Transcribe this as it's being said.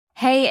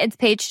Hey, it's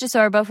Paige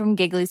DeSorbo from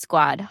Giggly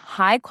Squad.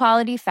 High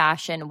quality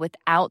fashion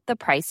without the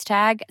price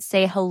tag.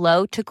 Say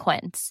hello to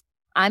Quince.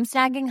 I'm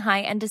snagging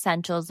high-end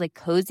essentials like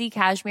cozy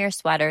cashmere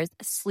sweaters,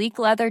 sleek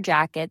leather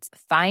jackets,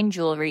 fine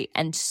jewelry,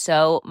 and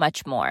so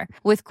much more.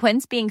 With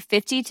Quince being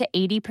 50 to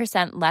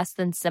 80% less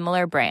than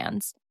similar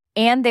brands.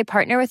 And they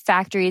partner with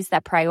factories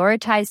that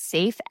prioritize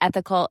safe,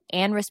 ethical,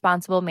 and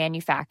responsible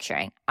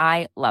manufacturing.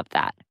 I love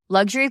that.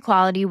 Luxury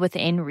quality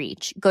within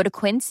reach. Go to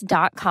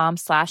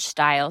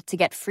quince.com/style to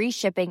get free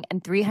shipping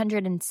and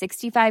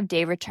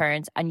 365-day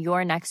returns on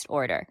your next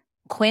order.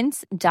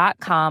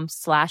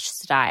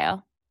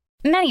 Quince.com/style.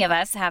 Many of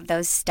us have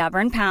those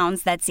stubborn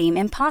pounds that seem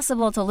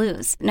impossible to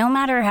lose, no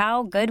matter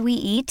how good we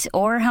eat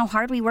or how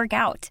hard we work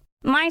out.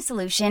 My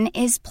solution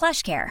is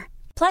PlushCare.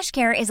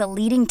 PlushCare is a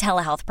leading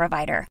telehealth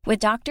provider with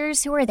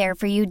doctors who are there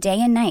for you day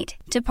and night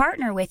to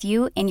partner with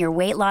you in your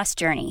weight loss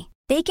journey.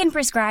 They can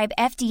prescribe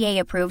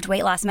FDA-approved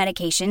weight loss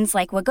medications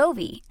like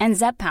Wegovy and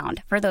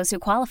Zepbound for those who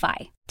qualify.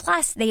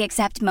 Plus, they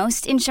accept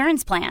most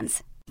insurance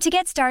plans. To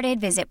get started,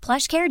 visit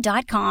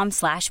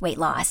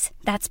plushcare.com/weightloss.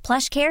 That's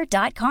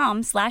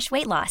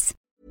plushcare.com/weightloss.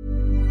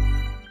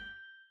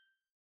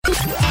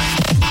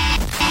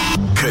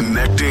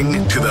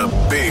 Connecting to the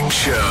big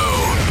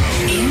show.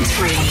 In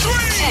 3, 2,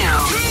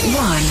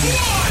 1.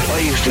 I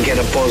used to get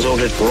a buzz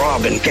out of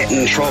robbing,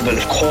 getting in trouble,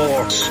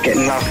 courts,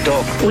 getting locked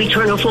up. We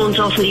turn our phones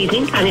off in the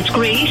evening, and it's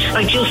great.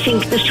 I just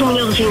think there's too many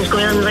other things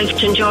going on in life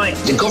to enjoy.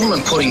 The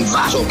government putting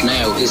VAT up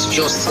now is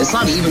just, it's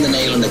not even the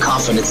nail in the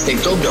coffin. It's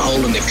they've dug the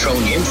hole and they've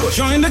thrown you into it.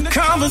 Join the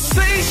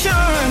conversation.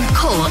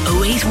 Call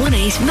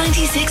 0818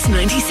 96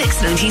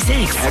 96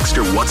 96. Text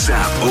or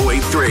WhatsApp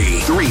 083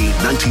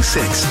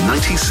 396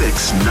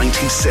 96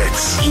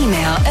 96.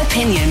 Email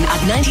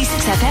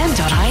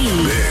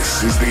opinion@96fm.ie.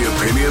 This is the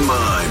Opinion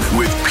Line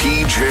with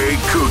PJ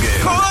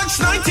Coogan. Corks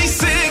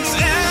 96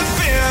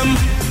 FM.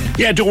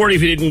 Yeah, don't worry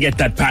if you didn't get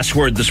that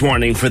password this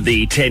morning for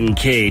the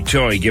 10k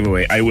toy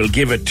giveaway. I will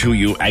give it to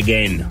you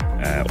again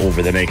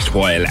over the next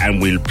while, and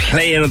we'll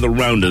play another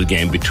round of the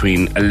game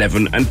between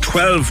 11 and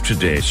 12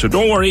 today. So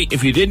don't worry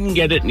if you didn't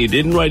get it and you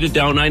didn't write it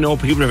down. I know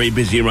people are very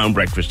busy around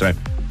breakfast time.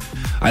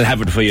 I'll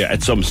have it for you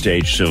at some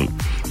stage soon.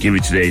 Give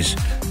you today's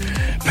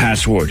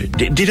password.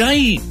 Did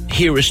I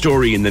hear a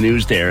story in the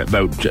news there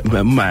about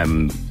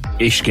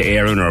Ishka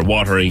Éireann or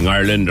Watering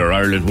Ireland or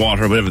Ireland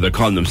Water, whatever they're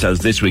calling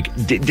themselves this week?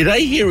 Did I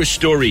hear a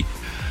story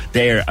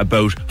there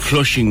about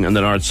flushing on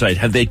the north side?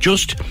 Have they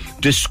just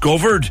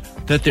discovered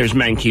that there's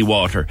manky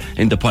water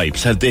in the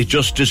pipes? Have they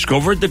just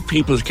discovered that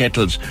people's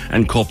kettles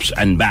and cups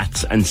and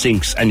baths and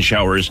sinks and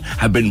showers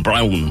have been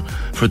brown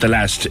for the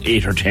last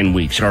 8 or 10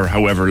 weeks or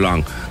however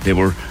long they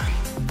were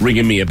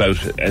ringing me about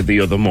the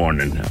other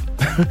morning?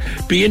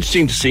 Be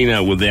interesting to see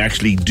now, will they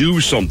actually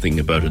do something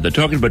about it? They're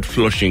talking about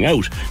flushing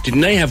out.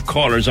 Didn't I have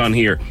callers on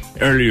here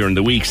earlier in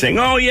the week saying,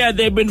 oh yeah,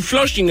 they've been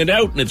flushing it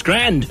out and it's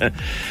grand,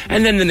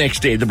 and then the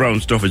next day the brown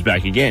stuff is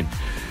back again?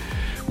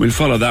 We'll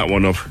follow that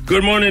one up.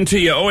 Good morning to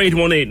you.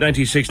 0818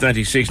 96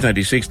 96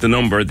 96 the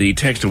number. The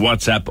text to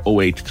WhatsApp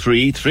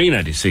 083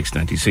 396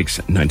 96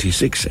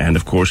 96, and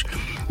of course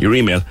your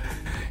email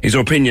is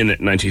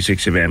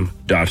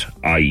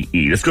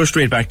opinion@96fm.ie. Let's go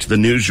straight back to the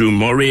newsroom.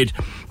 Maureen,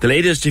 the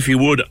latest, if you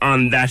would,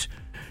 on that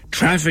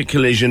traffic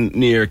collision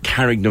near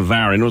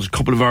Carrignavar. I know it was a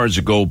couple of hours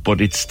ago,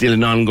 but it's still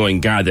an ongoing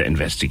Garda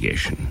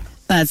investigation.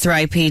 That's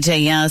right,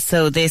 PJ. Yeah,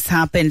 so this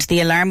happened. The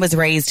alarm was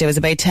raised. It was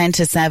about 10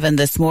 to 7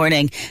 this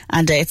morning,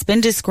 and it's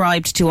been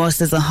described to us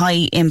as a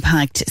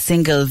high-impact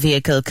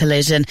single-vehicle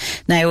collision.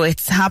 Now,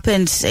 it's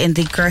happened in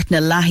the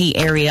Gurtnalahi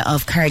area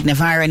of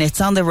Carrignavar, and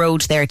it's on the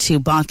road there to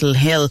Bottle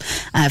Hill,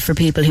 for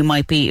people who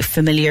might be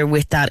familiar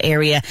with that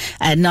area.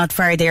 Not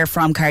far there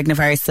from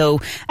Carrignavar. So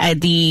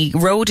the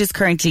road is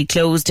currently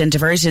closed and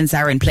diversions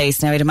are in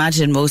place. Now, I'd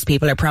imagine most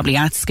people are probably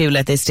at school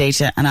at this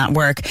stage and at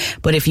work,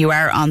 but if you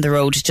are on the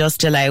road,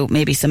 just allow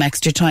maybe some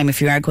extra time if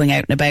you are going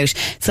out and about.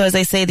 So as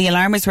I say, the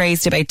alarm was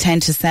raised about 10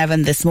 to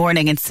 7 this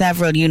morning, and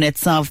several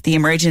units of the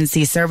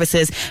emergency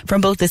services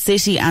from both the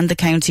city and the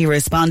county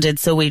responded.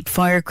 So we had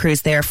fire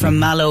crews there from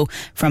Mallow,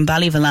 from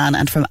Ballyvalan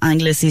and from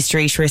Anglesey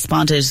Street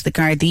responded. The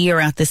Gardaí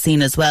are at the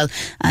scene as well,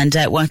 and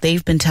what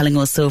they've been telling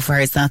us so far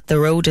is that the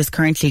road is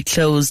currently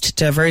closed,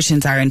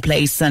 diversions are in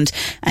place, and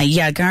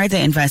Garda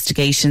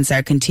investigations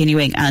are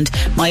continuing, and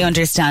my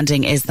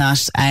understanding is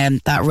that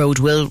that road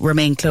will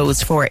remain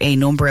closed for a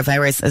number of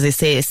hours. As I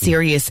say, a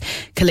serious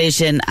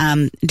collision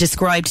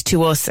described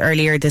to us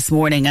earlier this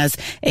morning as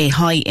a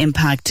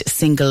high-impact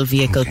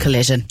single-vehicle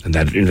collision. And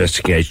that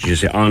investigation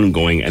is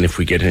ongoing, and if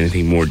we get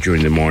anything more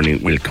during the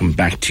morning, we'll come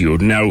back to you.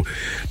 Now,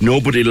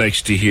 nobody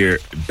likes to hear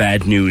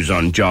bad news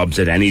on jobs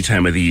at any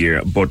time of the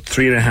year, but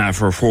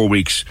 3.5 or 4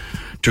 weeks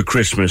to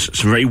Christmas,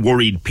 some very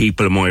worried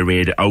people,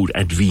 Moira, out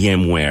at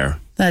VMware.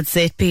 That's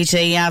it,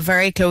 PJ. Yeah,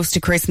 very close to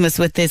Christmas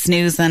with this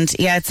news. And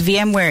yeah, it's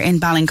VMware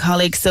in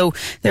Ballincollig. So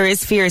there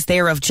is fears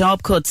there of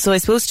job cuts. So I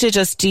suppose to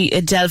just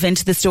delve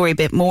into the story a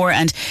bit more.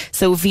 And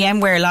so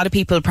VMware, a lot of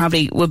people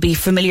probably would be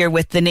familiar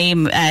with the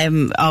name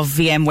of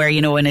VMware,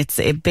 you know, and it's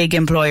a big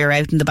employer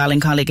out in the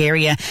Ballincollig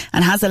area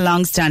and has a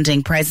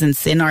long-standing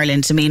presence in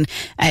Ireland. I mean,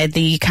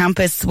 the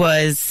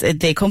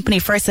company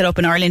first set up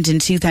in Ireland in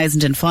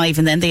 2005,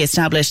 and then they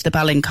established the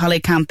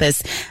Ballincollig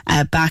campus,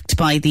 backed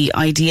by the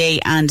IDA,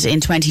 and in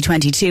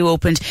 2022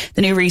 opened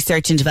the new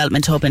research and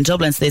development hub in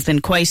Dublin. So there's been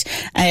quite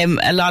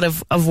a lot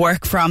of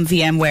work from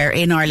VMware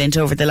in Ireland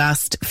over the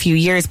last few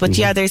years. But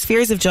yeah, there's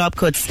fears of job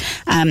cuts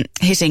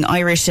hitting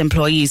Irish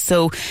employees.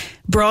 So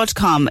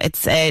Broadcom,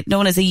 it's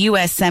known as a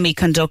US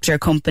semiconductor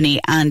company,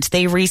 and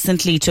they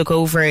recently took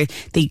over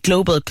the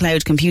global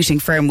cloud computing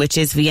firm, which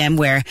is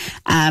VMware.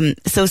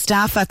 So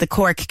staff at the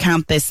Cork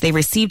campus, they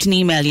received an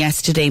email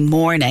yesterday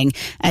morning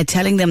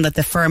telling them that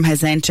the firm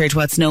has entered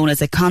what's known as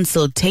a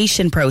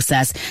consultation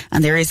process,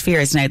 and there is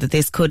fears now that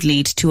this could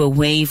lead to a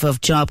wave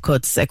of job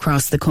cuts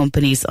across the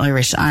company's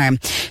Irish arm.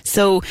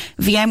 So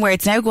VMware,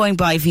 it's now going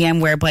by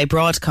VMware by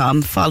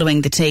Broadcom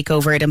following the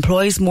takeover. It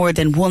employs more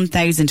than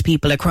 1,000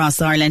 people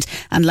across Ireland,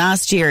 and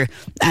last year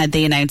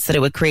they announced that it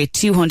would create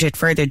 200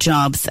 further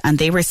jobs, and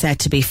they were set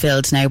to be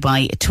filled now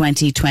by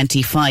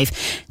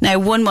 2025. Now,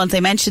 1 month, I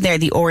mentioned there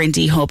the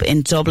R&D hub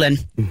in Dublin,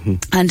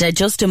 and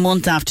just a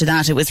month after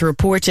that it was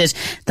reported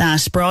that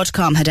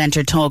Broadcom had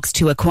entered talks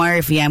to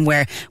acquire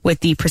VMware, with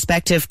the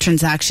prospective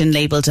transaction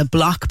labelled a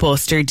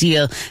blockbuster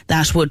deal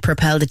that would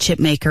propel the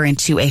chipmaker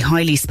into a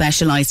highly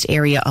specialised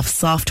area of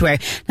software.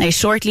 Now,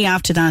 shortly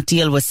after that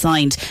deal was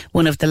signed,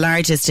 one of the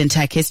largest in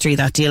tech history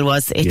that deal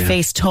was, it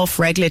faced tough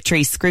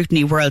regulatory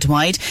scrutiny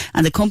worldwide,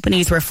 and the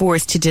companies were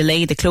forced to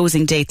delay the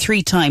closing date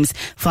 3 times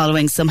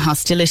following some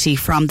hostility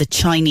from the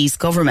Chinese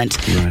government.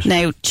 Right.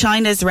 Now,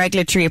 China's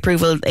regulatory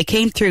approval, it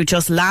came through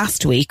just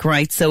last week,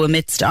 right? So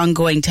amidst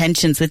ongoing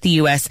tensions with the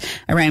US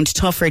around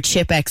tougher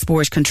chip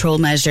export control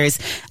measures,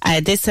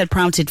 this had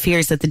prompted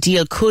fears that the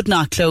deal could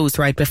not close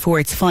right before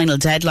its final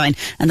deadline,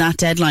 and that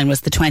deadline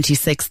was the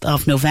 26th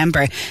of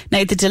November.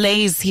 Now, the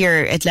delays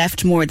here, it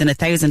left more than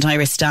 1,000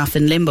 Irish staff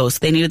in limbo. So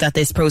they knew that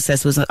this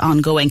process was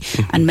ongoing,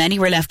 and many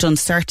were left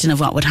uncertain of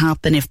what would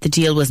happen if the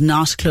deal was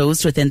not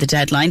closed within the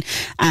deadline.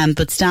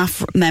 But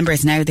staff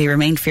members now, they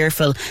remain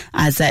fearful,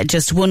 as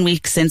just 1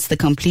 week since the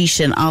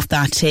completion of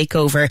that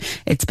takeover,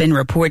 it's been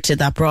reported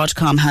that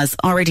Broadcom has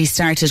already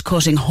started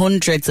cutting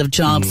hundreds of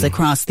jobs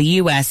across the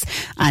US,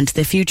 and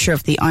the future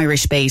of the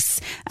Irish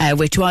base,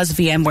 which was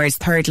VMware's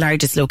third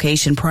largest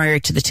location prior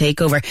to the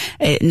takeover,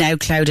 now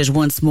clouded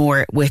once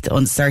more with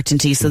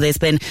uncertainty. So there's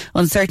been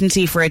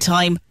uncertainty for a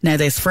time. Now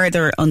there's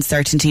further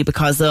uncertainty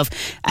because of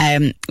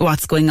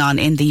what's going on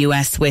in the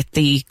US with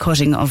the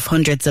cutting of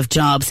hundreds of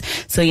jobs.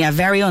 So yeah,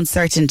 very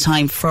uncertain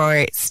time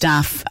for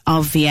staff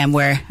of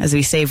VMware. As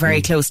we say,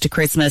 very close to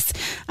Christmas.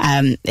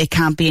 It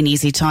can't be an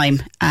easy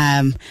time.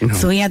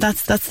 So yeah,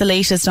 that's the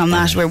latest on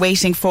that. We're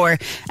waiting for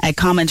a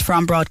comment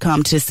from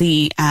Broadcom to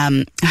see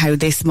how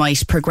this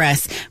might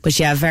progress. But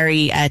yeah,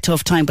 very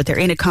tough time. But they're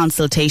in a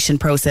consultation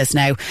process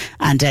now,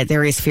 and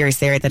there is fears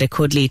there that it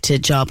could lead to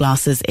job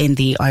losses in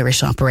the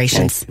Irish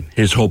operations. Well,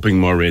 here's hoping,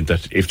 Maureen,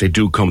 that if they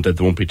do come, that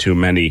there won't be too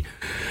many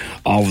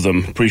of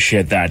them.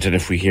 Appreciate that, and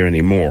if we hear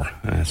any more,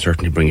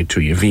 certainly bring it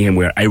to you.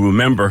 VMware, I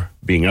remember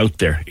being out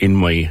there in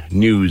my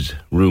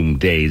newsroom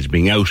days,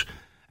 being out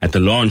at the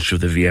launch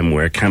of the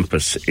VMware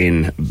campus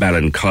in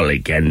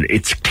Ballincollig, and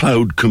it's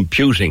cloud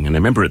computing. And I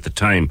remember at the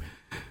time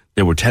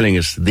they were telling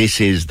us this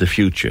is the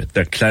future.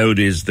 The cloud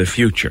is the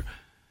future.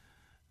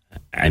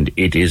 And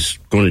it is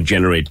going to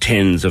generate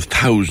tens of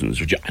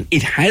thousands of jobs. And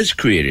it has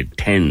created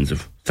tens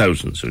of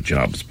thousands of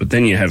jobs. But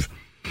then you have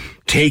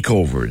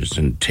takeovers,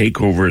 and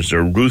takeovers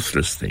are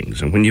ruthless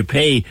things. And when you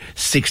pay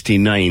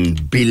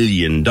 $69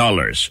 billion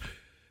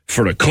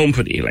for a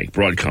company like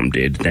Broadcom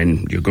did,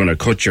 then you're going to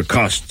cut your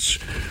costs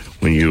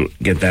when you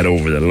get that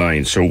over the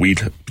line. So we're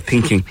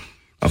thinking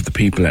of the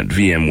people at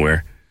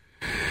VMware.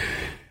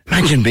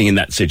 Imagine being in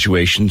that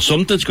situation.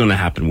 Something's going to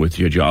happen with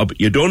your job.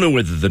 You don't know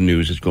whether the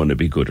news is going to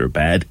be good or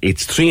bad.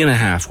 It's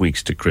 3.5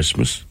 weeks to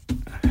Christmas.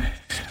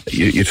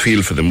 You'd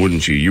feel for them,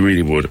 wouldn't you? You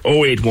really would.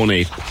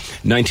 0818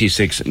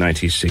 96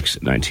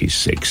 96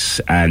 96.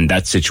 And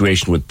that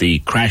situation with the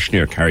crash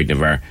near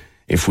Carrignavar,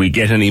 if we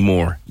get any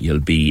more, you'll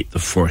be the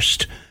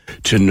first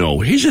to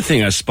know. Here's the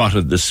thing I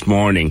spotted this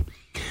morning.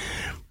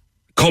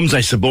 Comes,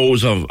 I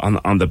suppose,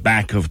 on the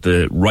back of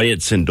the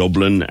riots in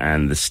Dublin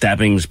and the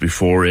stabbings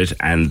before it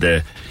and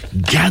the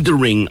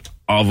gathering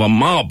of a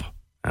mob.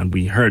 And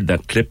we heard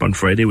that clip on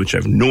Friday, which I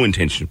have no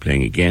intention of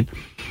playing again,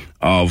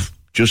 of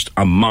just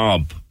a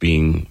mob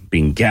being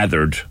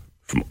gathered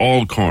from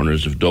all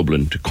corners of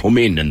Dublin to come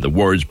in, and the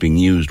words being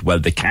used, well,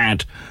 they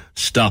can't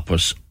stop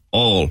us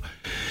all.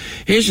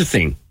 Here's the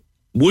thing.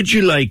 Would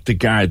you like the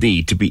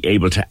Gardaí to be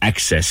able to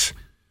access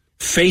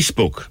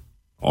Facebook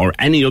or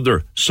any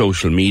other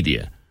social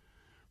media?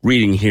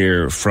 Reading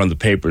here from the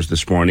papers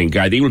this morning,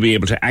 Gardaí will be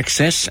able to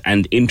access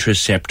and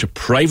intercept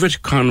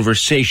private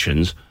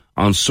conversations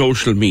on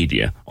social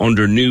media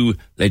under new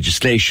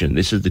legislation.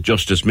 This is the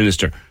Justice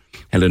Minister,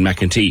 Helen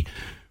McEntee,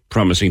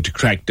 promising to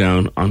crack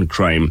down on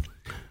crime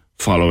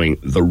following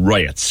the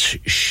riots.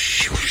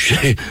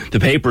 The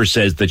paper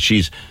says that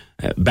she's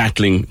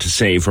battling to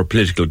save her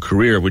political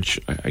career, which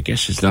I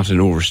guess is not an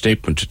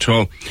overstatement at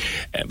all.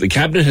 The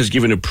Cabinet has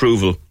given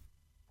approval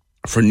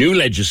for new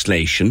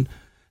legislation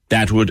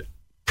that would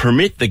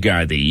permit the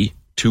Gardaí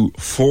to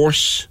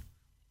force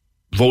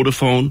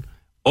Vodafone,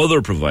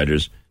 other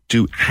providers,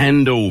 to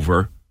hand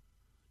over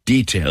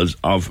details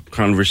of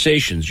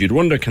conversations. You'd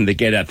wonder, can they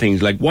get at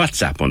things like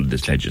WhatsApp under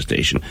this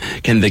legislation?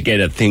 Can they get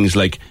at things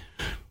like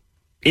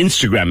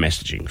Instagram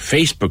messaging,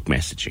 Facebook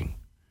messaging,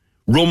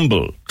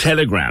 Rumble,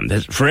 Telegram?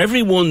 For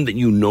everyone that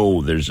you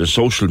know, there's a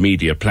social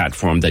media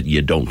platform that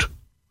you don't.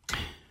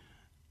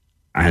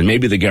 And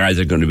maybe the guys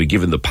are going to be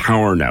given the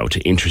power now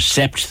to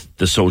intercept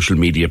the social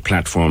media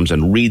platforms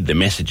and read the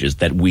messages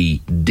that we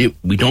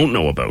don't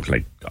know about.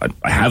 Like,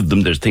 I have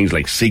them. There's things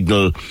like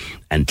Signal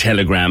and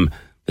Telegram.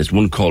 There's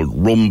one called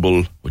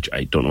Rumble, which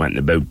I don't know anything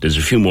about. There's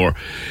a few more.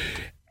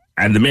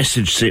 And the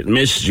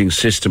messaging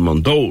system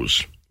on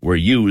those were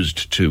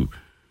used to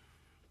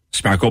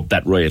spark up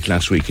that riot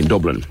last week in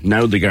Dublin.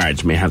 Now the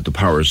guards may have the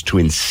powers to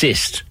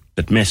insist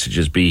that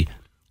messages be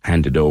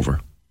handed over.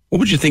 What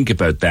would you think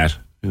about that?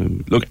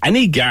 Look,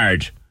 any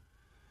guard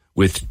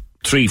with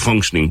 3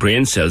 functioning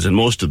brain cells, and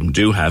most of them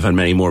do have, and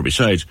many more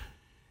besides,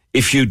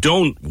 if you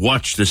don't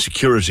watch the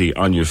security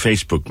on your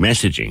Facebook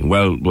messaging,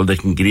 well, they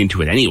can get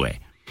into it anyway,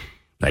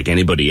 like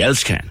anybody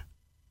else can.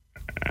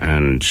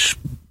 And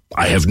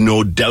I have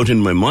no doubt in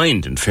my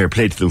mind, and fair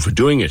play to them for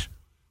doing it,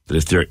 that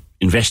if they're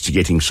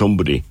investigating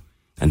somebody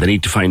and they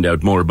need to find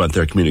out more about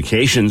their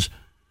communications,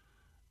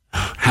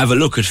 have a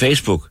look at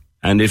Facebook.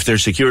 And if their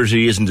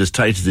security isn't as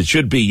tight as it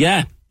should be,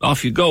 yeah,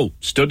 off you go.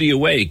 Study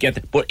away.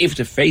 But if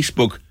the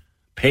Facebook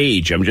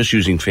page, I'm just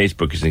using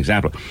Facebook as an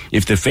example,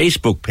 if the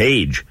Facebook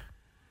page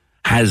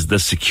has the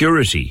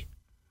security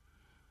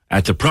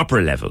at the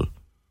proper level,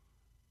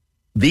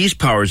 these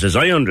powers, as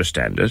I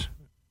understand it,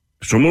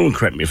 someone will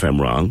correct me if I'm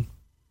wrong.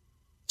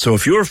 So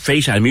if your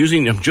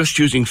I'm just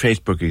using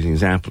Facebook as an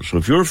example. So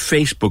if your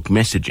Facebook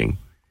messaging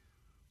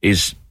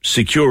is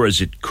secure as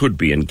it could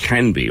be and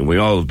can be, and we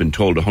all have been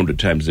told 100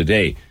 times a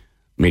day,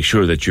 make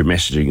sure that your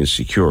messaging is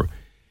secure.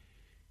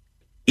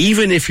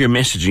 Even if your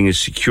messaging is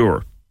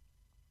secure,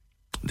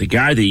 the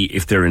Gardaí,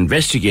 if they're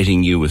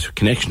investigating you with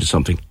connection to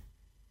something,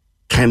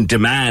 can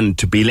demand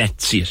to be let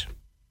see it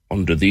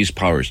under these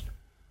powers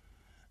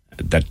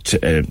that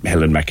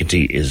Helen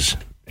McEntee is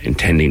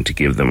intending to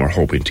give them or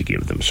hoping to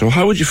give them. So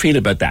how would you feel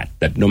about that?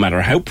 That no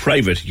matter how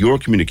private your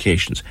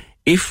communications,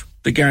 if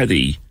the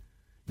Gardaí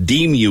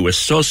deem you a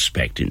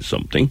suspect in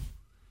something,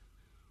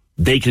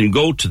 they can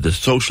go to the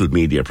social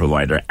media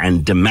provider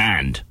and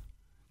demand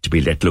to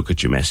be let look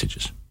at your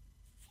messages.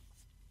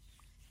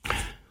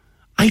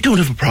 I don't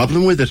have a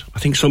problem with it. I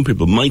think some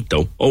people might,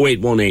 though.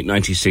 0818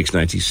 96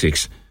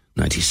 96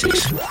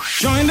 96.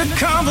 Join the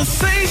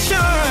conversation.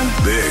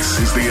 This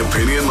is the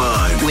Opinion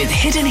Line. With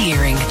Hidden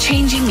Hearing,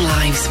 changing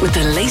lives with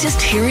the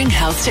latest hearing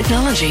health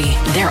technology.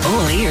 They're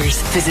all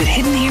ears. Visit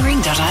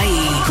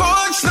hiddenhearing.ie.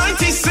 Corks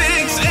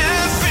 96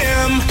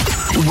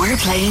 FM. We're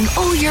playing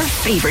all your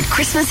favourite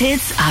Christmas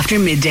hits after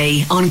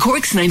midday on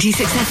Corks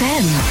 96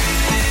 FM.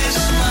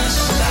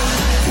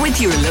 With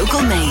your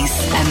local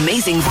Mace.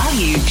 Amazing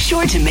value,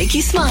 sure to make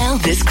you smile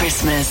this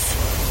Christmas.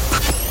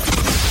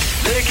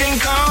 They can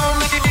call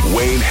me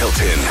Wayne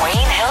Hilton.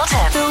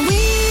 The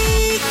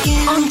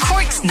Weekend. On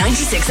Corks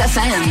 96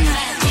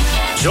 FM.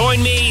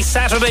 Join me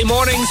Saturday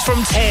mornings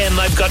from 10.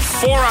 I've got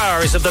 4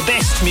 hours of the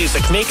best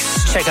music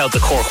mix. Check out the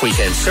Cork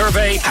Weekend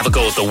Survey. Have a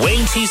go at the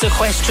Wayne Teaser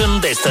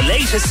question. There's the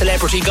latest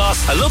celebrity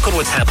gossip. A look at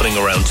what's happening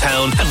around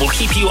town. And we'll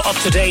keep you up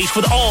to date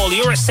with all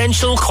your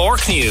essential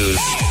Cork news.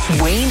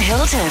 Wayne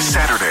Hilton.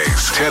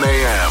 Saturdays, 10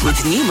 a.m.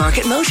 With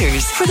Newmarket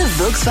Motors for the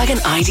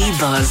Volkswagen ID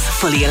Buzz.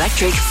 Fully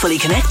electric, fully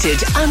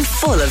connected, and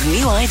full of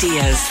new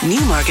ideas.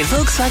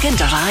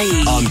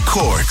 NewmarketVolkswagen.ie. On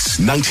Corks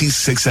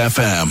 96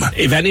 FM.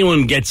 If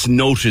anyone gets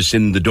notice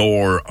in the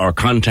door or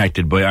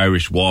contacted by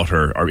Irish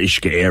Water or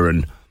Uisce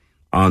Éireann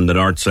on the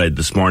north side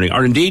this morning,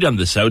 or indeed on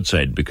the south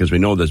side, because we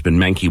know there's been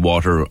manky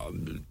water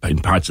in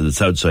parts of the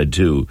south side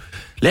too,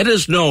 let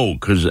us know,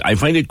 because I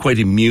find it quite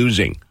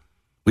amusing.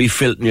 We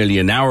filled nearly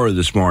an hour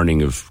this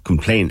morning of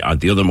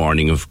the other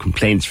morning of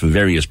complaints from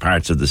various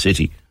parts of the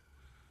city,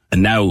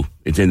 and now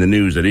it's in the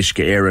news that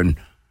Uisce Éireann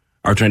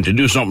are trying to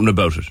do something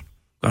about it.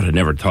 God, I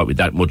never thought we'd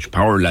that much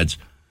power, lads.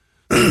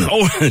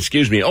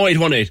 Excuse me,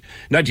 0818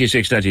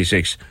 96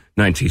 96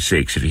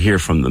 96. If you hear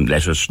from them,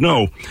 let us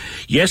know.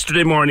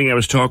 Yesterday morning I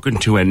was talking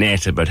to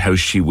Annette about how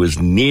she was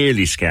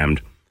nearly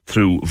scammed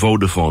through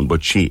Vodafone,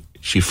 but she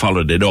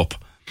followed it up.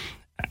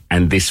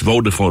 And this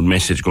Vodafone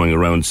message going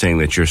around saying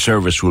that your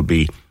service will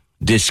be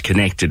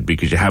disconnected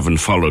because you haven't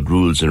followed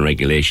rules and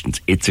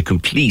regulations. It's a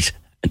complete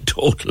and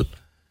total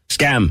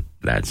scam,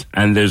 lads.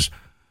 And there's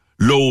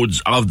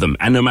loads of them.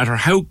 And no matter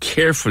how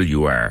careful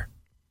you are,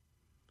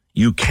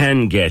 you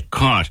can get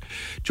caught.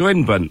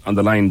 Joined on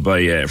the line by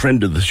a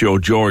friend of the show,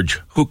 George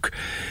Hook.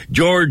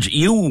 George,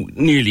 you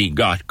nearly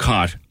got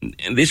caught.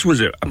 This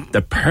was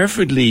a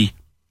perfectly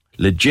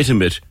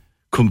legitimate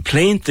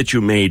complaint that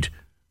you made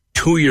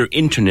to your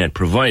internet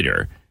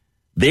provider.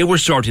 They were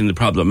sorting the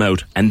problem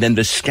out, and then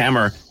the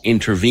scammer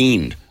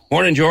intervened.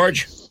 Morning,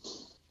 George.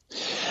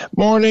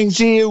 Morning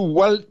to you.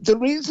 Well, the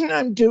reason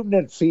I'm doing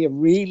it for you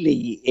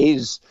really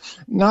is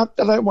not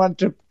that I want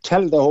to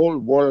tell the whole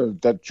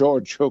world that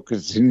George Hook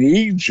is an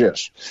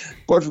idiot,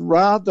 but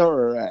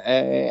rather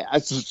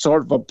as a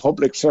sort of a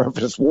public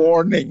service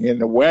warning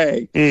in a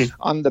way,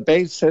 on the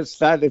basis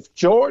that if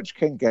George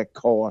can get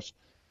caught,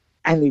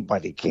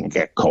 anybody can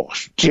get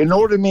caught. Do you know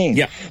what I mean?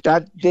 Yeah.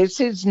 That this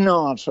is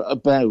not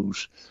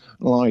about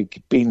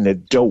like being a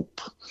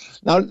dope.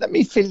 Now, let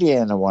me fill you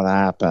in on what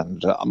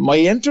happened. My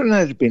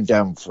internet had been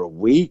down for a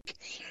week.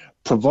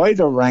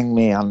 Provider rang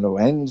me on the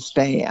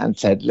Wednesday and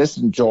said,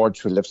 listen,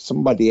 George, we'll have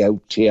somebody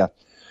out to you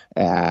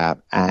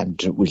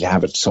and we'll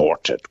have it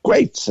sorted.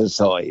 Great,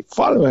 says I.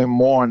 Following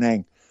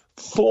morning,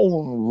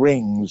 phone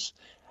rings.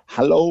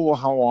 Hello,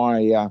 how are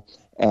you?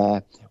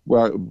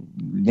 We're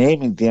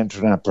naming the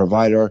internet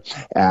provider.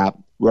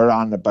 We're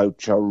on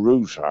about your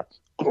router.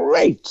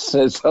 Great,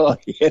 says I.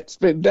 It's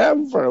been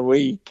down for a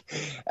week.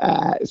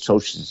 So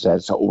she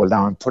says, well,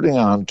 now I'm putting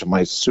on to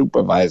my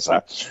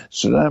supervisor.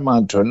 So then I'm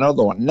on to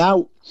another one.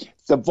 Now,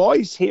 the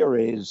voice here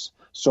is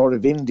sort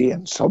of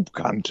Indian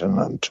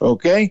subcontinent,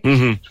 okay?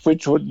 Mm-hmm.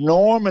 Which would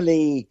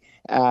normally,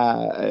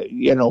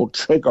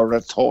 trigger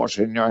a thought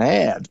in your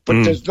head.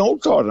 But there's no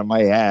thought in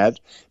my head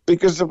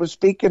because I was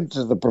speaking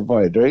to the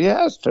provider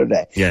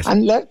yesterday. Yes.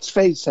 And let's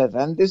face it,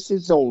 and this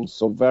is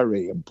also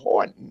very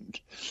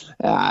important,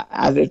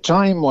 at a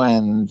time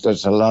when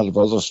there's a lot of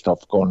other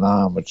stuff going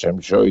on, which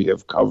I'm sure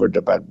you've covered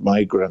about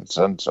migrants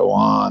and so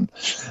on,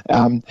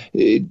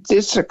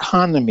 this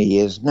economy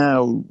is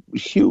now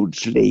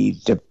hugely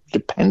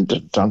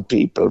dependent on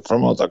people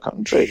from other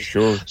countries.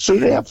 Sure. So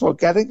therefore,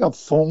 getting a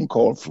phone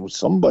call from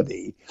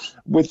somebody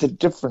with a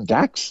different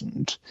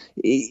accent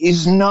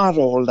is not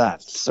all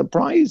that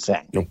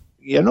surprising. No.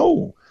 You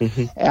know.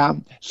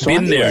 Mm-hmm.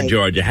 Been there,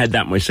 George. I had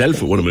that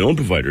myself at one of my own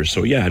providers.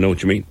 So yeah, I know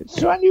what you mean.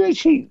 So anyway,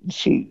 she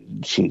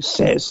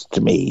says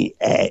to me,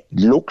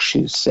 look,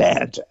 she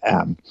said,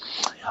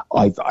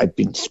 I've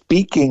been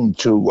speaking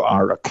to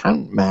our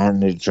account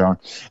manager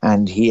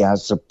and he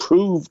has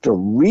approved a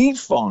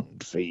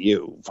refund for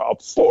you for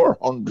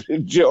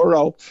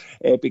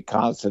 €400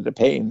 because of the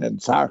pain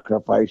and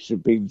sacrifice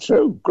you've been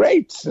through.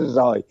 Great, says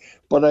I,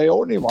 but I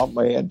only want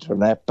my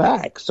internet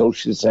back. So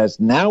she says,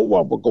 now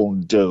what we're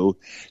going to do,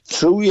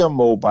 through your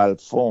mobile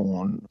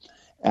phone,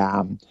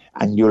 and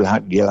you'll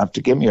have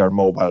to give me your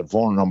mobile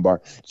phone number.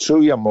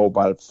 Through your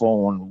mobile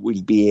phone,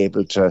 we'll be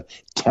able to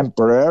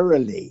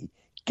temporarily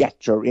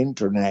get your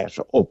internet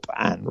up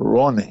and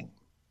running.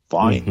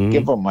 Fine. Mm-hmm.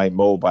 Give her my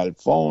mobile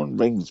phone,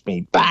 rings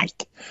me back.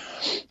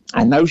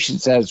 And now she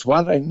says,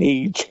 what I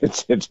need you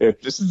to do,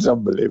 this is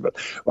unbelievable.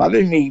 What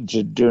I need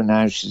you to do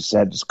now, she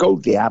said, is go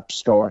to the App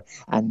Store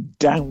and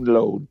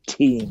download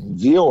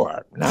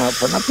TeamViewer. Now,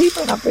 for the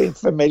people not being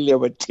familiar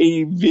with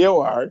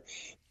TeamViewer,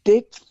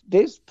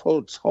 this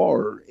puts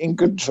her in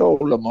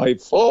control of my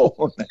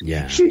phone.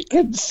 Yeah. She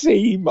can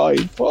see my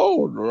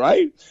phone,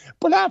 right?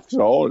 But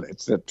after all,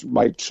 it's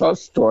my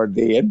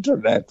trustworthy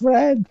internet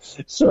friend.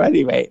 So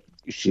anyway,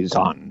 she's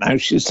on. Now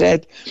she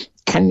said,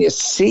 can you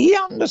see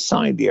on the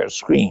side of your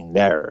screen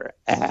there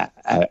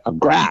a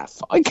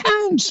graph? I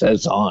can,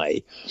 says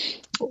I.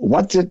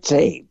 What's it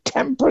say?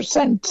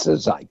 10%,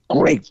 says I.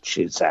 Great,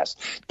 she says.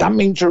 That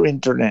means your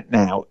internet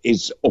now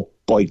is up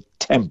by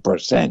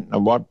 10%.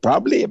 And what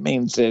probably it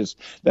means is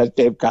that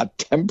they've got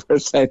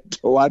 10% to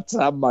what's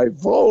on my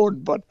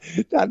phone, but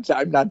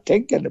I'm not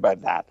thinking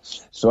about that.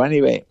 So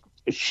anyway,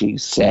 she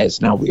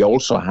says, now we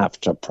also have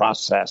to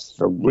process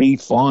the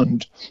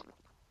refund.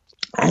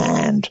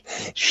 And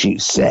she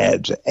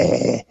said,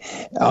 I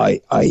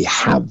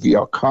have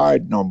your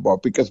card number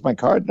because my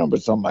card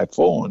number's on my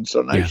phone.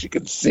 So now she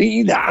can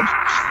see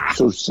that.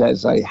 So she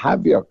says, I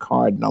have your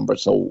card number.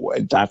 So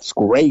that's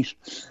great.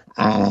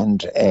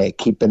 And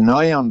keep an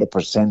eye on the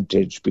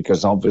percentage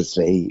because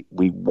obviously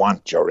we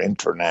want your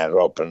internet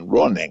up and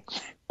running.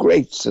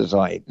 Great, says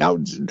I. Now,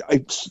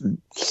 I'm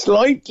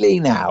slightly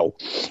now,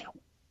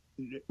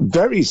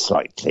 very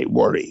slightly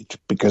worried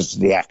because of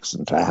the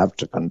accent, I have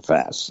to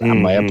confess.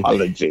 And my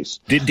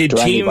apologies. Did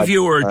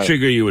TeamViewer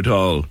trigger you at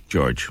all,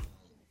 George?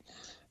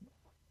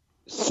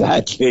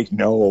 Sadly,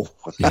 no.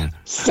 Yeah.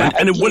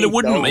 Sadly, it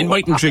wouldn't. No. It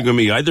mightn't trigger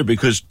me either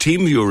because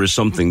TeamViewer is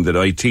something that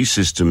IT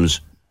systems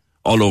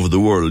all over the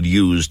world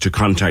use to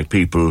contact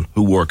people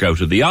who work out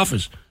of the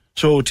office.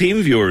 So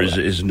TeamViewer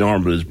is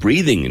normal as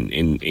breathing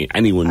in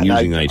anyone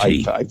using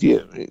IT.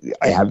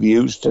 I have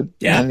used it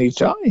many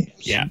times.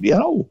 Yeah. You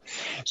know.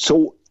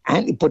 So,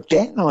 but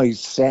then I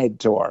said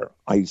to her,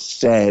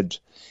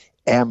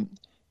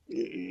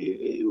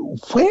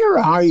 where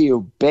are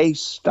you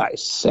based, I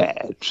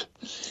said.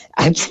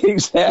 And she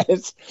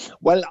says,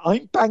 well,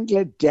 I'm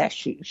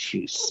Bangladeshi,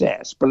 she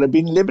says, but I've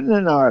been living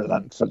in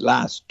Ireland for the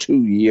last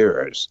 2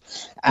 years,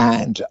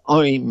 and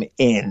I'm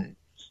in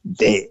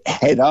the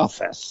head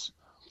office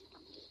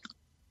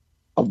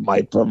of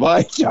my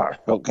provider.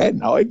 Okay,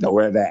 now I know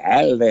where the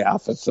hell the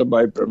office of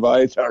my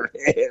provider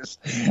is.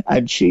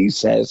 And she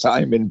says,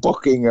 I'm in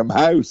Buckingham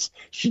House.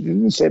 She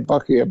didn't say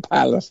Buckingham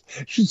Palace.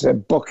 She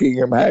said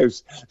Buckingham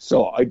House.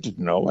 So I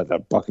didn't know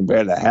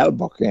where the hell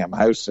Buckingham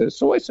House is.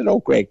 So I said, oh,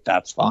 great,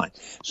 that's fine.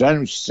 So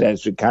anyway, she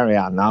says, we carry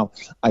on now.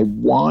 I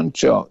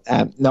want you...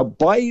 now,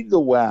 by the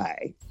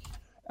way,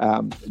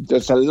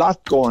 there's a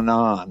lot going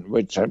on,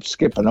 which I'm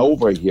skipping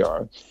over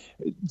here.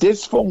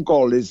 This phone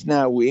call is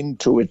now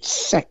into its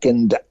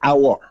second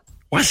hour.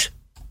 What?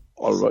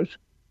 All right.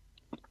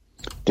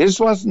 This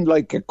wasn't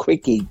like a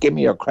quickie, give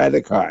me your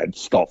credit card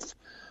stuff.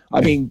 I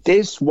mean,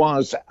 this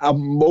was a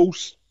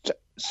most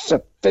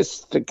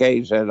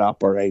sophisticated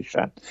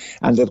operation.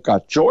 And they've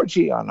got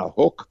Georgie on a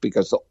hook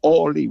because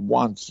all he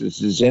wants is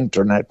his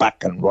internet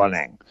back and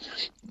running.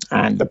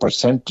 And the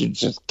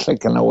percentage is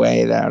clicking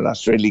away there.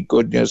 That's really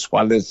good news.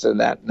 What is it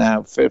at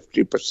now?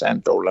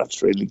 50%. Oh,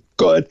 that's really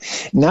good.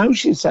 Now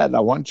she said, I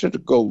want you to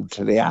go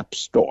to the App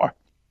Store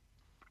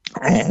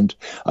and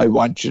I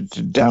want you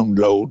to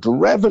download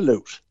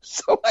Revolut.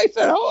 So I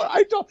said, oh,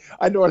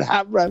 I don't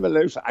have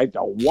Revolut. I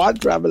don't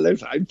want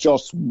Revolut. I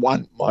just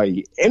want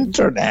my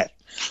internet.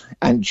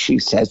 And she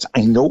says,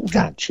 I know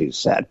that, she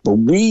said, but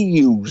we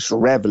use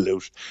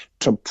Revolut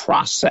to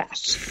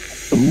process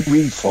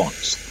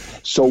refunds.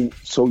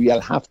 So you'll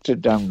have to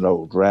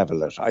download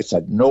Revolut. I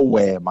said, no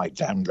way am I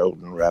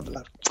downloading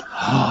Revolut.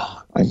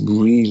 I'm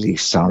really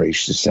sorry,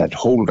 she said.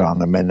 Hold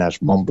on a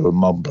minute. Mumble,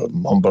 mumble,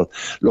 mumble.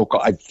 Look,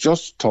 I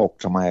just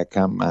talked to my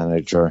account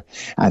manager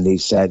and he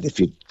said, if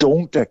you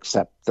don't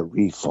accept the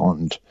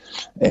refund,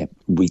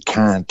 we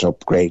can't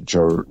upgrade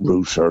your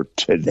router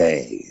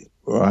today.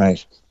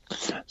 Right?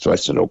 So I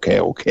said,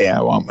 okay,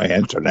 I want my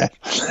internet.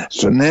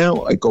 So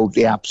now I go to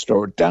the App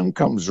Store. Down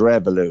comes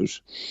Revolut.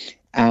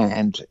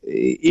 And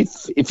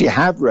if you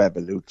have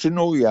Revolut,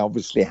 you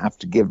obviously have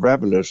to give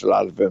Revolut a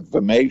lot of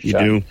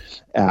information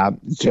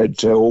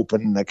to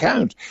open an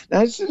account.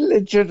 Now, it's a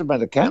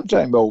legitimate account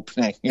I'm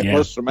opening, you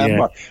must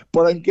remember. Yeah.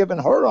 But I'm giving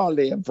her all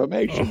the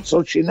information. Oh.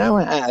 So she now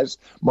has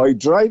my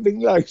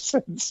driving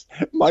license,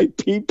 my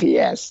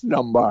PPS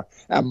number,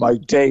 and my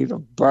date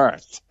of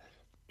birth.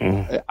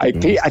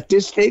 At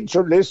this stage,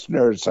 your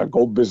listeners are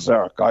going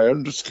berserk. I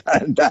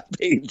understand that,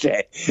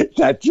 PJ,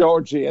 that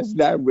Georgie has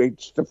now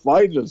reached the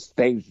final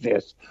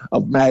stages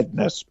of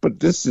madness, but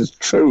this is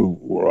true,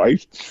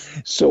 right?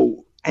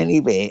 So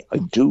anyway, I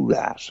do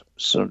that.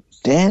 So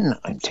then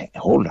I'm thinking,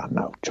 hold on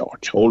now,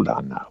 George, hold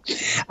on now.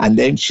 And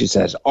then she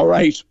says, all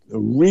right,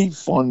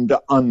 refund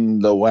on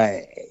the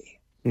way.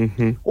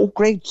 Mm-hmm. Oh,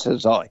 great,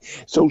 says I.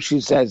 So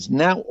she says,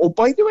 now, oh,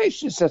 by the way,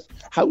 she says,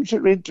 how's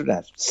your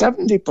internet?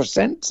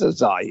 70%,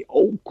 says I.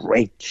 Oh,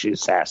 great, she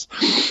says.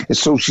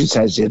 So she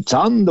says, it's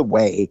on the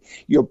way.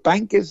 Your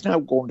bank is now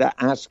going to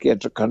ask you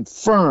to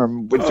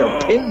confirm with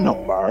your PIN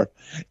number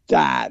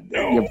that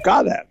you've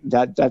got it,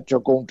 that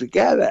you're going to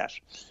get it.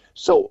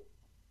 So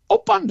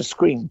up on the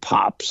screen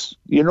pops,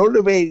 you know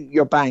the way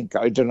your bank,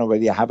 I don't know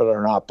whether you have it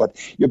or not, but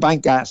your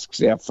bank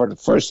asks you for the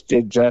first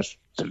digit,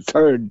 the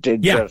third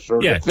digit, or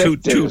the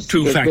fifth digit.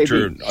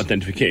 Two-factor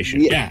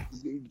authentication. Yeah,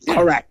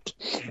 correct.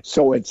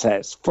 So it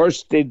says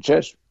first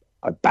digit,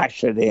 I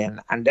bash it in,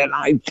 and then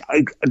I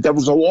there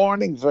was a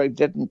warning that I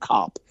didn't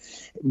cop.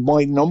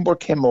 My number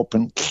came up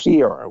in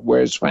clear,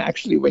 whereas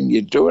when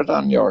you do it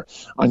on your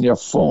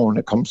phone,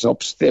 it comes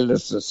up still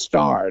as a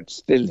star. It's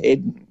still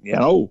hidden,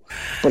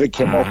 but it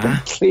came up in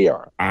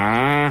clear.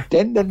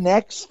 Then the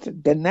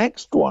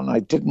next one I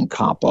didn't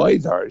cop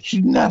either. She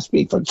didn't ask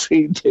me for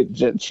 3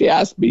 digits. She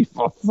asked me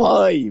for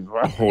 5.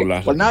 Right? A whole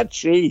lot. Well, not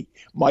she,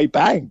 my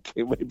bank,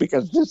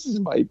 because this is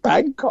my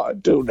bank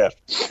card doing it.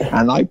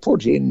 And I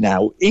put in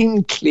now,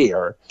 in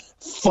clear,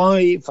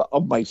 5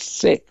 of my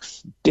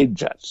 6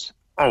 digits.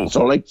 Oh.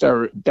 So like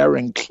they're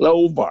in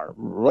clover,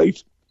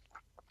 right?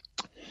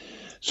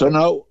 So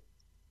now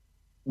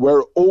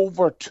we're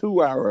over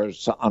 2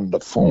 hours on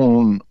the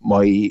phone.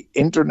 My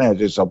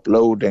internet is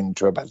uploading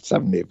to about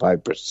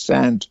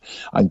 75%.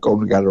 I'm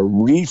going to get a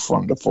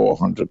refund of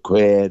 400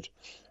 quid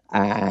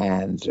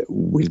and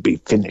we'll be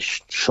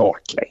finished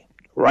shortly,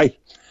 right?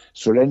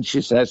 So then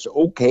she says,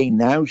 okay,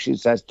 now she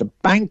says the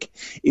bank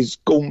is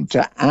going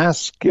to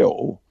ask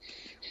you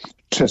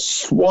to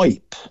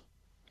swipe.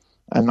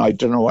 And I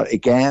don't know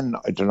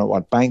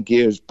what bank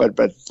is, but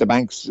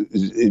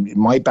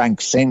my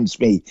bank sends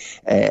me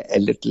a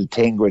little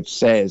thing which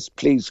says,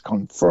 please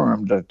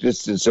confirm that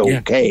this is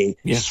okay.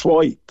 Yeah.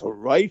 Swipe,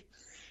 right?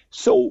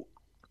 So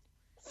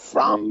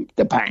from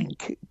the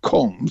bank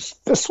comes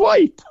the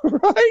swipe,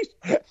 right?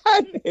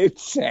 And it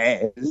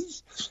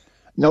says,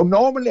 now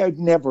normally I'd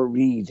never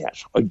read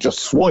it. I'd just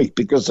swipe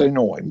because I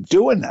know I'm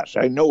doing it.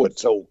 I know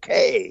it's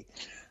okay.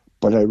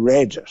 But I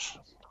read it.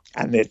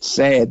 and it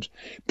said,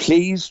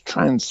 please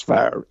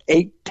transfer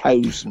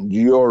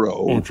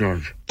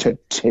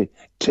 €8,000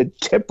 to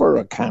tipper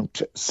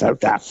account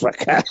South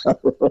Africa.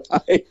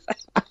 Right?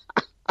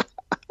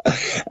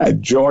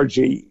 And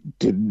Georgie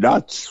did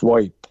not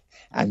swipe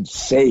and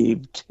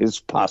saved his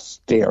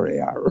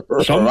posterior.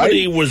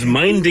 Somebody was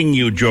minding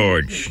you,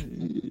 George.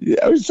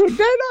 So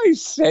then I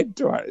said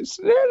to her,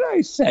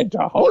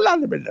 hold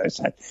on a minute. I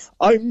said,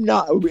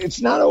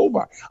 it's not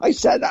over. I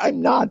said,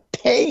 I'm not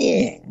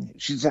paying.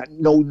 She said,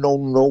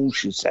 no,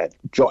 she said.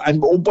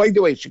 And oh, by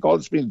the way, she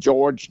calls me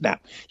George now.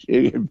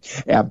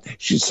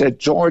 She said,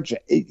 George,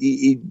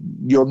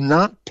 you're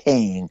not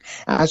paying.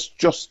 That's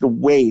just the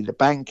way the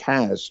bank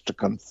has to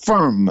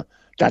confirm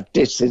that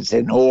this is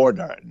in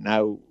order.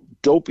 Now,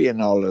 dopey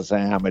and all as I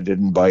am, I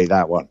didn't buy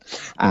that one.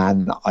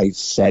 And I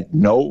said,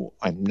 no,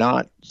 I'm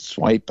not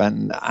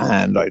swiping,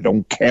 and I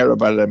don't care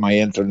about it on my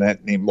internet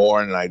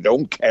anymore, and I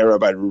don't care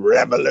about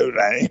Revolut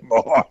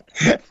anymore.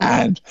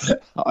 And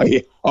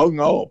I hung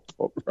up,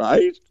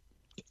 right?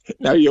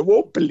 Now, you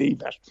won't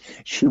believe it.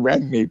 She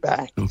rang me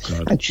back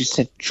and she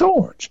said,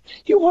 George,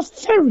 you were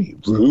very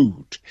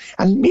rude,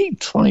 and me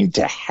trying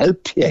to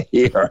help you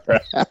here.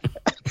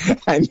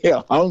 And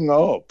you hung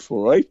up,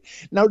 right?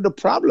 Now, the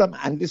problem,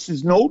 and this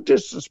is no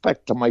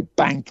disrespect to my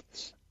bank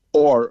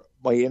or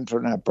my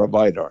internet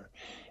provider,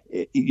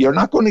 you're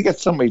not going to get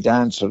somebody to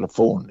answer the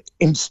phone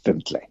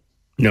instantly.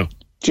 No.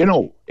 Do you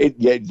know,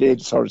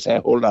 they'd sort of say,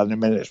 hold on a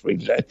minute.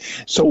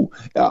 So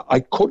I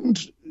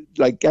couldn't,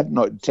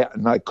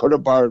 and I could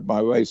have borrowed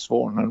my wife's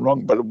phone and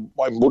rung, but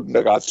I wouldn't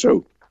have got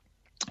through.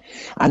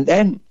 And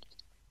then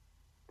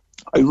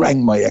I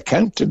rang my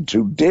accountant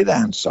who did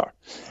answer,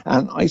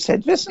 and I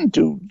said, listen,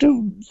 do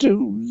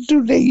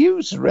they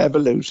use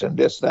Revolut and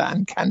this, that,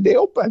 and can they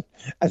open?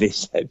 And he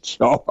said,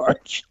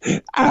 George,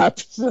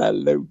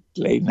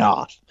 absolutely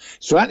not.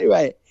 So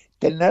anyway,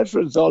 the net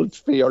result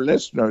for your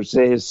listeners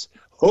is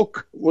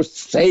Hook was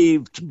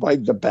saved by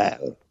the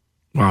bell.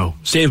 Wow,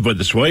 saved by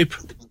the swipe.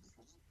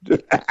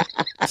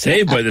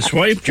 Saved by the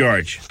swipe,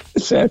 George.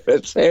 Saved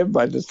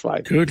by the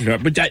swipe. Good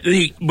Lord.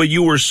 But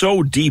you were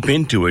so deep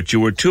into it.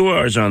 You were 2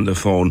 hours on the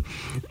phone.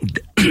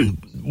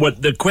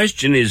 What the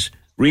question is,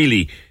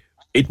 really,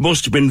 it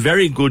must have been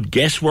very good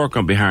guesswork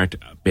on behalf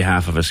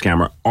of a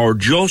scammer, or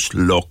just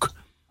luck.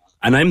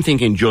 And I'm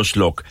thinking just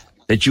luck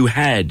that you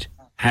had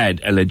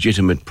a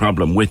legitimate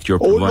problem with your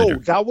provider. Oh no,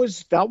 that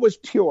was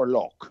pure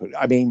luck.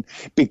 I mean,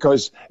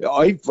 because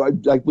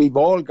we've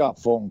all got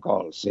phone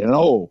calls, you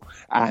know,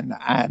 and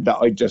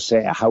I just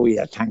say, how are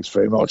you? Thanks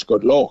very much,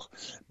 good luck.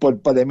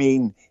 But I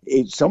mean,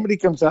 if somebody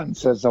comes out and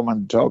says, I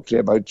want to talk to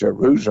you about your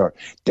router,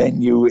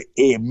 then you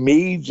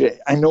immediately,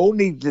 and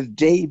only the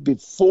day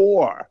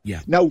before. Yeah.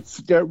 Now,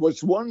 there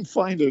was one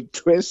final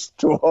twist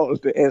to all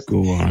this.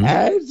 Go on.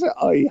 As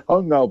I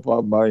hung up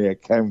on my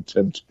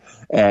accountant,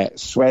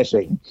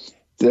 sweating,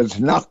 there's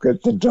a knock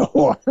at the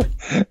door,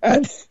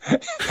 and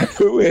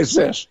who is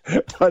it?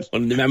 But the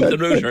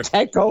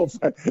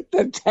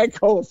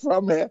techo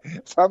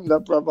from the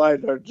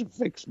provider to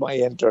fix my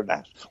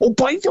internet. Oh,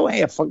 by the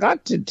way, I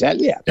forgot to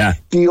tell you. Yeah.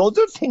 The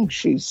other thing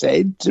she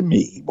said to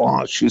me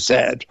was, she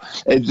said,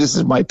 this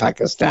is my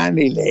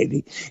Pakistani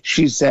lady,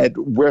 she said,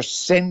 we're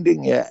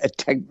sending you a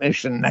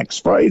technician next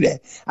Friday.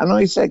 And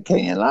I said, can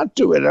you not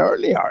do it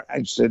earlier?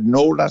 And she said,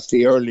 no, that's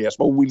the earliest,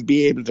 but we'll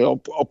be able to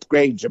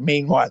upgrade you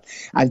meanwhile.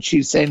 And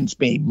she sends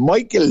me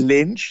Michael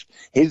Lynch,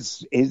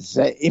 his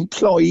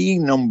employee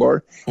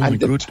number, and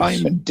the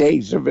time and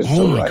date of his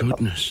arrival. Oh, my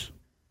goodness.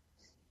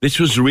 This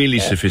was really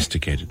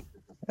sophisticated.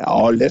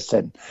 Oh,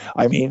 listen,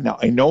 I mean,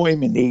 I know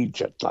him in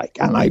Egypt,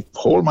 and I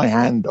hold my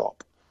hand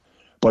up,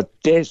 but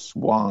this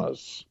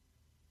was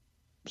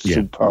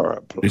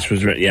superb. This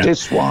was,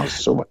 This was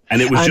so.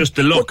 And it was just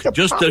the luck,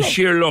 the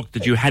sheer luck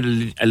that you had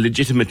a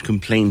legitimate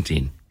complaint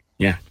in.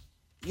 Yeah.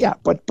 Yeah,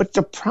 but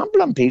the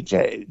problem,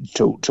 PJ,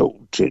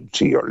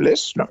 to your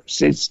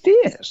listeners is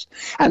this,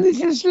 and it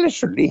has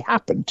literally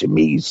happened to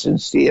me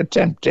since the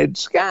attempted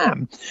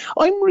scam.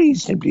 I'm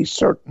reasonably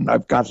certain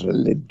I've got a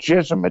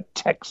legitimate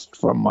text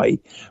from my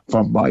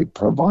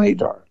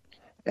provider,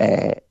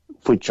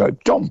 which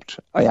I've dumped.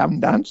 I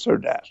haven't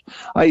answered that.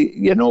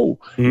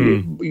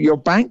 Your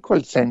bank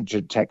will send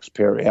you text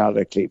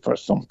periodically for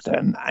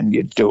something, and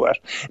you do it.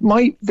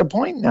 The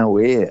point now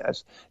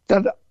is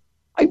that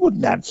I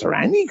wouldn't answer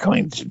any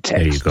kind of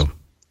text. There you go.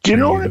 Do you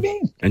know what I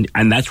mean?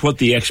 And that's what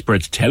the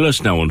experts tell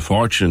us now,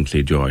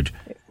 unfortunately, George,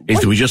 is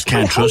that we just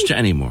can't trust it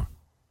anymore.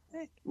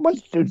 Well,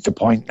 the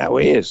point now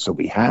is, so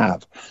we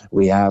have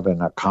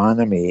an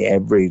economy,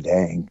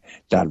 everything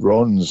that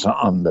runs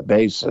on the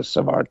basis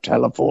of our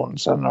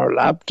telephones and our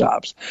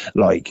laptops.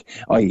 Like,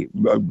 I've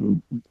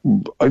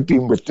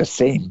been with the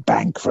same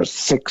bank for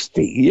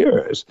 60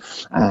 years,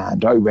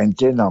 and I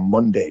went in on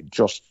Monday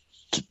just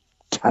to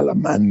tell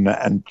them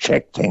and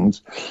check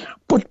things.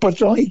 But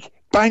like,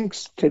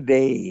 banks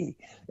today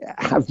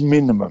have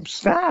minimum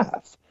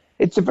staff.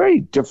 It's a very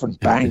different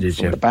bank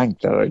from the bank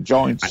that I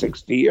joined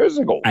 60 years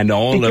ago. And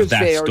all of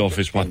that stuff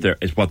is what the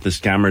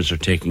scammers are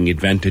taking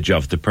advantage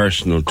of. The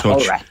personal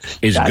touch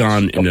is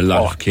gone in a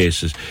lot of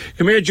cases.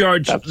 Come here,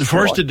 George. The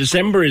 1st of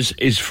December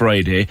is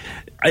Friday.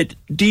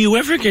 Do you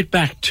ever get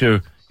back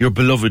to your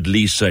beloved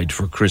Leeside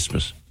for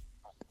Christmas?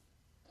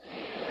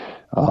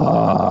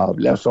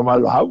 Bless him.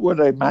 How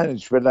would I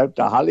manage without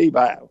the holly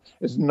bough?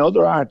 There's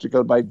another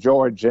article by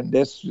George in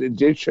this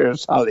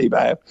year's holly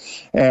bough.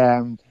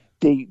 I'm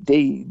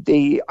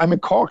in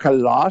Cork a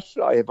lot.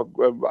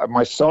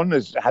 My son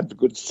has had the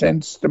good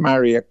sense to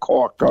marry a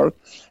Cork girl,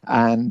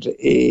 and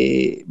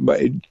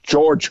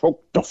George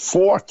Hook the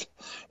Fourth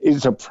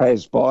is a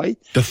Pres boy.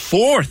 The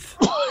fourth?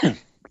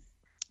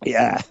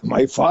 Yeah,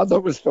 my father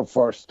was the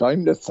first,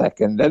 I'm the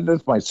second, then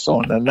there's my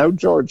son, and now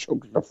George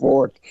Hook the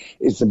Fourth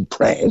is in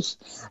Pres,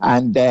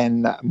 and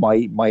then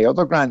my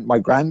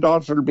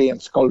granddaughter will be in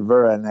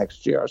Sculvera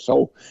next year.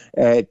 So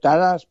that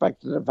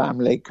aspect of the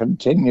family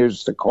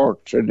continues the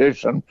Cork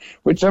tradition,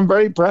 which I'm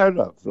very proud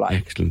of.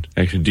 Excellent.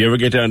 Do you ever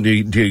get down? Do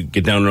you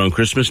get down around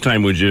Christmas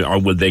time? Would you, or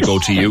would they go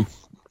to you?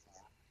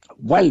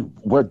 Well,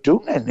 we're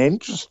doing an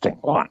interesting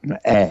one.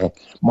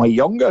 My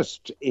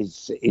youngest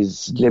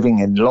is living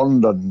in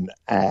London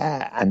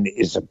and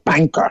is a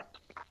banker.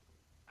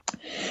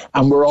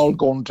 And we're all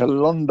going to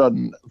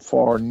London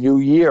for New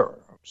Year.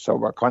 So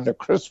we're kind of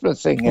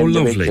Christmasing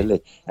individually.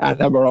 Lovely. And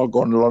then we're all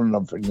going to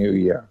London for New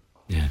Year.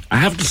 Yeah. I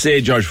have to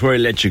say, George, before I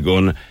let you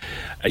go,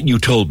 you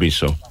told me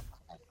so.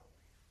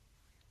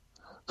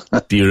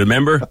 Do you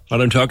remember what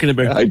I'm talking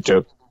about? I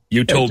do.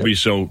 You told me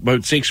so.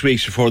 About 6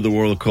 weeks before the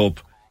World Cup.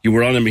 You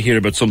were on here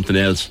about something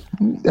else,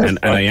 and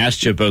I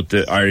asked you about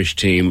the Irish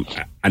team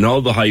and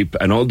all the hype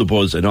and all the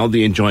buzz and all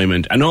the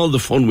enjoyment and all the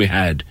fun we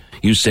had.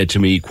 You said to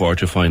me,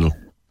 quarter-final.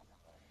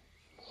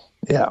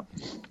 Yeah.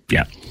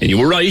 Yeah, and you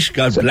were right.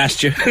 God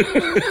bless you.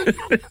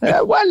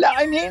 Well,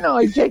 I mean,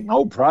 I take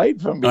no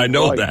pride from being I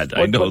know right, that.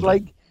 I know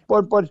that.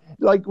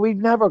 But we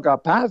never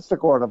got past the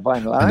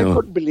quarter-final. And I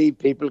couldn't believe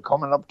people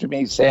coming up to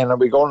me saying, are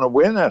we going to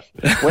win it?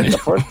 When the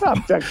first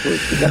object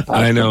was to get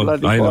past the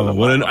bloody quarter-final.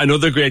 Well,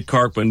 another great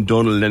Corkman,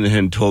 Donald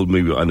Lenihan, told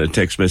me on a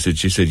text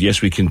message, he said,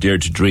 yes, we can dare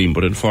to dream,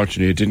 but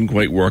unfortunately it didn't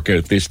quite work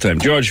out this time.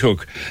 George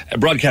Hook, a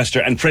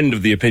broadcaster and friend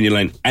of the Opinion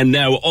Line, and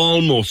now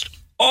almost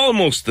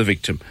the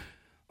victim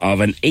of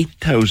an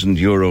 €8,000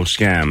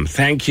 scam.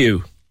 Thank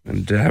you.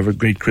 And have a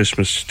great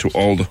Christmas to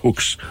all the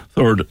Hooks,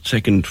 3rd,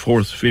 2nd,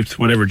 4th, 5th,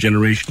 whatever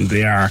generation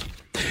they are.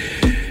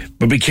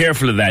 But be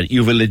careful of that. You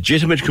have a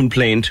legitimate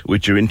complaint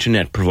with your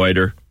internet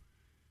provider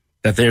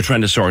that they're trying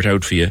to sort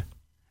out for you.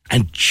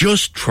 And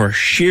just for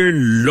sheer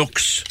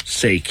luck's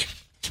sake,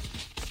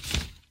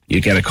 you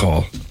get a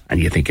call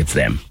and you think it's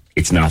them.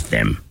 It's not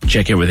them.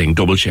 Check everything.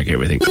 Double check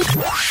everything.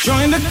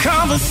 Join the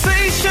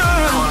conversation.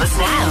 Call us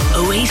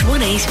now.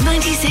 0818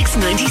 96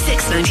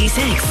 96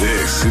 96.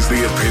 This is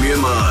the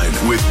Opinion Line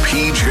with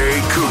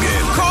PJ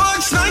Coogan.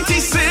 Cork's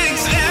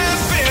 96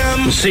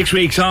 FM. 6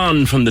 weeks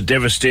on from the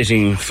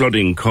devastating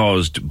flooding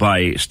caused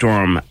by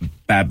Storm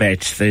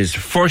Babette, there's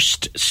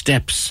First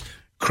Steps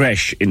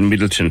creche in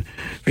Middleton.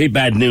 Very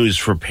bad news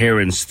for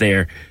parents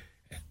there.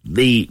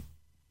 The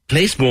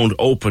place won't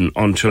open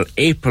until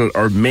April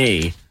or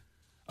May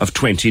of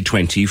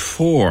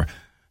 2024.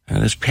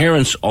 There's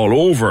parents all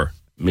over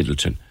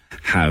Middleton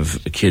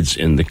have kids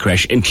in the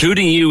creche,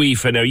 including you,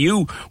 Aoife. Now,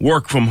 you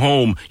work from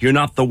home. You're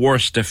not the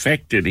worst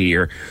affected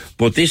here,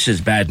 but this is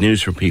bad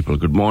news for people.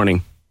 Good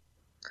morning.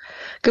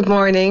 Good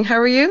morning. How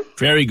are you?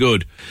 Very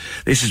good.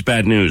 This is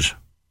bad news.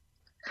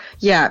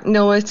 Yeah,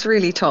 no, it's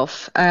really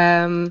tough.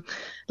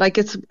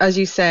 It's, as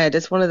you said,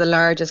 it's one of the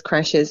largest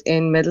creches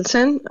in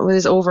Middleton.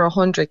 There's over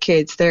 100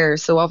 kids there.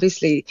 So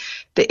obviously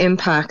the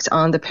impact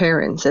on the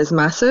parents is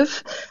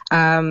massive.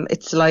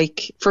 It's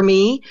like, for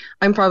me,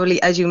 I'm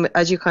probably, as you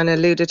kind of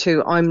alluded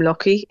to, I'm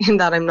lucky in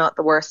that I'm not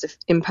the worst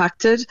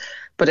impacted.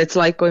 But it's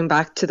like going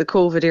back to the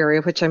COVID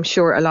era, which I'm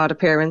sure a lot of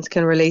parents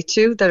can relate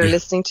to that are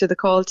listening to the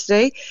call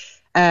today.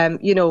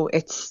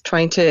 It's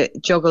trying to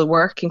juggle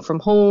working from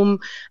home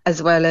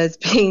as well as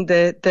being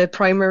the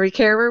primary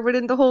carer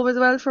within the home as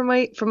well for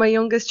my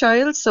youngest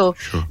child. So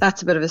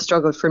that's a bit of a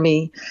struggle for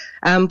me.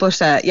 I'm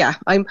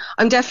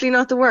definitely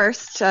not the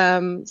worst.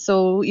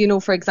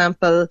 For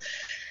example,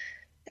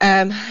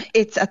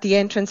 it's at the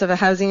entrance of a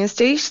housing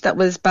estate that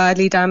was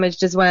badly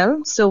damaged as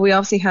well. So we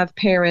obviously have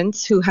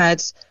parents who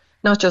had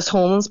not just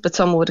homes, but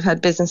some would have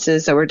had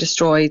businesses that were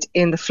destroyed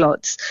in the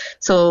floods.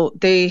 So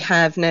they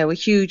have now a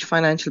huge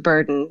financial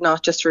burden,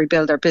 not just to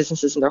rebuild their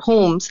businesses and their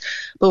homes,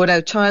 but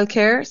without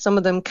childcare, some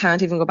of them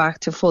can't even go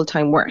back to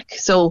full-time work.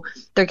 So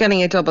they're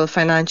getting a double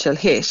financial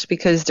hit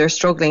because they're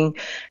struggling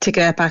to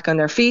get back on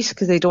their feet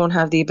because they don't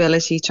have the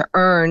ability to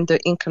earn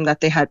the income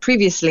that they had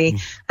previously,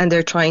 and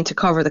they're trying to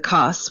cover the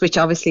costs, which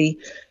obviously,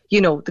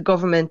 the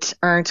government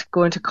aren't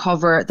going to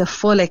cover the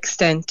full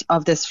extent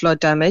of this flood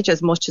damage as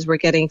much as we're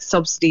getting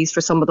subsidies for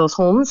some of those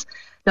homes.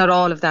 Not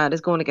all of that is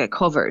going to get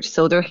covered.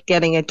 So they're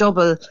getting a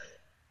double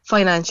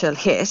financial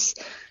hit.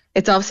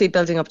 it's obviously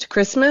building up to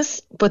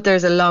Christmas, but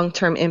there's a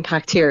long-term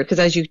impact here because,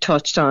 as you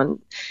touched on,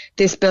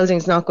 this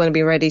building's not going to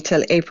be ready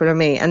till April or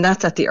May, and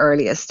that's at the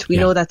earliest. We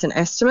know that's an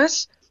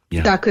estimate.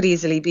 Yeah. That could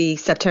easily be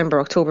September,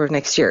 October of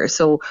next year.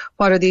 So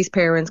what are these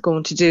parents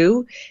going to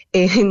do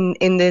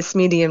in this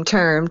medium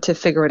term to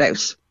figure it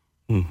out?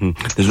 Mm-hmm.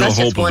 There's no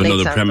hope of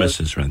another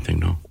premises or anything,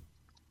 no?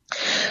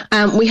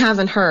 We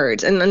haven't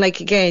heard. And like,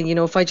 again, you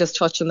know, if I just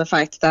touch on the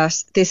fact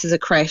that this is a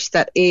creche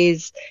that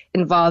is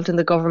involved in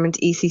the government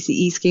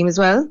ECCE scheme as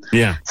well.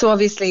 Yeah. So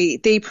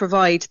obviously they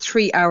provide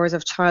 3 hours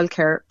of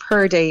childcare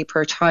per day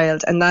per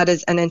child. And that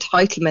is an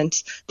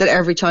entitlement that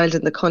every child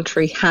in the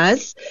country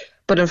has.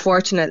 But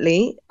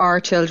unfortunately, our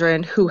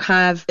children who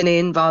have been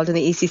involved in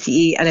the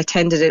ECCE and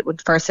attended it with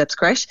First Steps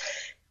Creche,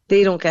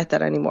 they don't get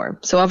that anymore.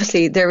 So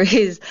obviously there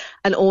is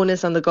an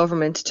onus on the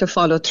government to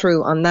follow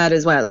through on that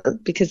as well,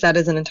 because that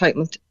is an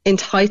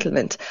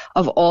entitlement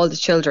of all the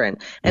children.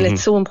 And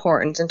it's so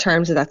important in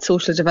terms of that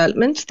social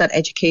development, that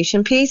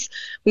education piece.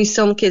 We have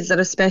some kids that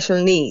have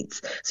special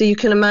needs. So you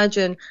can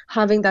imagine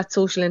having that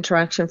social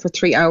interaction for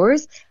 3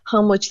 hours,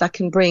 how much that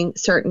can bring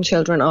certain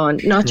children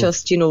on, not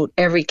just, you know,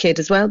 every kid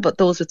as well, but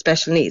those with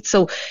special needs.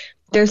 So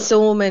there's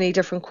so many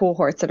different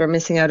cohorts that are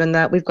missing out on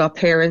that. We've got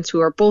parents who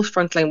are both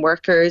frontline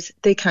workers.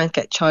 They can't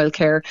get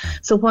childcare.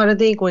 So what are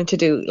they going to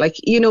do? Like,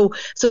 you know,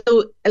 so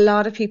a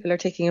lot of people are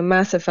taking a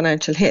massive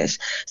financial hit.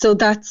 So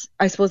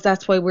I suppose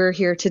that's why we're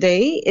here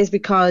today, is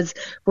because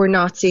we're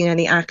not seeing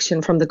any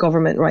action from the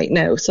government right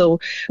now.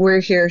 So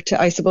we're here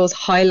to, I suppose,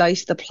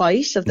 highlight the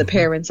plight of the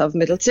parents of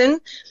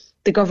Middleton.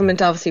 The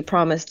government obviously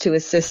promised to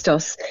assist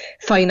us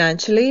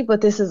financially,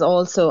 but this is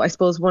also, I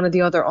suppose, one of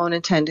the other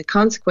unintended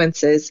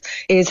consequences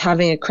is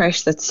having a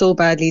creche that's so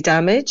badly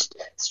damaged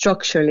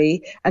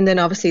structurally. And then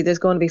obviously there's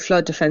going to be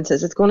flood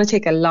defences. It's going to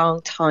take a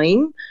long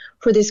time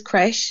for this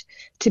creche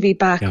to be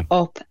back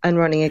up and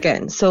running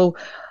again. So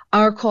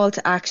our call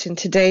to action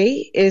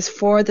today is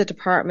for the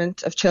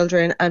Department of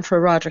Children and for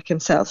Roderick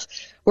himself.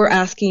 We're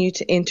asking you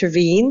to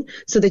intervene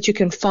so that you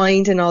can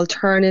find an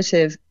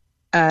alternative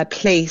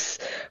place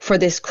for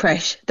this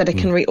creche, that it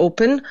can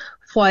reopen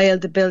while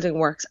the building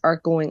works are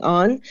going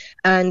on.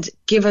 And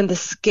given the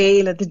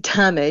scale of the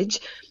damage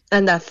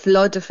and that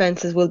flood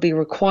defences will be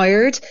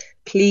required,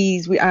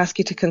 please, we ask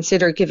you to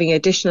consider giving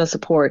additional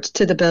support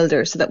to the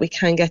builder so that we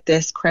can get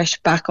this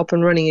creche back up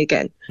and running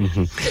again.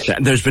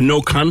 There's been no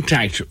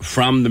contact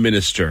from the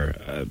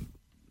Minister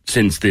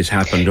since this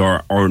happened,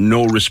 or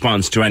no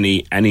response to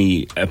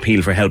any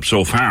appeal for help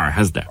so far,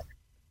 has there?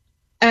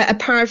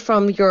 Apart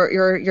from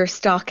your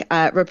stock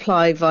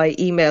reply via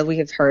email, we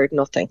have heard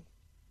nothing.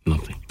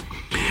 Nothing.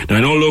 Now,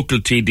 I know local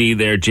TD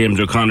there, James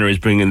O'Connor, is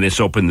bringing this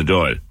up in the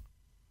Dáil.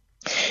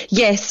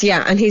 Yes,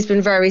 yeah, and he's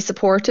been very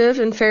supportive,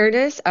 in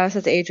fairness, as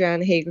has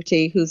Adriana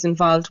Hagerty, who's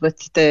involved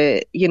with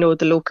the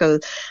local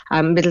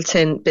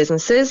Middleton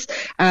businesses,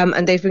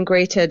 and they've been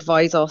great to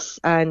advise us,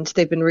 and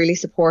they've been really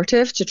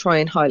supportive to try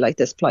and highlight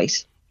this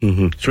plight.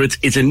 So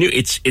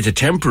it's a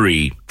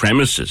temporary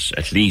premises,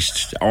 at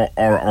least,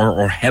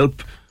 or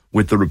help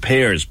with the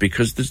repairs,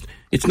 because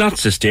it's not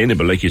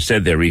sustainable, like you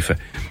said there, Aoife.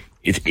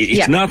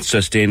 It's not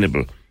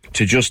sustainable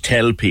to just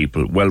tell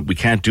people, well, we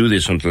can't do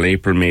this until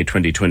April, May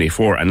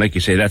 2024. And like you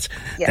say, that's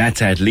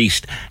at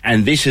least.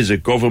 And this is a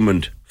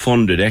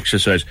government-funded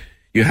exercise.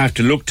 You have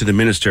to look to the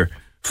Minister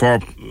for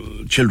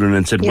Children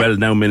and said, well,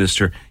 now,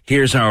 Minister,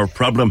 here's our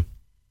problem.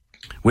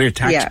 We're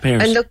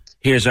taxpayers. And look,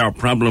 here's our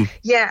problem.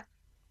 Yeah,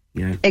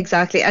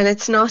 exactly. And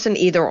it's not an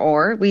either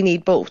or. We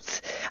need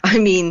both. I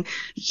mean,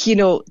 you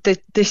know,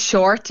 the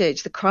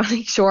shortage, the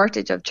chronic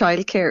shortage of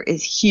childcare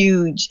is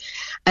huge.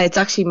 It's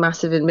actually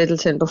massive in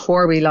Middleton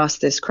before we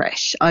lost this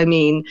creche. I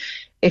mean,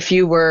 if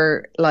you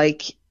were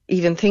like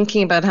even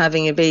thinking about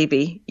having a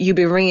baby, you'd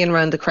be ringing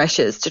around the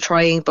creches to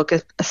try and book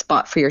a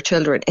spot for your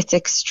children. It's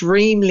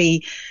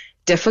extremely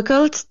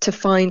difficult to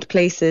find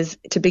places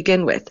to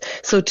begin with.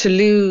 So to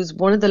lose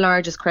one of the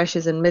largest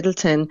creches in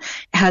Middleton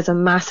has a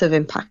massive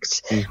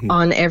impact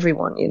on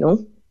everyone, you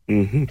know.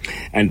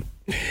 And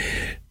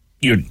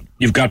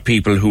you've got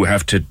people who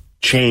have to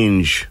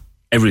change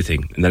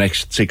everything in the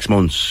next 6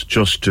 months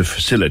just to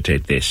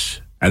facilitate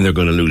this. And they're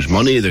going to lose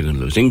money, they're going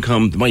to lose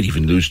income, they might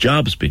even lose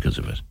jobs because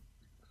of it.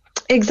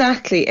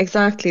 Exactly.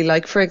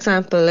 Like, for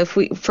example, if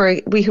we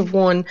have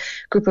one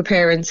group of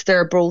parents,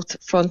 they're both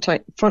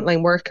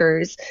frontline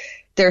workers,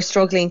 they're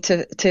struggling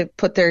to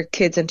put their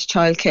kids into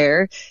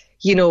childcare.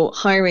 You know,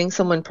 hiring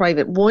someone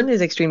private, one,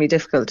 is extremely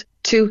difficult.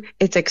 Two,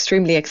 it's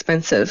extremely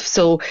expensive.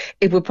 So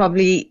it would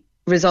probably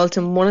result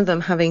in one of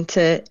them having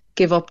to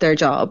give up their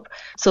job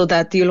so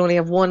that you'll only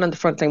have one on the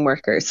frontline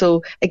worker.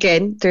 So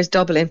again, there's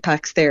double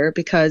impacts there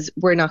because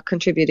we're not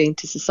contributing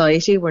to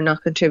society, we're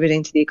not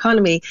contributing to the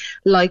economy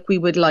like we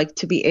would like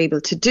to be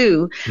able to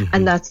do,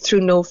 and that's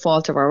through no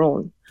fault of our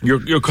own.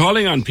 You're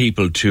calling on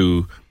people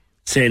to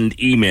send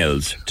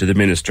emails to the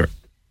Minister,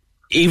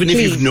 even if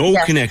you've no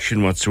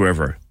connection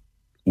whatsoever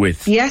with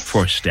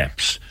First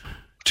Steps,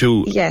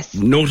 to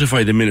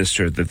notify the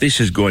Minister that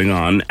this is going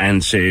on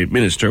and say,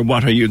 Minister,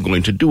 what are you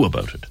going to do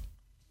about it?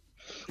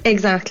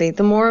 Exactly.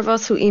 The more of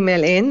us who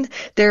email in,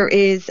 there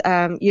is,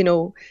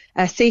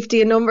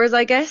 safety in numbers,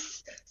 I guess.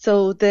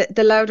 So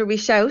the louder we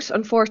shout,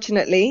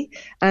 unfortunately,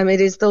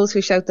 it is those who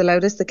shout the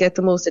loudest that get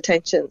the most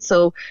attention.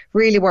 So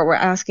really what we're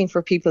asking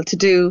for people to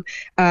do,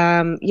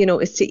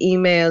 is to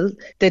email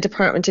the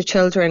Department of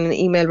Children and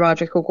email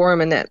Roderick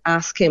O'Gorman and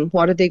ask him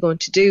what are they going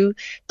to do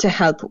to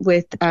help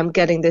with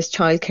getting this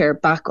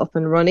childcare back up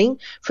and running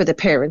for the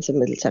parents in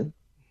Middleton.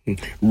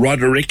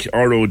 Roderick,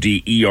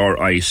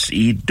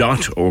 RODERIC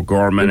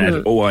 .O'Gorman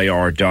at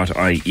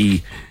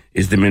OIR.ie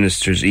is the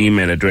Minister's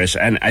email address.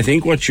 And I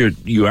think what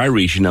you are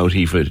reaching out,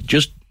 Aoife,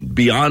 just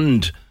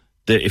beyond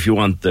if you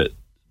want the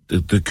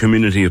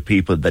community of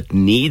people that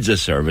needs a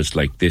service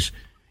like this,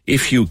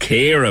 if you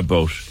care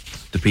about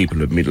the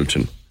people of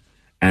Middleton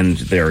and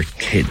their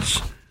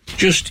kids,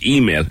 just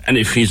email. And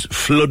if he's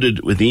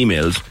flooded with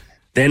emails,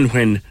 then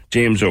when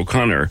James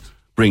O'Connor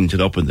brings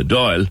it up in the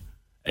dial,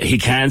 he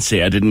can't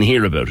say, I didn't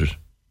hear about it.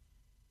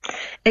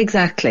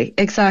 Exactly.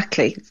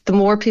 The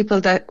more people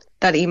that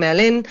email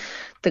in,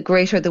 the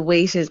greater the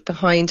weight is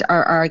behind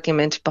our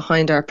argument,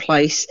 behind our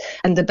plight,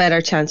 and the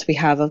better chance we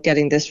have of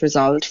getting this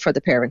resolved for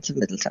the parents of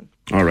Middleton.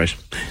 All right.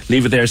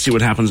 Leave it there, see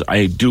what happens.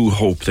 I do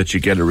hope that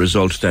you get a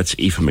result. That's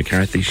Aoife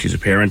McCarthy. She's a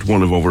parent,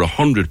 one of over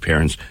 100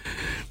 parents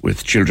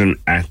with children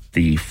at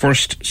the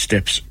First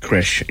Steps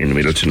creche in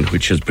Middleton,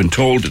 which has been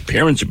told,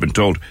 parents have been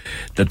told,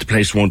 that the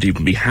place won't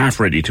even be half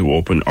ready to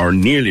open or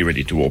nearly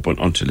ready to open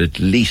until at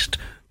least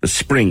the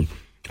spring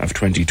of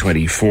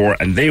 2024,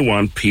 and they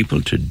want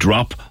people to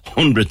drop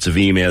hundreds of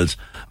emails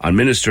on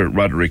Minister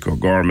Roderick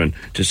O'Gorman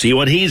to see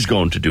what he's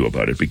going to do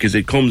about it, because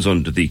it comes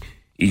under the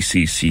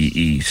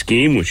ECCE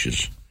scheme, which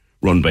is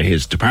run by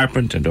his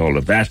department and all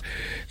of that.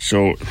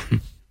 So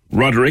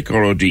Roderick,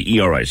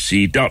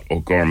 RODERIC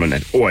 .O'Gorman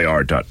at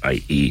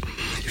OIR.ie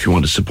if you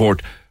want to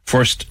support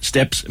First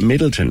Steps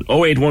Middleton.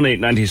 0818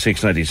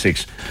 96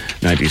 96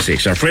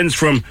 96. Our friends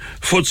from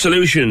Foot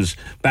Solutions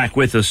back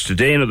with us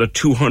today. Another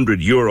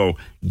 €200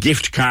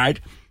 gift card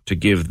to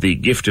give the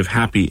gift of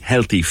happy,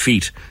 healthy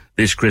feet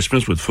this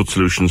Christmas with Foot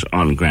Solutions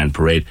on Grand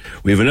Parade.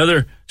 We have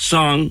another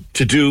song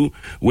to do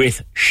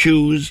with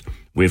shoes.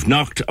 We've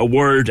knocked a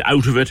word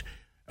out of it,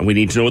 and we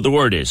need to know what the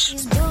word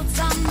is.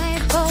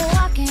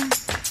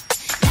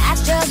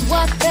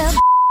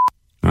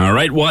 All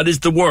right, what is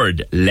the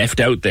word left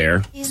out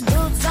there?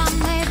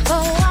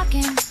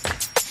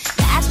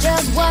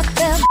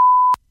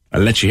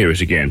 I'll let you hear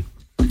it again.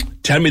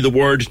 Tell me the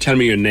word, tell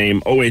me your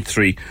name,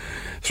 083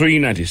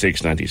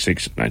 396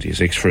 96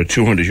 96 for a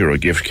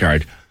 €200 gift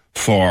card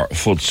for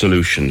Foot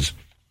Solutions.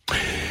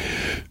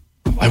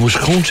 I was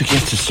going to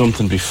get to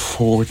something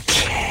before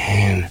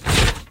 10.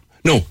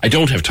 No, I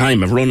don't have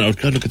time. I've run out.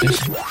 God, look at this.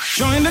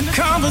 Join the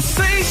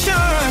conversation.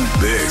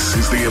 This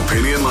is the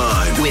Opinion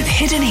Line. With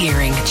Hidden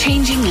Hearing,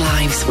 changing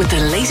lives with the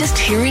latest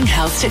hearing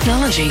health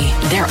technology.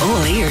 They're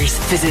all ears.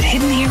 Visit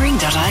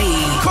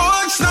hiddenhearing.ie.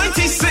 Cork's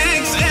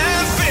 96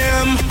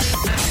 FM.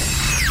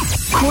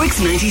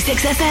 Cork's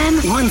 96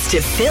 FM wants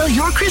to fill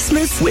your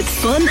Christmas with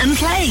fun and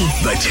play.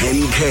 The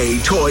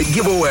 10K toy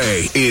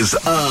giveaway is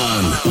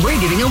on. We're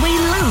giving away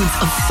loads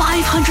of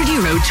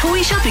 €500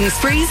 toy shopping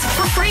sprees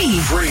for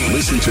free.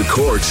 Listen to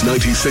Cork's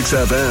 96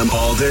 FM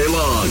all day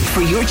long.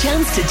 For your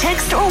chance to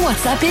text or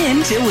WhatsApp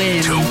in to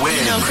win.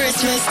 No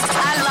Christmas.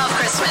 I love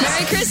Christmas.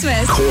 Merry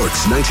Christmas.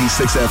 Cork's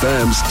 96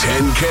 FM's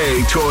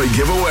 10K toy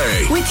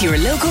giveaway. With your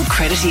local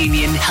credit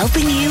union,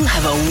 helping you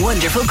have a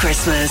wonderful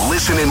Christmas.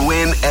 Listen and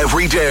win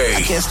every day.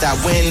 Can't stop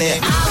winning.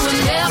 I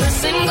win every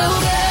single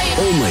day.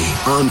 Only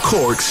on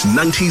Cork's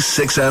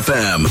 96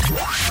 FM.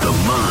 The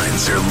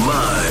lines are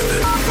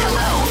live.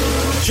 Hello.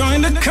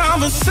 Join the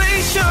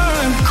conversation.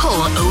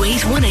 Call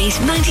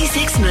 0818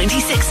 96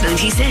 96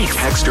 96.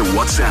 Text or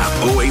WhatsApp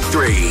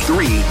 083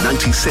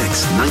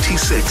 396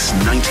 96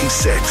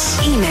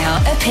 96. Email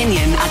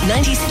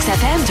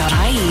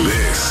opinion@96fm.ie.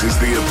 This is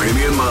the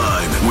Opinion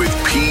Line with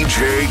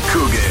PJ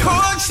Coogan.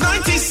 Cork's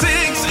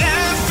 96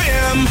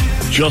 FM.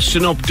 Just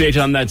an update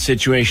on that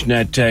situation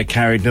at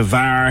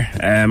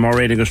Carricknavar.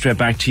 Maureen, to go straight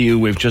back to you.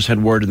 We've just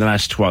had word in the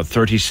last,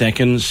 30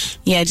 seconds?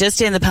 Yeah,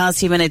 just in the past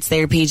few minutes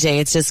there, PJ,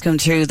 it's just come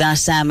through that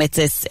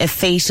it's a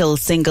fatal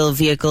single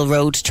vehicle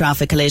road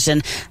traffic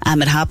collision.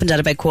 It happened at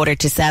about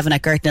 6:45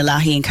 at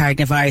Gertnalahi in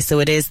Carricknavar. So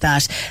it is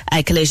that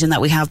collision that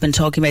we have been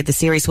talking about, the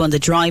serious one. The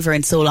driver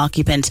and sole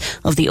occupant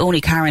of the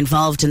only car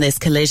involved in this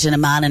collision, a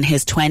man in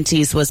his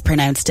 20s, was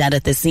pronounced dead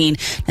at the scene.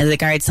 Now, the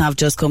guards have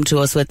just come to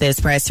us with this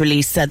press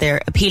release. Said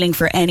they're appealing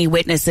for any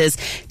witnesses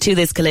to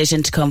this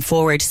collision to come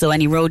forward. So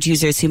any road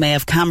users who may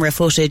have camera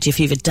footage, if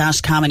you have a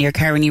dash cam in your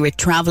car and you were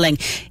travelling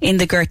in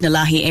the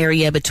Gertnalahi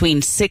area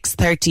between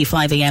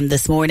 6:35am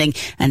this morning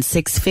and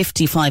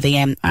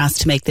 6:55am,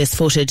 asked to make this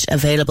footage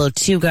available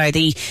to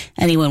Gardaí.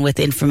 Anyone with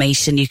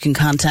information, you can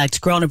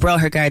contact Grona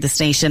Broher Garda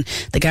Station,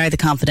 the Garda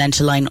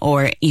Confidential line,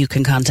 or you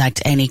can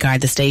contact any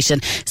Garda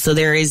station. So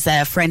there is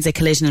forensic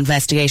collision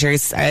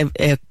investigators.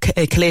 A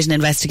collision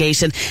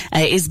investigation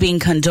is being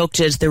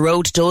conducted. The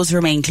road does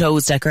remain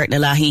closed at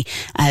Gertnalahi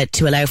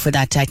to allow for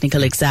that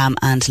technical exam,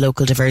 and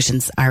local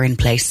diversions are in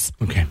place.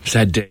 Okay,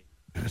 sad day.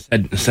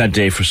 A sad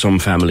day for some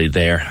family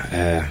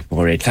there.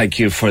 Maureen, thank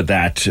you for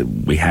that.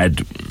 We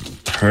had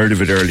heard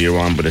of it earlier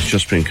on, but it's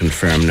just been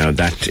confirmed now.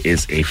 That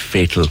is a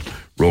fatal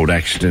road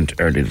accident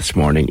early this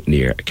morning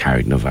near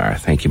Carricknavar.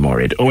 Thank you,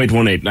 Maureen.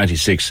 0818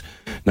 96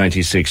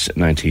 96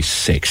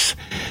 96.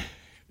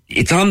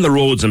 It's on the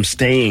roads. I'm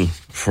staying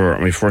for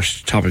my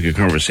first topic of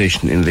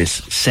conversation in this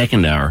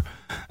second hour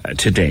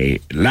today.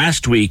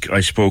 Last week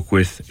I spoke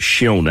with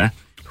Shiona,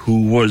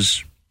 who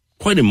was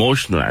quite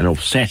emotional and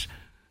upset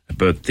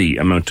about the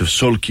amount of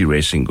sulky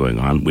racing going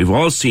on. We've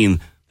all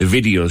seen the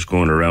videos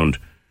going around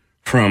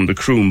from the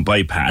Croom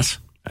bypass.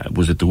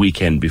 Was it the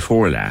weekend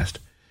before last?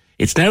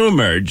 It's now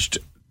emerged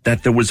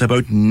that there was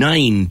about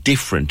 9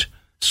 different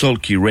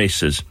sulky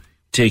races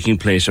taking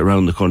place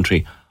around the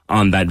country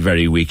on that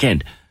very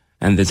weekend.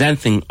 And there's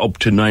anything up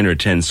to 9 or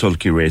 10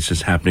 sulky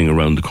races happening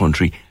around the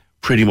country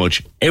pretty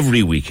much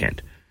every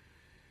weekend.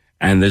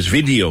 And there's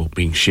video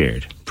being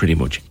shared pretty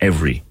much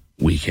every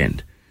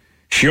weekend.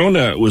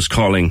 Shiona was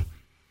calling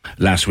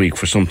last week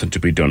for something to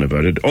be done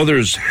about it.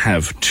 Others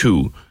have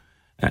too.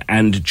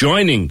 And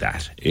joining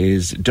that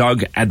is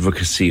Dog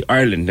Advocacy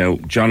Ireland. Now,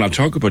 John, I'll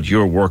talk about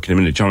your work in a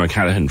minute. John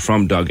O'Callaghan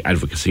from Dog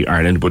Advocacy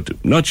Ireland, but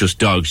not just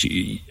dogs,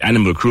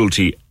 animal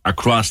cruelty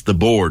across the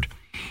board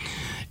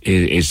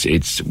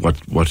is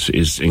what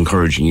is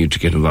encouraging you to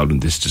get involved in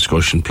this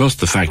discussion. Plus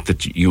the fact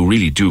that you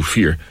really do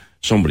fear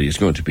somebody is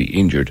going to be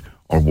injured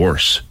or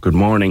worse. Good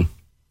morning.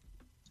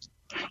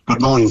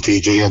 Good morning,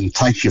 PJ, and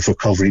thank you for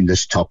covering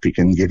this topic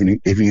and giving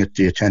it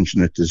the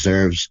attention it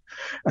deserves.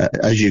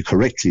 As you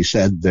correctly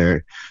said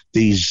there,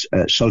 these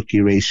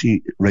sulky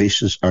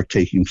races are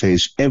taking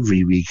place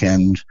every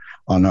weekend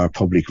on our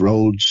public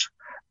roads,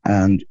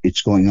 and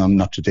it's going on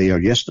not today or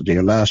yesterday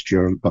or last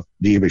year, but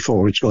the year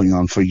before. It's going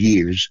on for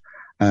years,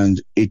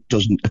 and it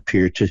doesn't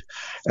appear to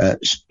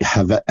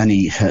have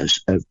any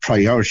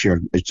priority,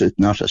 or it's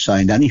not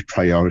assigned any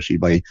priority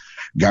by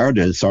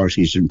Garda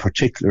authorities in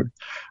particular.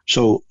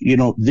 So,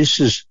 this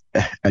is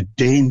a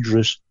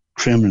dangerous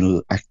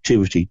criminal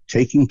activity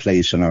taking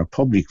place on our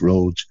public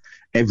roads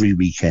every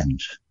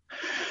weekend.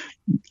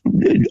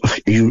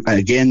 You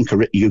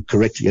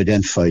correctly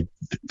identified,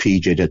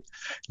 PJ, that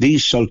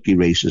these sulky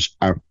races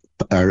are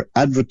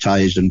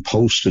advertised and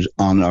posted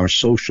on our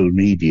social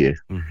media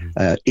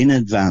in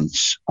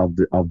advance of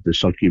the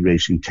sulky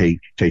racing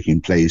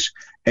taking place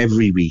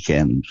every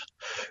weekend.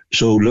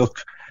 So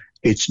look,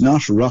 it's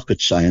not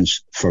rocket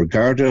science for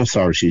Garda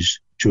authorities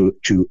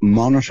to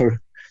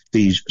monitor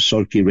these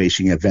sulky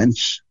racing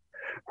events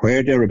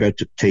where they're about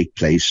to take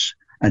place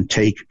and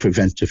take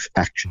preventive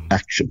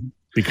action.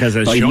 Because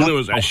as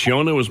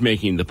Shiona was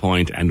making the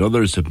point, and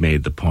others have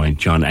made the point,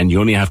 John, and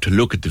you only have to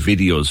look at the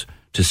videos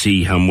to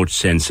see how much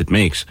sense it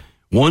makes.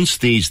 Once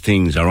these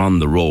things are on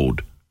the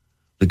road,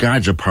 the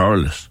guards are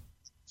powerless.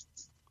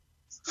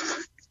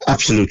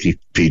 Absolutely,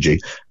 PJ.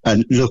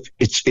 And look,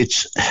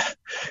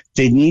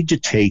 they need to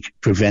take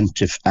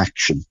preventive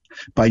action.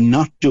 By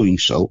not doing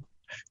so,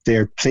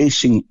 they're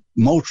placing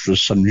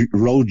motorists and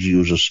road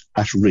users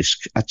at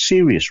risk, at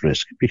serious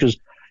risk, because,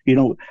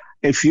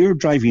 if you're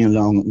driving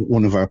along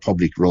one of our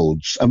public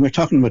roads, and we're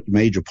talking about the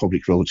major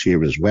public roads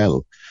here as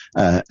well,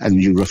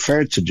 and you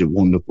referred to the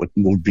one that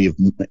would be of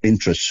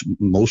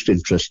most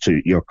interest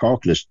to your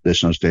Cork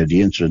listeners there,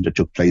 the incident that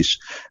took place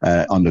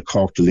on the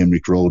Cork to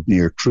Limerick Road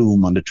near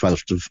Croom on the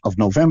 12th of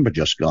November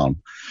just gone,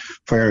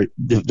 where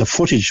the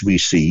footage we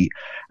see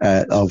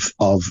of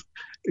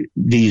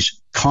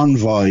these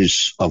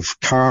convoys of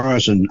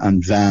cars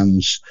and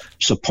vans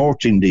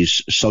supporting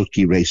these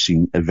sulky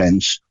racing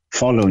events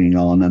following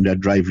on, and they're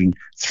driving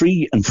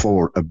 3 and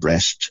 4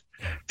 abreast,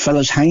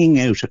 fellas hanging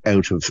out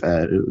of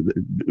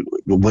the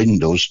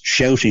windows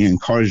shouting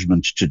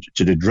encouragement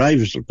to the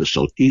drivers of the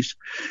sulkies.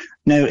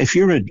 Now, if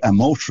you're a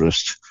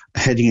motorist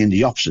heading in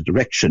the opposite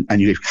direction and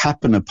you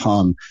happen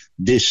upon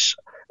this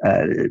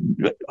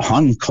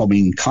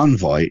oncoming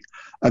convoy,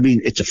 I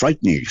mean, it's a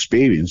frightening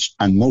experience,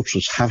 and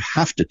motorists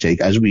have to take,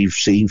 as we've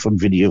seen from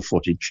video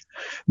footage,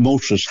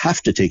 motorists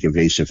have to take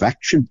evasive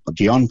action, but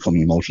the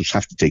oncoming motorists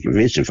have to take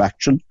evasive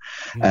action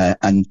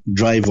and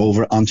drive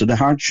over onto the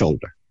hard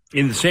shoulder.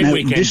 In the same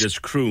weekend as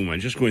Croom, I'm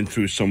just going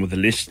through some of the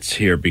lists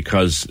here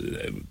because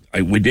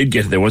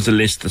there was a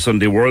list, the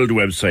Sunday World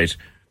website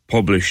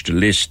published a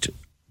list,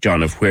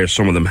 John, of where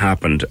some of them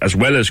happened, as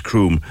well as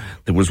Croom.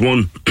 There was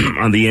one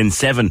on the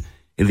N7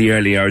 in the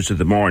early hours of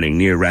the morning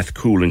near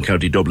Rathcoole in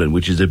County Dublin,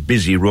 which is a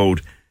busy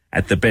road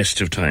at the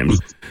best of times.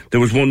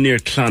 There was one near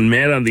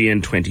Clonmel on the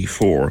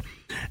N24.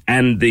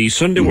 And the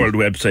Sunday World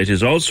website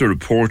is also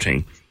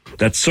reporting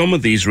that some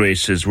of these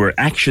races were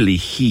actually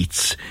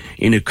heats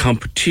in a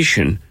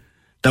competition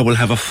that will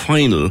have a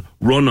final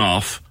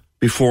runoff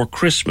before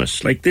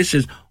Christmas. Like, this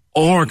is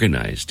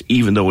organised,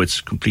 even though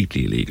it's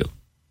completely illegal.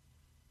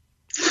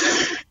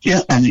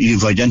 Yeah, and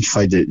you've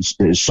identified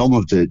some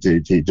of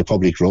the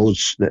public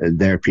roads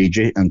there,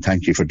 PJ, and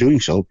thank you for doing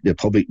so. The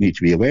public need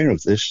to be aware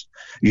of this.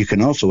 You can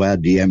also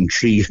add the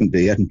M3 and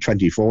the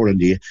N24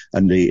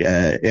 and the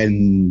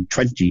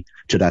N20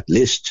 to that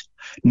list.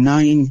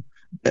 9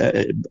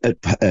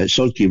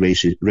 sulky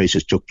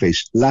races took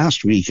place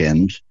last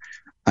weekend,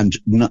 and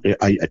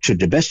to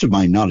the best of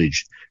my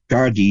knowledge,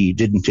 Gardaí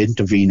didn't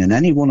intervene in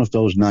any one of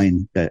those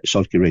 9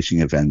 sulky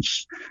racing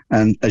events.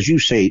 And as you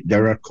say,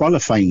 there are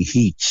qualifying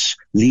heats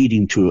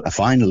leading to a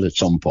final at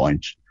some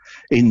point.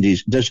 In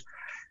these, there's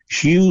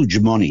huge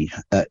money,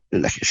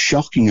 like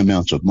shocking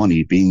amounts of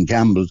money being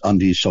gambled on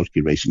these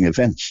sulky racing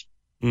events.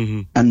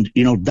 Mm-hmm. And,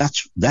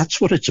 that's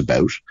what it's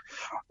about.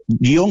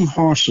 Young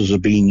horses are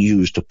being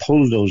used to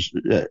pull those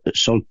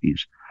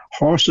sulkies.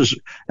 Horses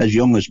as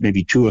young as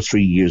maybe 2 or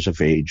 3 years of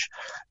age.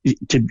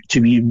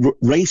 To be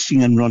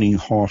racing and running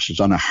horses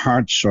on a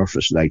hard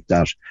surface like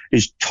that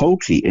is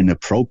totally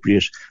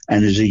inappropriate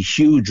and is a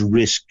huge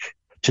risk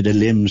to the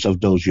limbs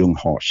of those young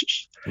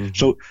horses. Mm-hmm.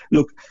 So,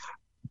 look,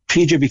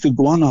 PJ, we could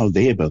go on all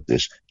day about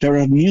this. There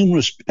are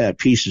numerous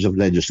pieces of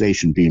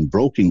legislation being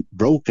broken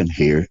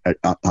here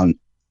on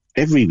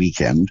every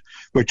weekend.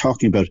 We're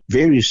talking about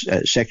various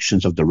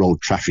sections of the Road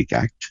Traffic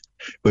Act.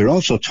 We're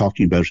also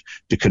talking about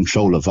the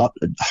Control of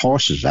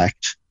Horses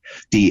Act,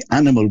 the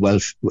Animal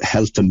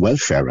Health and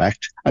Welfare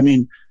Act. I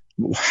mean,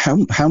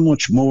 how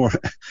much more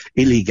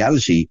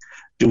illegality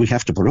do we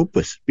have to put up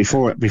with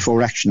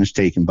before action is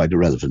taken by the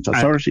relevant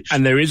authorities?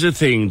 And there is a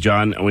thing,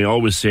 John, and we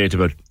always say it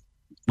about,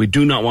 we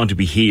do not want to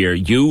be here,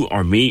 you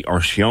or me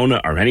or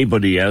Fiona or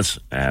anybody else,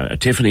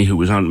 Tiffany, who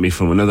was on me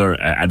from another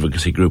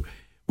advocacy group,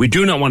 we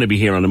do not want to be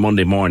here on a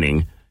Monday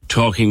morning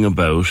talking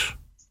about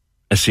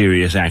a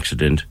serious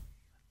accident,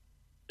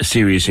 a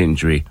serious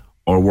injury,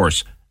 or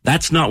worse.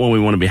 That's not when we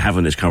want to be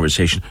having this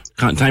conversation.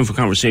 Time for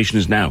conversation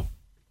is now.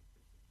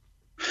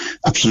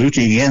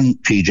 Absolutely, again,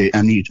 PJ,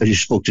 and you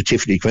spoke to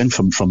Tiffany Quinn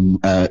from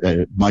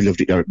my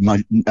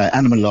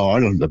Animal Law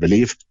Ireland, I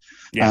believe.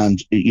 Yeah.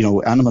 And,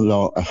 Animal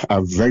Law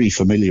are very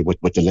familiar with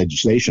the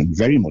legislation,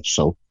 very much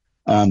so.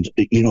 And,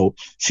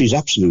 she's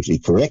absolutely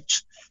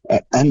correct.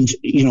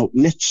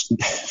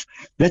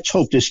 Let's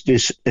hope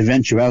this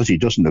eventuality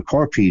doesn't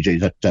occur, PJ,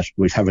 that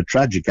we have a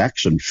tragic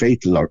accident,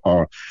 fatal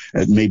or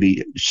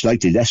maybe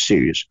slightly less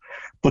serious.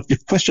 But the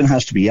question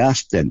has to be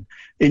asked then,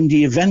 in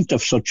the event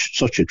of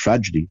such a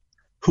tragedy,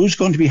 who's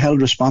going to be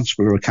held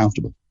responsible or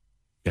accountable?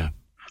 Yeah.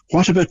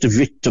 What about the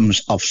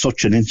victims of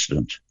such an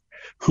incident?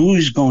 Who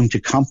is going to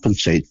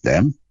compensate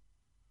them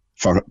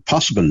for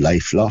possible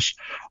life loss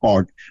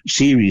or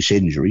serious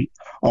injury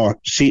or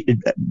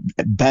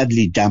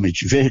badly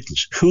damaged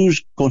vehicles?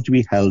 Who's going to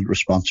be held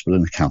responsible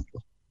and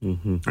accountable?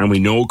 Mm-hmm. And we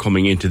know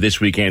coming into this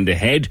weekend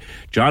ahead,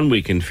 John,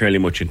 we can fairly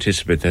much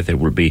anticipate that there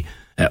will be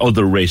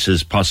other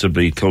races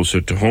possibly closer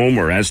to home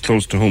or as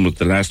close to home as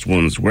the last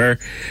ones were.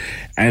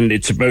 And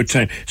it's about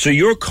time. So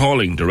you're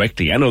calling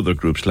directly, and other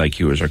groups like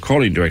yours are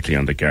calling directly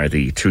on the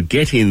Gardaí to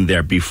get in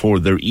there before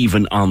they're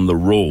even on the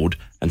road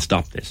and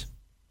stop this.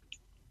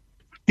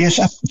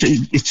 Yes,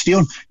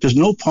 there's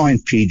no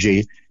point,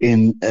 PJ,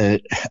 in a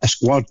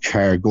squad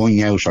car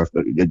going out, or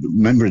a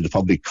member of the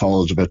public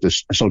calls about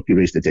this sulky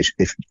race that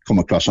they've come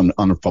across on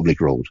a public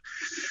road.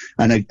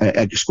 And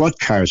a squad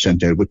car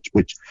sent out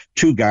with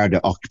 2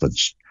 Garda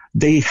occupants.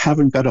 They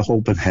haven't got a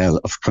hope in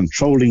hell of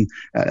controlling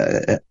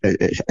an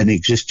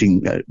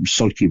existing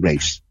sulky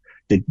race.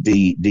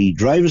 The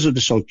drivers of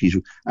the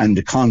sulkies and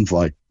the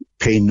convoy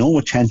pay no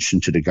attention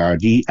to the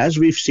Gardaí, as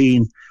we've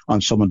seen on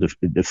some of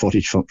the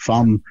footage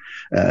from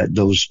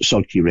those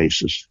sulky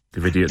races.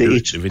 The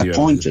video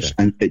pointless.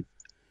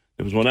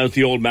 There was one out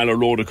the Old Mallow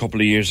Road a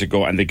couple of years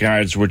ago, and the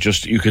guards were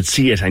just, you could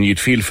see it and you'd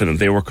feel for them.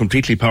 They were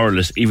completely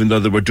powerless, even though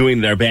they were doing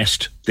their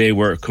best. They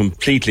were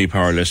completely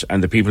powerless,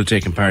 and the people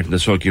taking part in the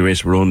sulky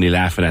race were only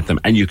laughing at them,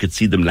 and you could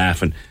see them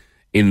laughing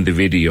in the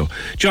video.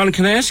 John,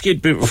 can I ask you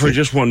for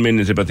just 1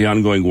 minute about the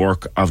ongoing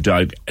work of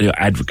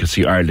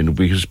Advocacy Ireland?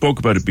 We spoke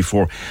about it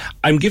before.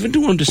 I'm given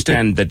to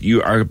understand that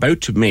you are about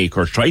to make,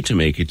 or try to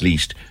make at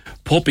least,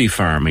 puppy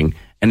farming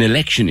an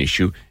election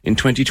issue in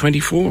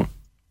 2024.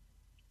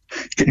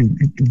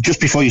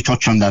 Just before you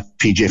touch on that,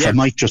 PJ, if I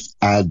might just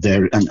add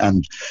there,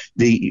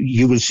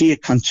 you will see a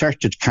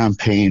concerted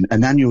campaign,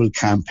 an annual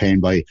campaign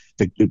by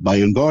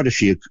An Garda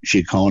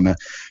Síochána,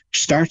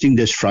 starting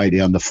this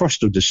Friday on the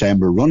 1st of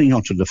December, running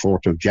until the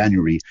 4th of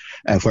January,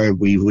 where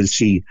we will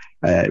see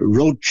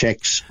road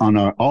checks on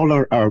all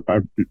our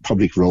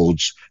public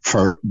roads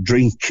for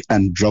drink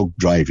and drug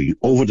driving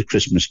over the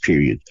Christmas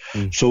period.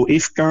 So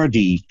if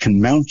Gardaí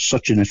can mount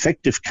such an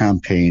effective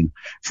campaign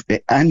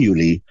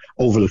annually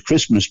over the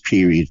Christmas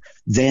period,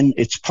 then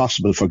it's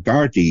possible for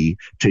Gardaí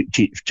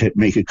to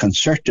make a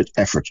concerted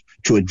effort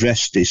to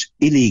address this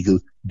illegal,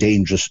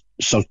 dangerous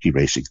sulky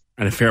racing.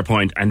 And a fair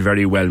point, and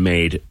very well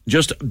made.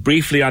 Just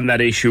briefly on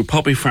that issue,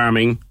 puppy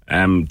farming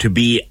to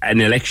be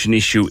an election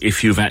issue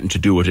if you've anything to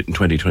do with it in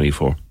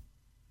 2024.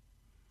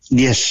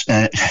 Yes,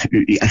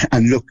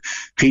 and look,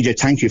 PJ,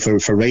 thank you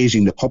for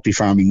raising the puppy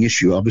farming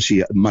issue.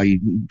 Obviously, my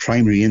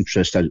primary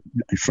interest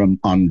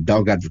on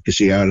Dog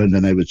Advocacy Ireland,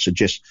 and I would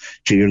suggest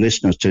to your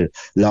listeners to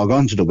log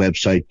on to the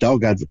website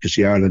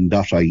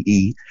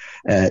dogadvocacyireland.ie.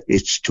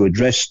 It's to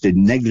address the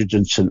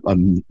negligence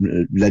on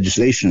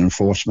legislation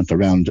enforcement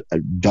around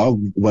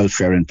dog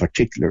welfare in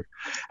particular.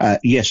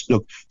 Yes,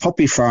 look,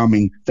 puppy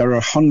farming, there are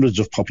hundreds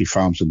of puppy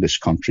farms in this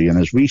country, and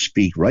as we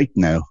speak right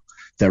now,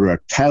 there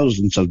are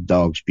thousands of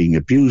dogs being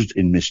abused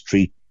and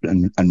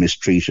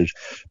mistreated,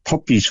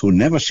 puppies who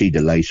never see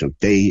the light of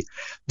day.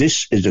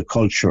 This is a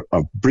culture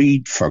of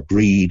breed for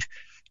greed.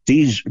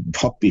 These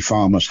puppy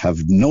farmers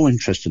have no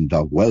interest in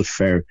dog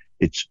welfare.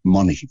 It's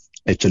money.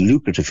 It's a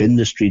lucrative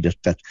industry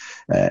that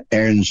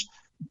earns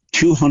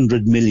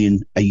 200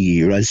 million a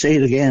year. I'll say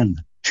it again,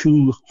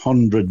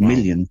 200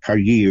 million per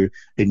year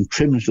in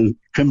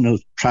criminal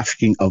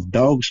trafficking of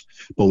dogs,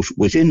 both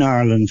within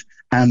Ireland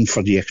and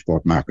for the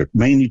export market,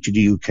 mainly to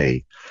the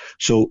UK.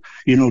 So,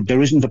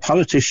 there isn't a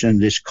politician in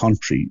this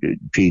country,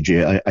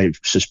 PJ, I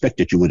suspect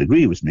that you would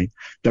agree with me,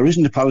 there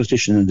isn't a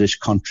politician in this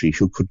country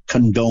who could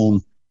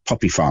condone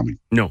puppy farming.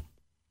 No,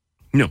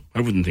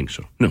 I wouldn't think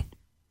so. No. In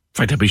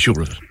fact, I'd be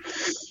sure of it.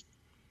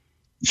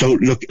 So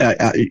look,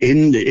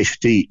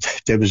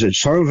 there was a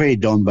survey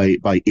done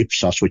by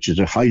Ipsos, which is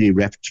a highly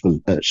reputable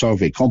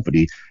survey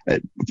company.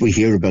 We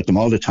hear about them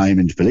all the time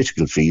in the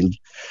political field.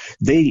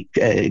 A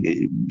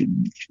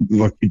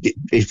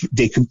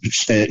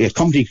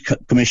company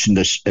commissioned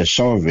a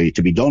survey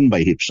to be done by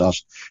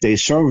Ipsos. They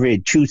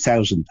surveyed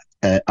 2,000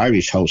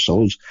 Irish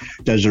households.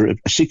 There's a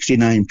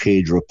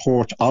 69-page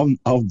report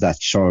of that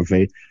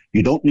survey.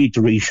 You don't need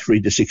to read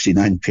the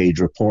 69-page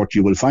report.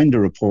 You will find the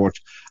report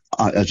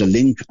as a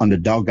link on the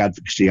Dog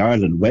Advocacy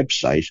Ireland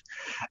website.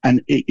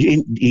 And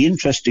the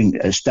interesting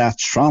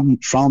stats from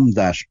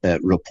that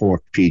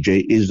report,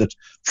 PJ, is that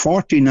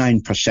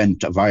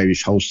 49% of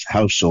Irish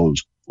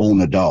households own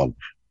a dog.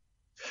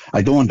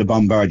 I don't want to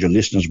bombard your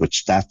listeners with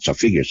stats or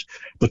figures,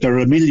 but there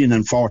are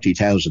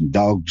 1,040,000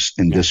 dogs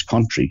in this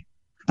country.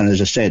 And as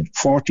I said,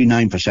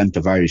 49%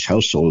 of Irish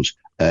households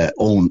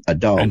own a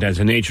dog. And as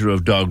a nature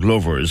of dog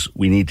lovers,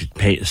 we need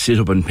to sit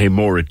up and pay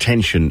more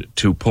attention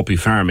to puppy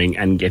farming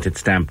and get it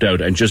stamped out.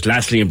 And just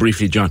lastly and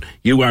briefly, John,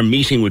 you are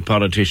meeting with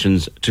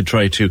politicians to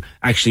try to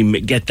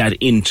actually get that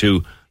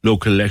into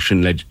local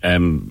election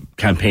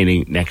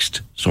campaigning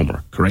next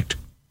summer, correct?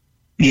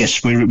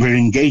 Yes, we're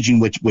engaging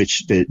with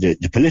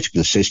the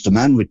political system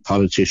and with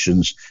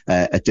politicians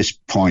at this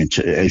point.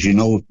 As you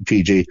know,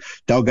 PJ,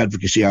 Dog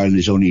Advocacy Ireland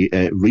is only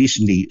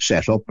recently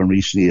set up and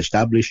recently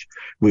established.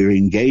 We're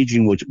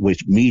engaging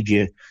with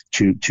media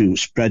to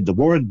spread the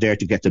word there,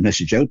 to get the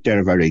message out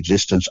there of our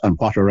existence and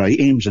what our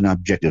aims and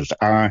objectives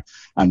are.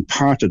 And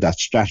part of that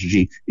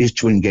strategy is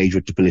to engage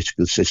with the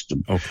political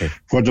system. Okay.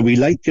 Whether we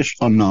like it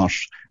or not,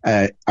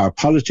 our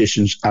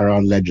politicians are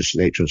our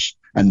legislators,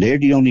 and they're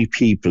the only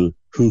people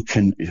who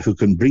can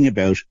bring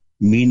about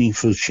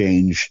meaningful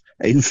change,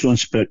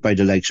 influenced by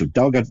the likes of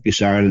Dog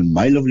Advocacy Ireland,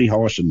 My Lovely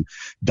Horse and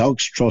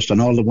Dogs Trust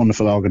and all the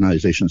wonderful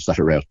organisations that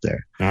are out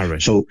there. All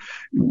right. So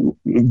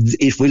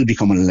it will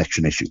become an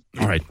election issue.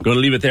 All right. Going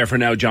to leave it there for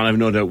now, John. I've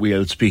no doubt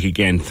we'll speak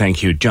again.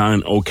 Thank you.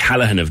 John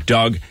O'Callaghan of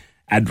Dog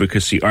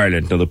Advocacy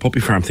Ireland. Now, the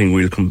puppy farm thing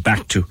we'll come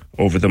back to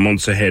over the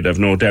months ahead, I've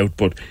no doubt,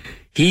 but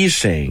he's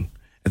saying,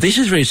 this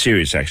is very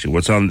serious actually,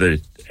 what's on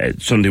the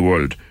Sunday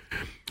World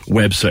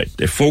website.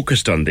 They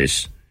focused on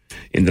this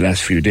in the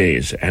last few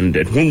days, and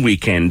at one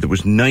weekend there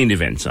was 9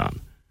 events on.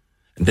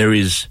 There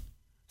is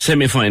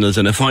semi-finals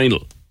and a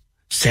final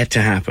set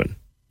to happen.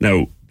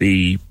 Now,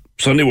 the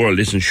Sunday World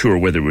isn't sure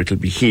whether it'll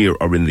be here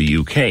or in the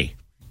UK,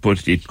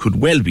 but it could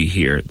well be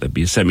here. There'll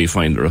be a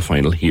semi-final or a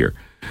final here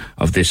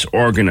of this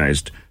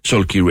organised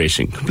sulky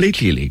racing.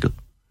 Completely illegal.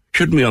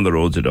 Shouldn't be on the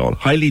roads at all.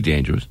 Highly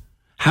dangerous.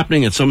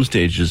 Happening at some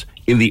stages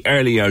in the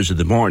early hours of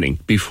the morning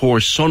before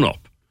sunup,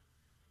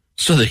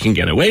 so they can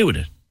get away with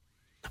it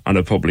on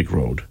a public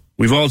road.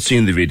 We've all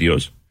seen the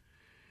videos.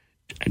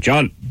 And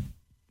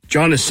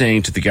John is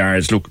saying to the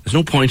guards, look, there's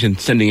no point in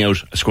sending out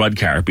a squad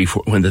car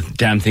before when the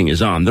damn thing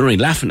is on. They're only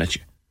laughing at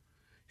you.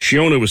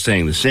 Shiona was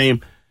saying the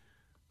same.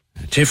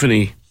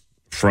 Tiffany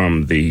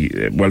from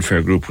the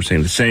welfare group was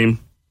saying the same.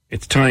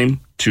 It's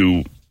time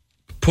to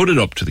put it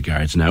up to the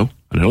guards now.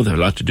 I know they have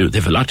a lot to do. They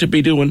have a lot to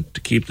be doing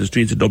to keep the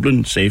streets of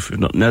Dublin safe, if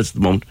nothing else at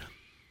the moment.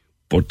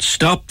 But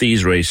stop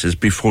these races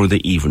before they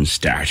even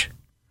start.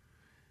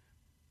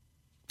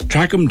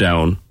 Track them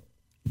down,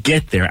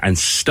 get there and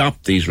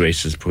stop these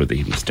races before they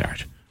even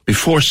start.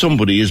 Before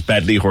somebody is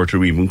badly hurt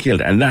or even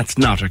killed. And that's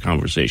not a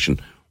conversation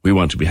we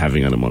want to be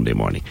having on a Monday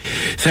morning.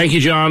 Thank you,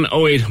 John.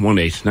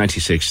 0818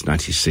 96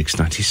 96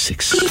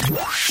 96.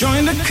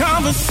 Join the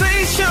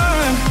conversation.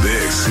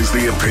 This is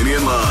the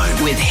Opinion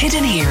Line. With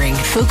Hidden Hearing,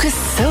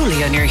 focused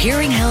solely on your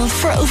hearing health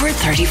for over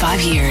 35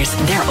 years.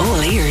 They're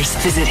all ears.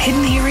 Visit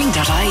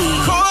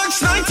hiddenhearing.ie.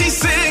 Corks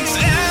 96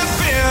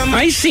 FM.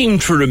 I seem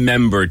to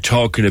remember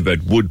talking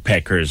about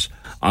woodpeckers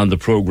on the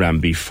programme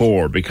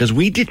before, because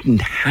we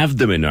didn't have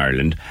them in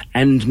Ireland,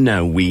 and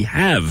now we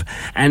have.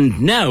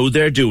 And now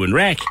they're doing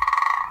wreck.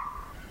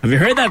 Have you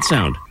heard that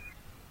sound?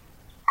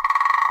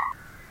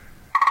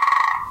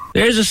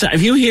 There's a sound.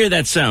 If you hear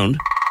that sound,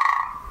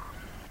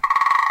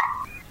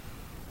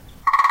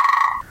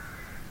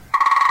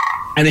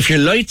 and if your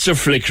lights are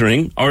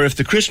flickering, or if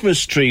the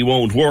Christmas tree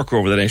won't work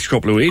over the next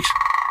couple of weeks,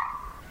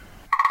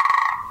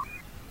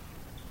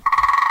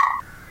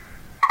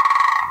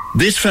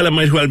 this fella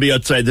might well be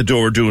outside the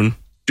door doing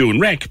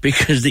wreck,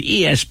 because the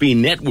ESB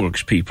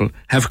Networks people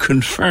have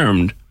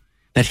confirmed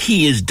that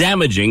he is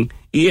damaging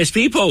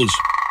ESP poles.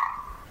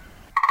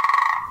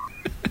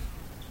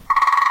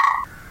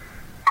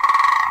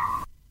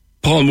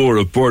 Paul Moore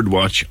of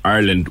Birdwatch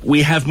Ireland.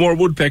 We have more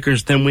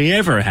woodpeckers than we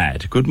ever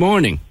had. Good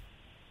morning.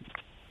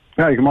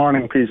 Hi, good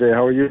morning, PJ.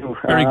 How are you?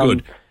 Very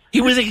good.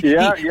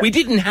 We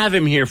didn't have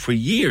him here for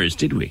years,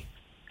 did we?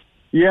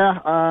 Yeah,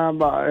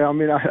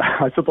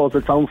 I suppose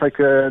it sounds like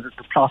the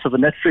plot of a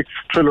Netflix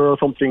thriller or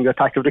something,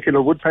 Attack of the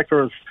Killer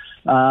Woodpeckers.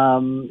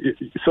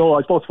 So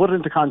I suppose, put it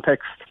into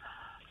context,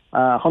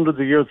 hundreds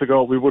of years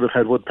ago we would have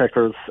had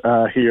woodpeckers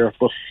here,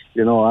 but,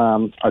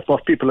 I suppose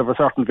people of a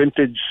certain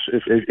vintage,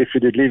 if you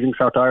did Leaving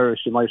South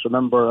Irish, you might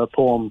remember a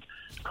poem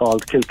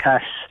called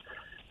Kilcash.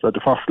 So the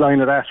first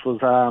line of that was,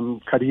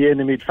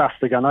 Cadiene mead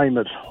fastig an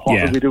Imid.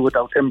 What do we do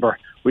without timber?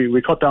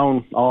 We cut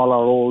down all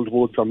our old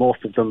woods, or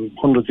most of them,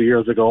 hundreds of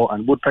years ago,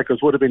 and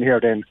woodpeckers would have been here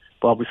then,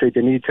 but obviously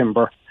they need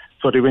timber,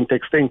 so they went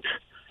extinct.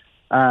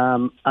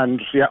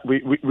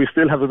 We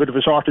still have a bit of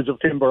a shortage of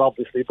timber,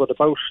 obviously, but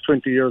about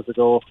 20 years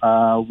ago,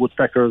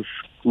 woodpeckers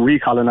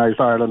recolonised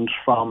Ireland,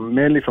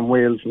 mainly from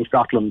Wales and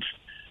Scotland.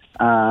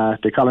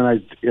 They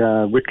colonised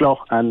Wicklow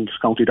and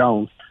County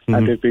Down.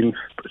 And they've been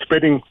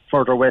spreading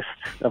further west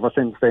ever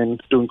since then,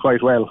 doing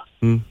quite well.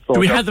 So do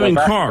we have them in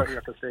Cork?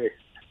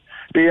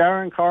 They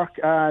are in Cork,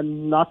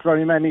 not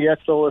very many yet,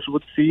 so it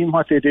would seem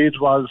what they did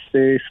was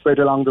they spread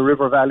along the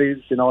river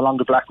valleys, along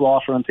the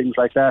Blackwater and things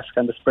like that,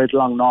 and they spread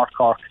along North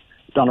Cork.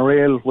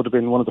 Doneraile would have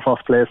been one of the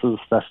first places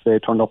that they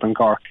turned up in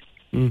Cork.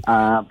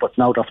 But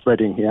now they're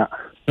spreading, yeah.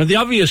 Now the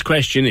obvious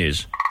question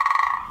is,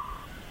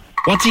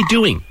 what's he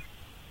doing?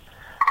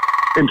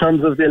 In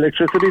terms of the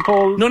electricity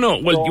poles? No.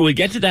 Well, we'll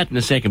get to that in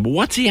a second. But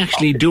what's he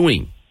actually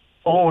doing?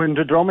 Oh, in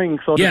the drumming.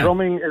 So the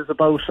drumming is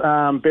about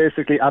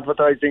basically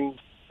advertising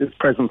his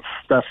presence,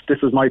 that this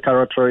is my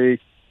territory,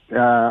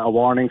 a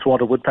warning to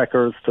other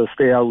woodpeckers to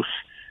stay out.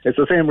 It's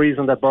the same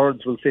reason that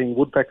birds will sing,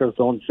 woodpeckers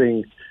don't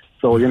sing.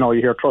 So, you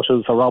hear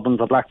thrushes or robins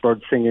or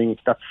blackbirds singing.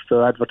 That's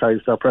to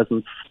advertise their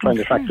presence, trying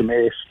to attract a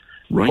mate.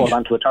 Fall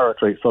onto a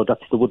territory. So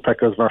that's the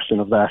woodpecker's version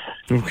of that.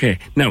 Okay.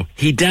 Now,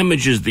 he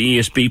damages the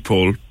ESB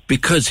pole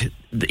because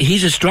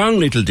he's a strong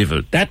little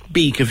devil. That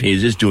beak of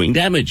his is doing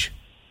damage.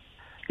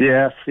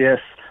 Yes.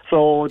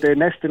 So they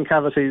nest in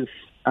cavities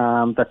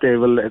that they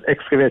will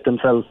excavate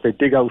themselves. They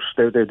dig out.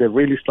 They're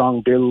really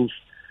strong bills.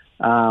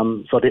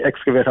 So they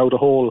excavate out a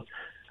hole.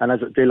 And as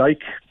they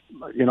like,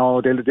 they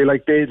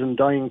like dead and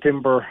dying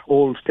timber,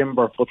 old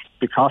timber. But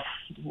because,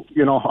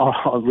 we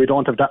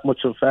don't have that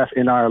much of that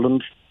in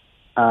Ireland,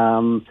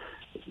 I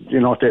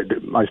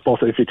suppose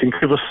if you think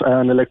of it,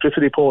 an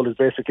electricity pole is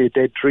basically a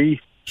dead tree.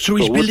 So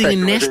he's building a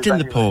nest in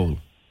the pole?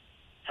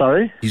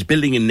 Sorry? He's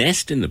building a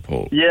nest in the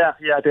pole? Yeah,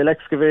 they'll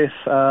excavate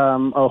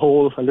a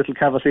hole, a little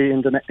cavity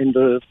in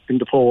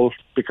the pole,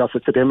 because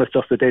to them it's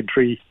just a dead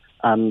tree,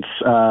 and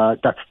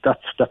that's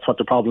what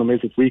the problem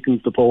is. It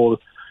weakens the pole,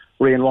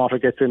 rainwater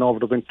gets in over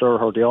the winter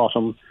or the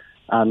autumn,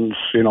 and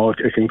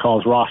it can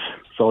cause rot.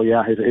 So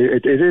yeah,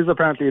 it is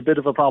apparently a bit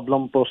of a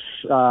problem, but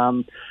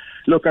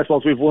look, I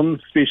suppose we've one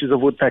species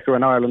of woodpecker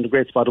in Ireland, the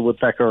great spotted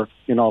woodpecker.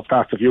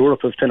 Parts of Europe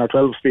have 10 or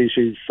 12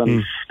 species,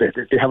 and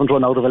they haven't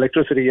run out of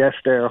electricity yet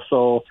there.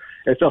 So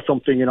it's just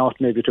something,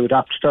 maybe to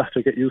adapt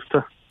to get used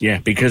to. Yeah,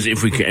 because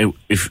if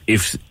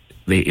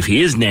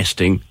he is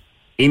nesting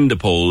in the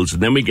poles,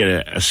 and then we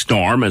get a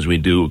storm, as we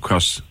do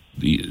across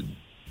the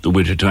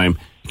winter time,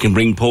 it can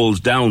bring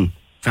poles down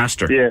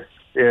faster.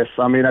 Yes.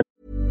 I mean,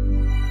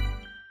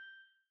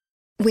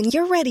 when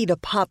you're ready to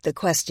pop the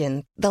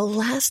question, the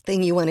last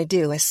thing you want to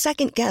do is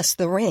second-guess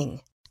the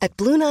ring. At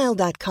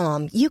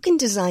BlueNile.com, you can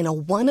design a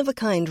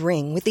one-of-a-kind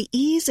ring with the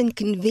ease and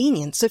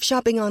convenience of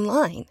shopping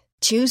online.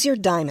 Choose your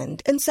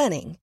diamond and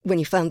setting. When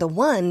you find the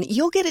one,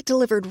 you'll get it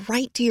delivered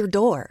right to your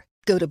door.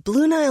 Go to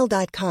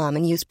BlueNile.com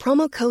and use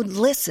promo code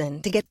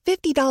LISTEN to get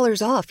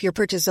 $50 off your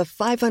purchase of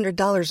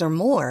 $500 or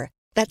more.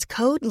 That's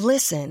code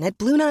LISTEN at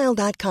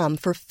BlueNile.com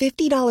for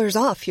 $50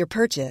 off your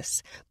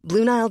purchase.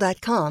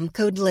 BlueNile.com,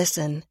 code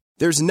LISTEN.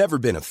 There's never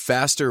been a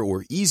faster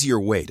or easier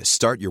way to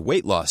start your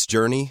weight loss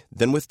journey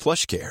than with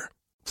PlushCare.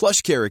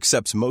 PlushCare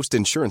accepts most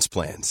insurance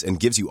plans and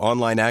gives you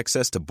online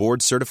access to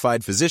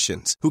board-certified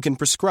physicians who can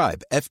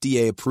prescribe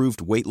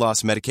FDA-approved weight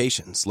loss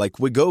medications like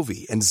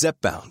Wegovy and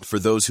Zepbound for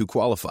those who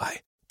qualify.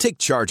 Take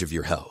charge of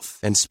your health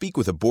and speak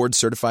with a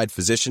board-certified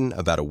physician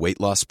about a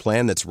weight loss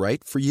plan that's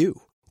right for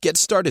you. Get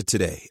started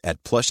today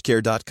at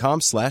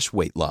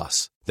plushcare.com/weight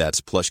loss.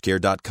 That's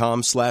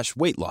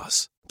plushcare.com/weight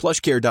loss.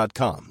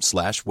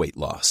 plushcare.com/weight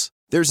loss.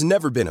 There's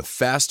never been a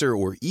faster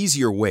or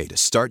easier way to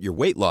start your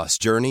weight loss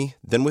journey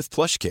than with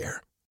PlushCare.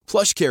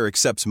 PlushCare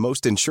accepts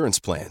most insurance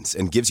plans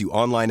and gives you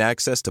online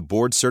access to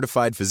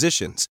board-certified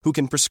physicians who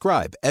can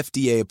prescribe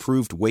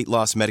FDA-approved weight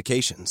loss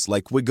medications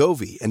like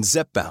Wegovy and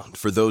Zepbound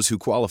for those who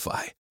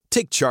qualify.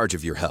 Take charge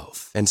of your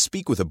health and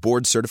speak with a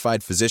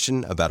board-certified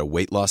physician about a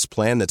weight loss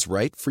plan that's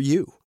right for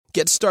you.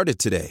 Get started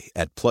today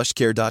at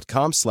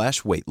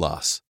plushcare.com/weight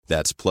loss.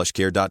 That's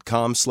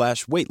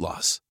plushcare.com/weight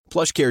loss.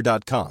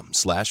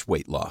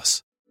 plushcare.com/weight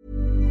loss.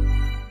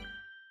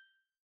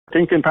 I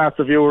think in parts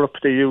of Europe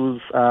they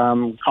use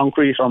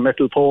concrete or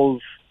metal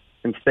poles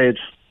instead.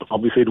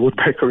 Obviously the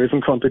woodpecker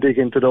isn't going to dig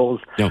into those.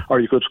 No. Or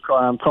you could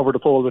cover the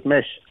pole with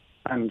mesh,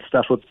 and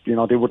that would, they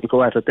wouldn't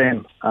go at it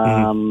then.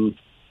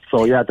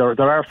 So yeah, there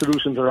are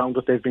solutions around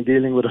it. They've been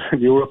dealing with it in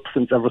Europe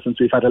ever since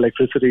we've had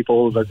electricity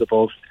poles, I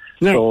suppose.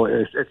 No. So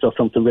it's just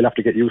something we'll have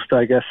to get used to,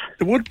 I guess.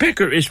 The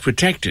woodpecker is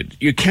protected.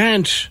 You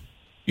can't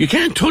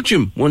touch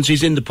him once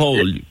he's in the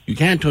pole. You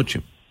can't touch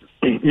him.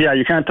 Yeah,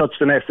 you can't touch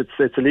the nest.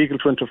 It's illegal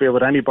to interfere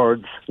with any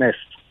bird's nest.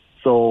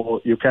 So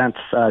you can't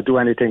do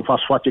anything.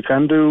 What you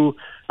can do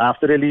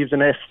after they leave the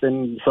nest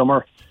in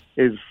summer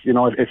is,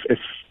 if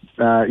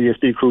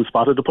ESB crew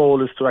spotted the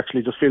pole, is to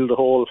actually just fill the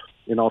hole,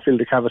 fill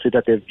the cavity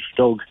that they've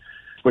dug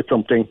with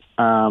something,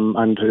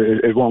 and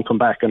it won't come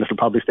back, and it'll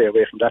probably stay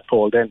away from that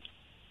pole then.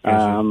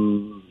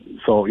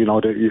 So,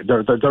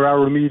 there are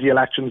remedial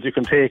actions you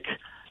can take.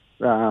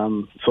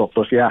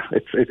 But yeah,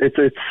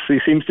 it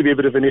seems to be a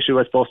bit of an issue,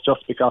 I suppose,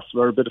 just because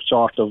we're a bit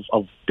short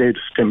of dead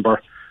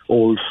timber,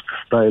 old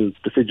style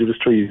deciduous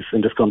trees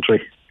in this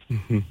country.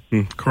 Mm-hmm.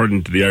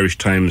 According to the Irish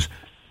Times,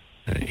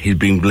 he's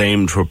being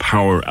blamed for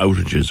power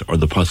outages, or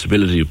the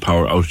possibility of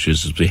power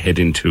outages as we head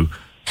into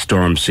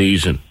storm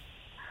season.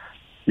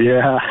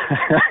 Yeah,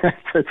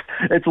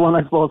 it's one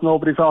I suppose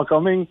nobody saw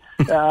coming.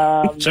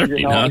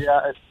 Certainly not.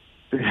 Yeah,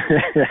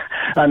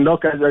 and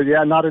look,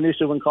 not an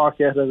issue in Cork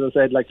yet, as I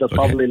said. Like, there's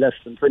probably less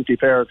than 20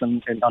 pairs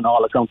on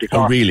all of County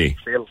Cork. Oh, really?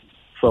 Still.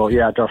 So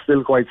yeah, they're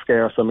still quite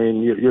scarce. I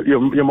mean,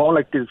 you're more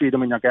likely to see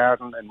them in your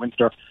garden in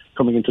winter,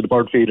 coming into the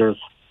bird feeders,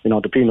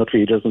 the peanut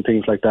feeders and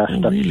things like that.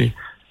 Oh, really?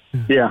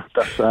 Yeah,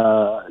 that's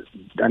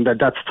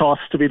thought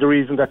to be the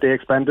reason that they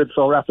expanded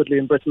so rapidly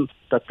in Britain,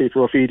 that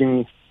people were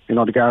feeding,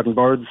 the garden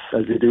birds,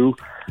 as they do.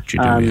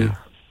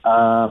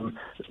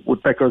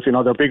 Woodpeckers,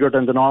 they're bigger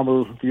than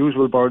the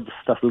usual birds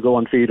that will go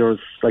on feeders,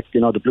 like,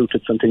 the blue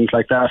tits and things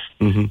like that.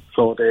 Mm-hmm.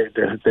 So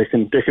they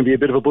can be a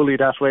bit of a bully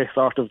that way,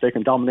 sort of. They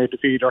can dominate the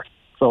feeder.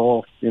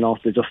 So,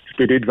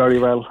 they did very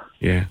well.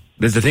 Yeah.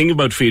 There's the thing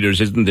about feeders,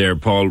 isn't there,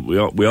 Paul?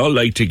 We all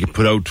like to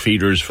put out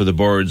feeders for the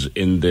birds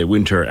in the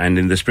winter and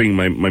in the spring,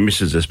 my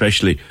missus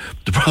especially.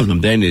 The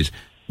problem then is,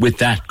 with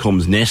that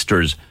comes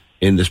nesters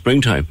in the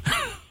springtime.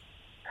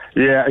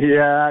 Yeah.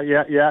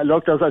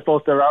 Look, I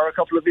suppose there are a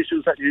couple of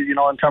issues that,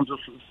 in terms of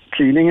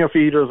cleaning your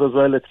feeders as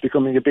well. It's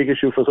becoming a big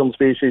issue for some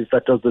species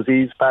that does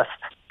disease pass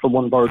from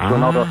one bird to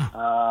another.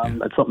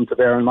 It's something to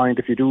bear in mind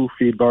if you do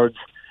feed birds.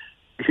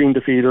 Clean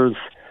the feeders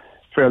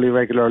fairly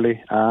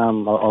regularly,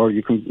 or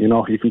you can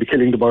be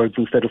killing the birds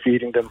instead of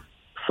feeding them.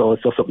 So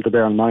it's just something to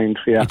bear in mind.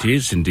 Yeah, it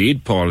is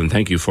indeed, Paul, and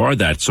thank you for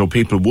that. So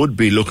people would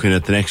be looking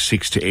at the next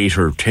 6 to 8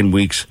 or 10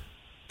 weeks,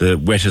 the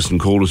wettest and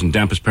coldest and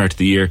dampest part of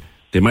the year.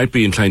 They might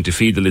be inclined to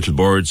feed the little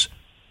birds,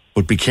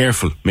 but be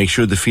careful. Make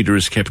sure the feeder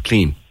is kept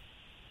clean.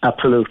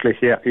 Absolutely,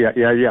 yeah.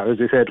 As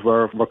you said,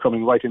 we're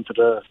coming right into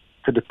the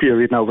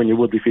period now when you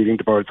would be feeding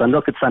the birds. And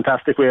look, it's a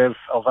fantastic way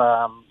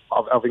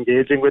of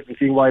engaging with and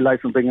seeing wildlife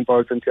and bringing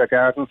birds into your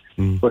garden.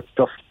 But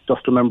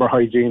just remember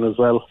hygiene as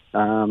well.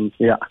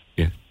 Yeah.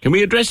 Can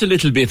we address a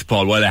little bit,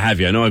 Paul, while I have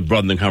you? I know I've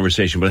broadened the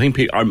conversation, but I think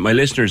my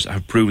listeners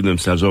have proven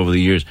themselves over the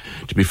years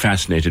to be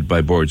fascinated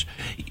by birds.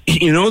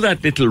 You know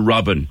that little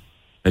robin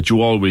that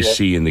you always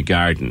see in the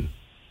garden?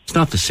 It's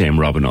not the same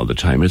robin all the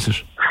time, is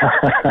it?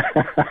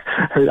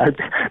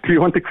 Do you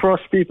want to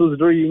crush people's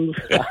dreams?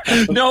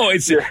 No,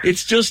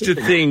 it's just a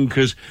thing,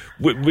 because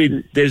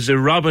there's a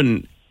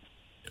robin.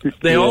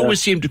 They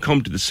always seem to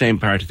come to the same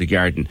part of the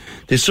garden.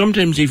 They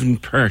sometimes even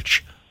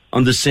perch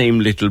on the same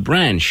little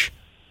branch,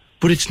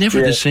 but it's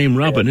never the same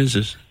robin, is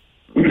it?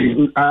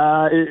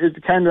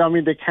 It can. I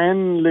mean, they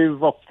can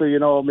live up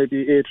to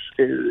maybe 8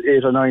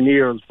 or 9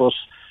 years, but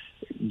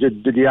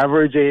the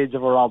average age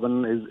of a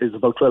robin is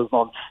about 12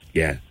 months.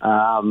 Yeah.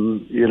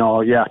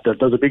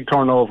 There's a big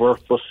turnover,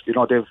 but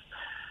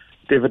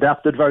they've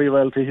adapted very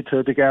well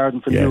to the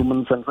gardens and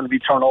humans, and when we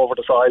turn over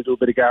the soil, do a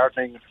bit of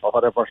gardening or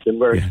whatever, then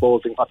we're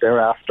exposing what they're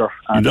after.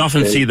 You'd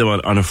often see them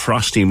on a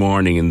frosty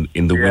morning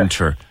in the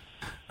winter.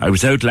 I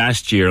was out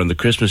last year on the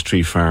Christmas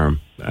tree farm,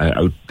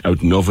 out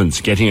in Ovens,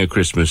 getting a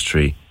Christmas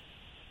tree,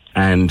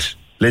 and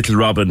little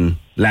Robin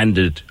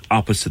landed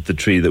opposite the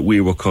tree that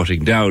we were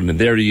cutting down, and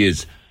there he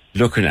is,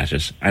 looking at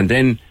us. And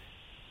then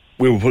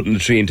we were putting the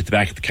tree into the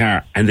back of the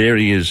car, and there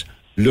he is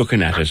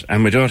looking at us.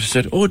 And my daughter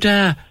said, "Oh,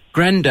 Da,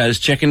 Grandad's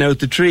checking out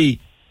the tree."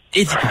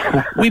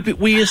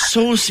 We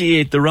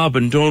associate the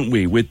robin, don't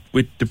we, with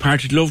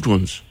departed loved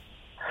ones?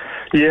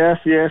 Yes.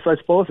 I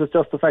suppose it's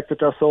just the fact that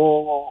they're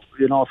so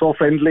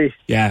friendly.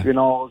 Yeah.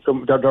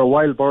 They're a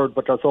wild bird,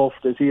 but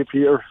they see it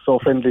here, so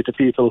friendly to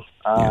people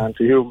and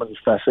to humans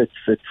that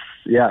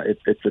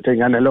it's a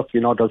thing. And look,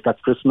 there's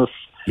that Christmas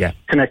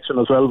connection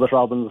as well with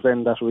robins.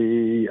 Then that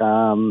we,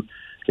 on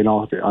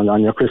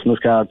your Christmas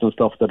cards and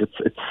stuff, that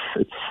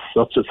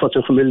it's such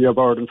a familiar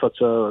bird and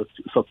so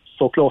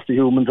close to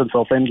humans and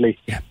so friendly.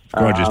 Yeah,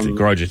 gorgeous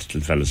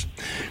little fellas.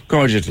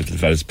 Gorgeous little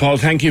fellas. Paul,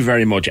 thank you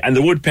very much. And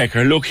the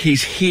woodpecker, look,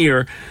 he's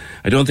here.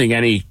 I don't think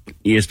any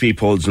ESP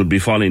poles will be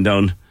falling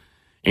down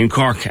in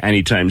Cork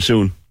anytime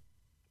soon.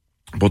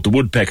 But the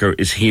woodpecker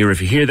is here.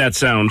 If you hear that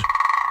sound,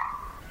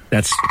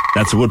 that's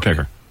a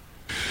woodpecker.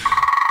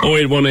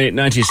 0818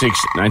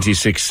 96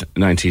 96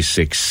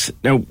 96.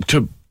 Now,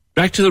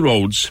 back to the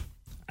roads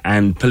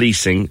and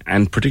policing,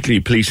 and particularly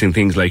policing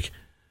things like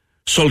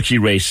sulky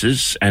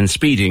races and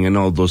speeding and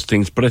all those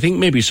things. But I think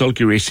maybe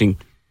sulky racing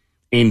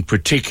in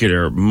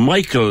particular.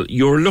 Michael,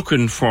 you're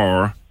looking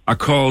for a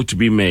call to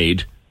be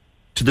made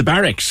to the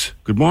barracks.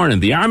 Good morning,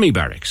 the Army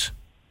barracks.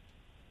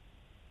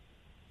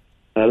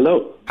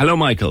 Hello. Hello,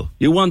 Michael.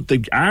 You want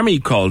the Army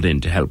called in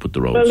to help with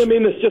the roads? Well,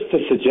 it's just a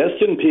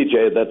suggestion,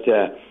 PJ,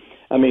 that...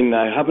 I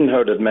haven't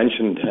heard it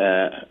mentioned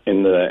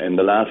in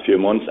the last few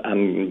months,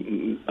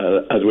 and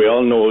as we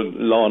all know,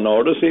 law and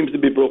order seems to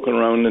be broken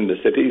around in the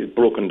city,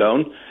 broken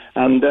down,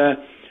 and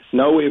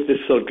now we have this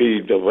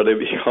sulky,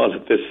 whatever you call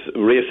it, this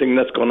racing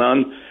that's gone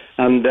on,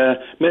 and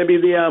maybe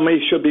the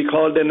Army should be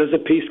called in as a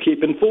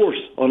peacekeeping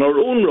force on our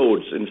own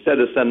roads instead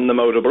of sending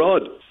them out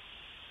abroad.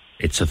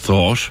 It's a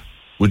thought.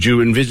 Would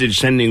you envisage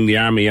sending the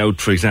Army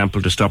out, for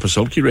example, to stop a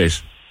sulky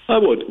race? I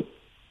would.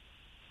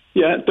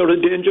 Yeah, they're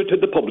a danger to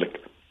the public.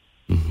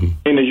 Mm-hmm.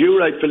 And as you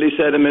rightfully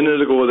said a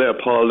minute ago there,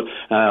 Paul,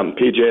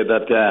 PJ,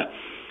 that,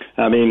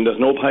 there's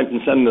no point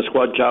in sending a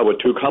squad car with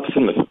 2 cops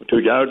in it,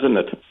 2 guards in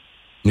it.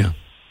 Yeah.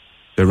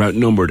 They're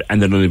outnumbered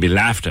and they'll only be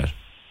laughed at.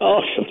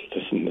 Oh,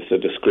 listen, it's a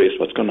disgrace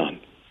what's going on,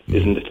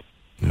 isn't it?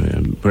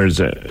 Whereas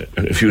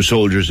a few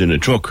soldiers in a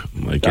truck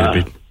might get a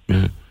bit...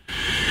 Yeah.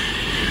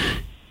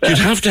 You'd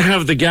have to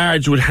have the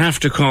guards would have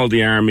to call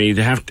the Army.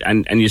 They have to,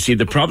 and you see,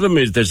 the problem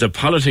is there's a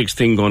politics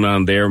thing going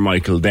on there,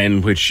 Michael,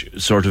 then, which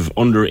sort of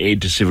under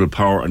aid to civil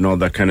power and all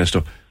that kind of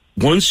stuff.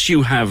 Once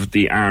you have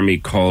the Army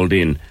called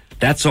in,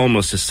 that's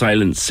almost a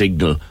silent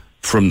signal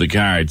from the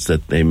guards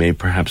that they may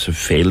perhaps have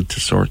failed to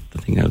sort the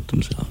thing out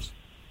themselves.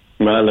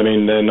 Well,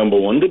 number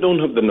one, they don't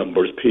have the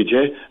numbers,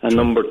 PJ, and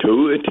number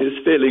two, it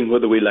is failing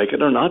whether we like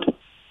it or not.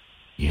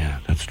 Yeah,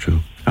 that's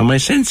true. Am I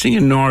sensing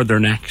a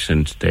northern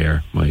accent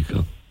there,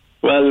 Michael?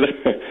 Well,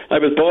 I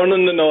was born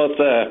in the north,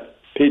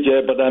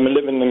 PJ, but I'm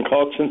living in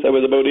Cork since I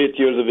was about 8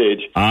 years of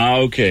age.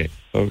 Okay.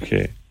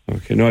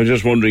 No, I was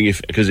just wondering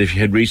because if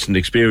you had recent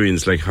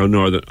experience, like how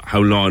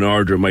law and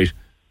order might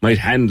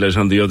handle it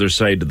on the other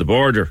side of the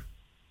border.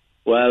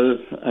 Well,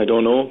 I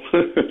don't know.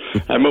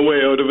 I'm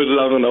away out of it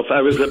long enough.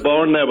 I was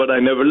born there, but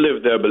I never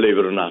lived there, believe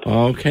it or not.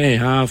 Okay,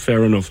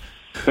 fair enough.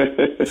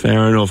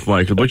 Fair enough,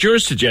 Michael. But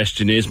Michael's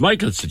suggestion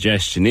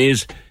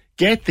is,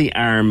 get the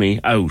Army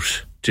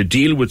out to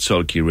deal with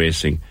sulky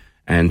racing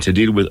and to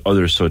deal with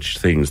other such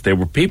things. There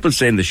were people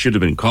saying they should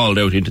have been called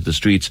out into the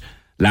streets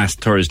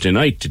last Thursday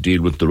night to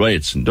deal with the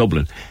riots in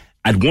Dublin.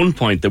 At one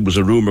point, there was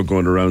a rumour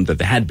going around that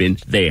they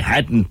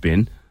hadn't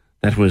been.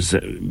 That was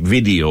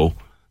video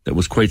that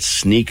was quite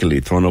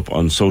sneakily thrown up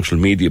on social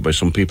media by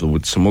some people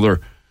with some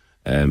other,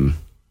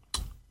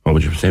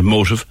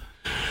 motive.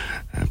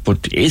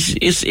 But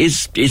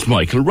is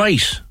Michael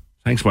right?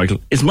 Thanks, Michael.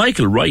 Is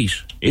Michael right?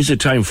 Is it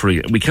time for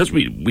it? Because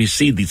we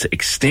see this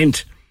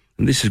extent,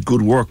 and this is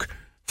good work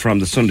from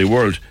the Sunday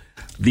World,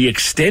 the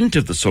extent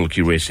of the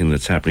sulky racing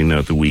that's happening now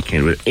at the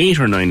weekend, with 8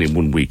 or 9 in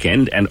one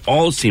weekend, and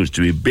all seems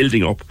to be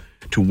building up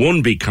to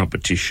one big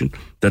competition,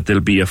 that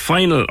there'll be a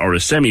final or a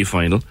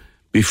semi-final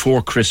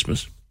before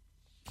Christmas.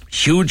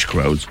 Huge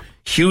crowds,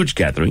 huge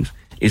gatherings.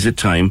 Is it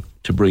time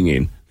to bring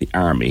in the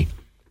Army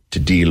to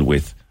deal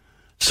with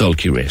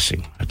sulky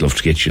racing? I'd love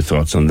to get your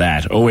thoughts on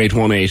that.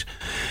 0818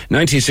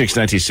 96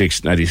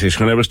 96 96.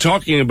 When I was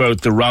talking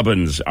about the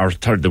robins, or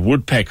the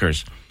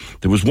woodpeckers,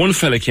 there was one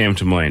fella came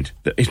to mind.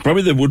 It's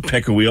probably the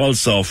woodpecker we all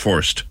saw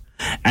first.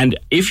 And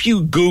if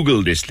you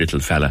Google this little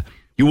fella,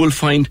 you will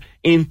find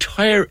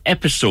entire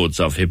episodes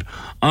of him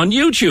on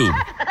YouTube.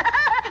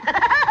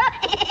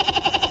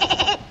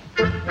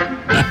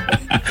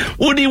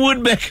 Woody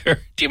Woodpecker.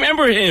 Do you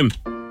remember him?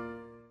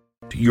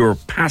 Your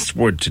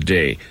password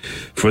today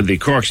for the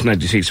Cork's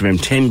 96 FM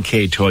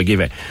 10k toy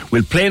giveaway.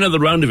 We'll play another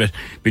round of it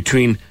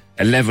between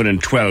 11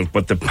 and 12,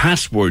 but the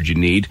password you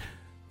need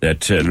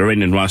that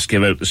Lorraine and Ross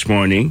gave out this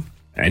morning,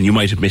 and you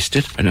might have missed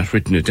it, I've not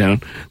written it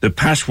down, the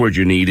password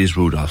you need is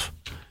Rudolph.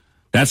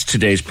 That's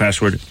today's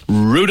password,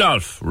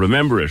 Rudolph.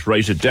 Remember it,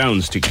 write it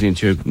down, stick it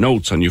into your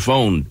notes on your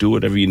phone, do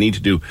whatever you need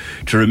to do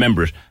to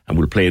remember it, and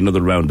we'll play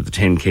another round of the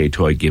 10k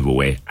toy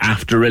giveaway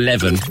after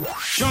 11.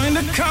 Join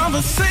the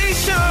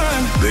conversation.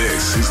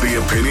 This is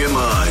the Opinion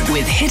Line.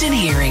 With Hidden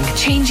Hearing,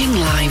 changing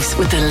lives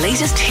with the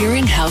latest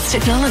hearing health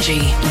technology.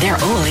 They're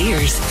all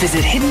ears.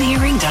 Visit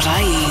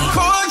hiddenhearing.ie.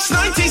 Cork's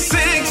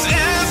 96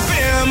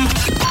 FM.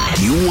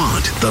 You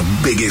want the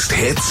biggest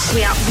hits?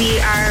 We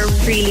are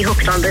really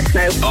hooked on this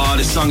now. Oh,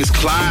 this song is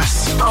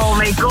class. Oh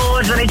my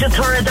God, when I just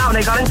heard it down,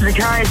 I got into the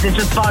car and it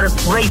just brought it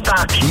right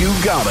back. You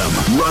got them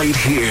right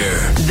here.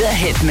 The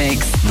Hit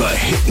Mix. The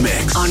Hit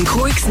Mix. On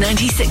Cork's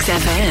 96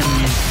 FM.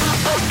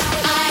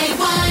 I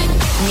want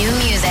new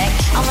music.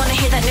 I want to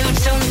hear that new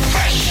tune.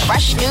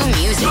 Fresh new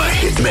music. The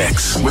Hit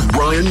Mix with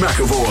Brian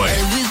McAvoy.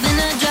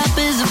 Everything I drop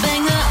is a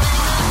banger.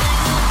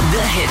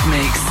 The Hit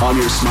Mix. On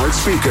your smart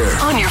speaker.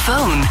 On your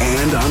phone.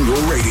 And on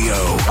your radio.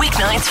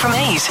 Weeknights from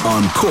 8.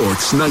 On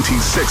Cork's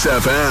 96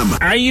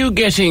 FM. Are you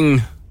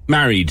getting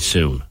married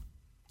soon?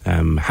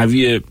 Have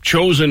you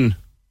chosen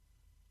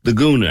the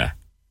guna?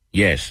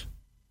 Yes.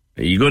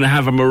 Are you going to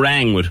have a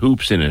meringue with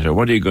hoops in it, or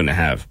what are you going to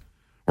have?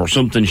 Or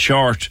something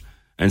short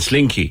and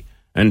slinky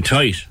and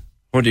tight?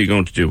 What are you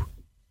going to do?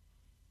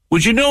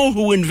 Would you know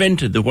who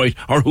invented the white,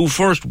 or who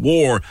first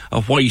wore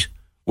a white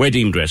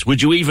wedding dress?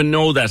 Would you even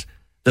know that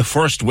the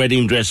first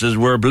wedding dresses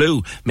were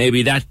blue?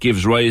 Maybe that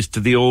gives rise to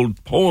the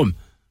old poem,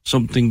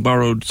 something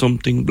borrowed,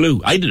 something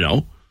blue. I don't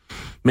know.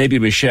 Maybe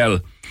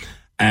Michelle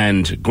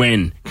and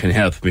Gwen can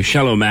help.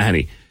 Michelle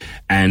O'Mahony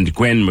and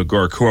Gwen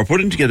McGurk, who are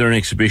putting together an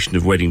exhibition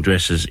of wedding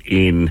dresses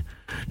in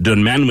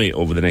Dunmanway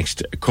over the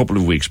next couple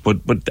of weeks.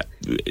 But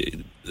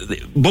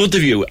both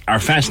of you are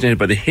fascinated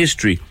by the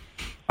history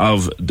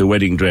of the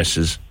wedding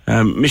dresses.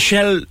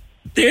 Michelle,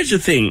 there's the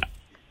thing.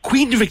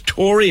 Queen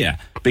Victoria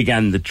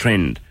began the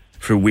trend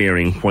for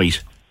wearing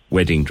white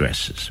wedding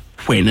dresses.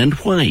 When and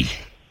why?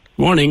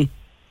 Morning.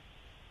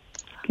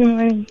 Good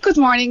morning. Good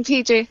morning,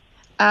 PJ.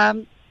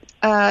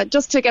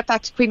 Just to get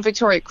back to Queen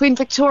Victoria. Queen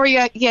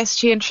Victoria, yes,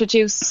 she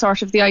introduced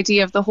sort of the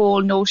idea of the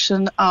whole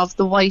notion of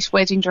the white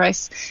wedding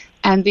dress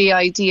and the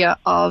idea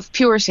of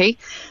purity.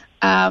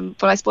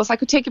 But I suppose I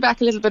could take you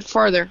back a little bit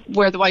further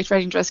where the white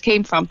wedding dress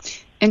came from.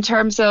 In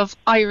terms of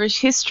Irish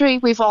history,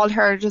 we've all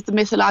heard of the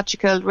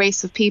mythological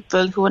race of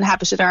people who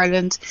inhabited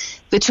Ireland,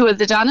 the Tuatha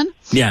Dé Danann.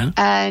 Yeah.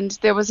 And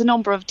there was a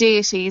number of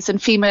deities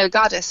and female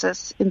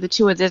goddesses in the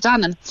Tuatha Dé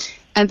Danann.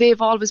 And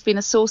they've always been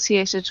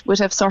associated with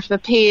a sort of a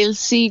pale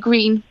sea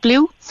green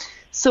blue.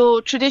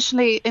 So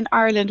traditionally in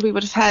Ireland, we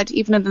would have had,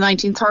 even in the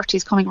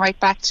 1930s, coming right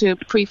back to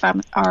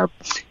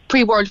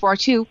pre-World War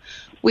II,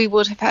 we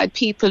would have had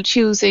people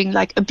choosing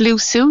like a blue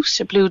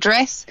suit, a blue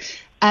dress.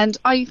 And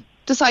I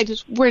decided,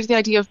 where did the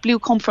idea of blue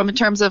come from in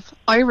terms of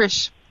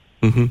Irish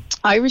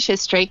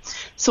history?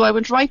 So I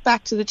went right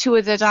back to the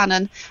Tuatha Dé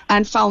Danann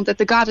and found that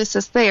the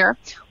goddesses there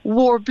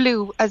wore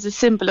blue as a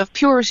symbol of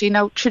purity.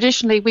 Now,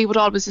 traditionally, we would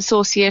always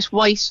associate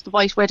white, the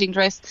white wedding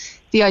dress,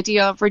 the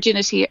idea of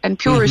virginity and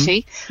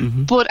purity,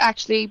 but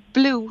actually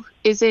blue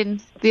is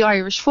in the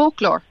Irish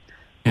folklore,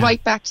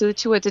 right back to the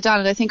Tuatha Dé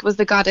Danann. I think it was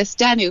the goddess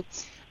Danu.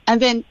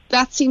 And then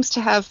that seems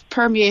to have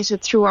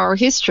permeated through our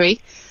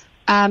history,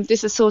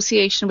 this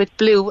association with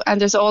blue,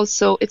 and it's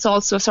also a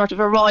sort of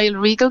a royal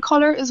regal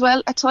colour as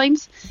well at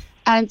times.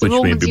 And the which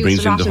Romans maybe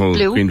brings used a in lot the of whole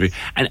blue. Queen.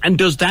 And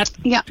does that,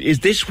 is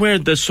this where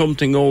the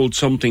something old,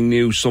 something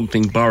new,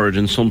 something borrowed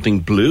and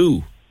something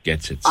blue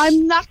gets its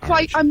I'm not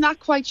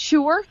quite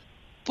sure,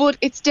 but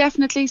it's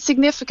definitely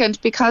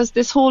significant because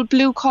this whole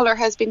blue colour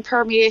has been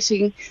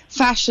permeating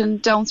fashion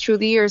down through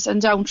the years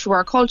and down through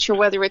our culture,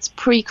 whether it's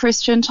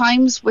pre-Christian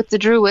times with the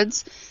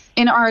Druids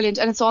in Ireland,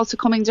 and it's also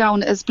coming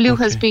down as blue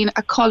has been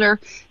a colour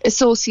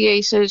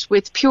associated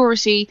with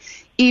purity.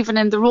 Even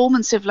in the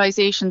Roman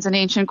civilizations in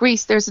ancient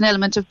Greece, there's an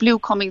element of blue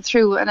coming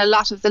through, and a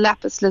lot of the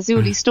lapis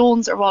lazuli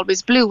stones are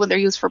always blue when they're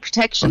used for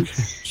protection.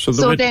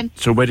 Okay.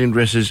 So wedding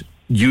dresses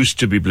used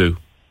to be blue?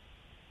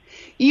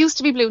 Used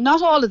to be blue,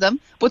 not all of them,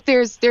 but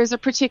there's a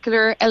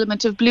particular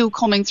element of blue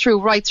coming through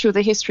right through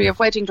the history of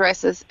wedding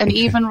dresses, and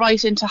even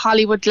right into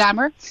Hollywood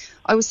glamour.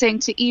 I was saying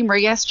to Emer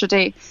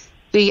yesterday,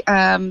 the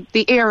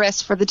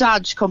heiress for the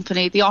Dodge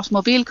company, the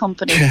automobile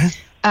company,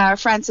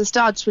 Frances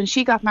Dodge, when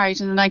she got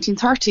married in the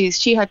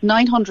 1930s, she had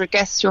 900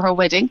 guests to her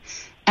wedding,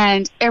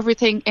 and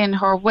everything in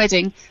her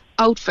wedding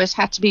outfit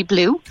had to be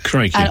blue.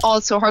 Crikey. And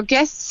also her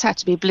guests had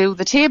to be blue.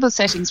 The table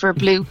settings were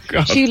blue.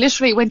 She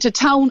literally went to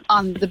town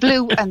on the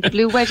blue and the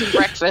blue wedding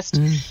breakfast.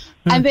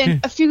 And then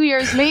a few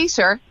years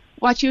later,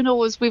 what you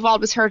know is we've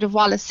always heard of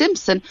Wallace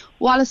Simpson.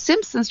 Wallace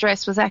Simpson's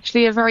dress was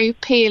actually a very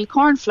pale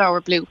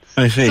cornflower blue.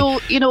 I see. So,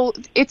 you know,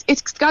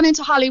 it's gone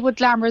into Hollywood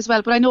glamour as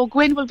well. But I know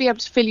Gwen will be able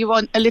to fill you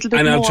on a little bit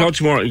more. And I'll talk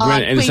to you more on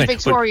Queen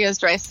Victoria's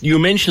dress. You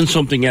mentioned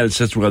something else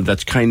as well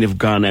that's kind of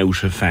gone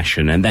out of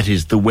fashion, and that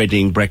is the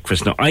wedding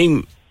breakfast. Now,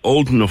 I'm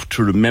old enough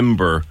to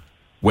remember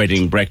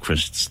wedding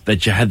breakfasts,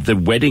 that you had the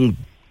wedding,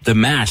 the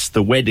mass,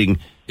 the wedding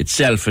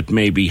itself at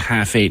maybe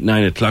 8:30,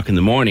 9 o'clock in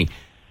the morning.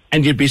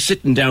 And you'd be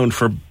sitting down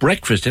for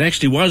breakfast. It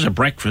actually was a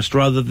breakfast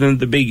rather than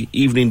the big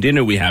evening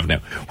dinner we have now.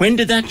 When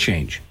did that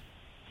change?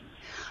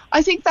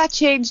 I think that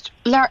changed.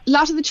 A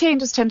lot of the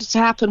changes tended to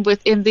happen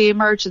within the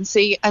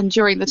emergency and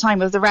during the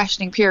time of the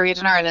rationing period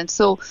in Ireland.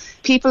 So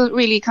people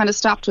really kind of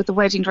stopped with the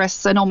wedding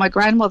dresses. I know my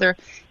grandmother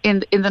in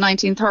the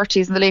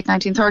 1930s, in the late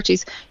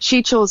 1930s,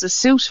 she chose a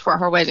suit for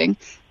her wedding.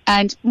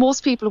 And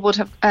most people would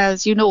have,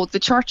 as you know, the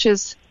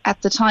churches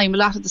at the time, a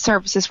lot of the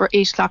services were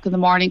 8 o'clock in the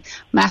morning.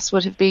 Mass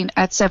would have been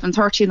at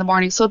 7:30 in the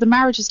morning. So the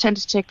marriages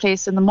tended to take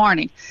place in the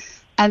morning.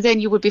 And then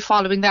you would be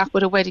following that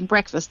with a wedding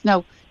breakfast.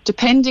 Now,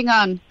 depending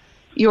on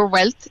your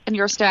wealth and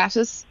your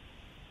status,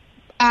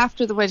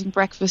 after the wedding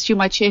breakfast, you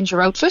might change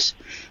your outfit,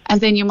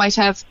 and then you might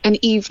have an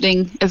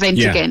evening event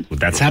again. Well,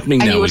 that's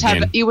happening and now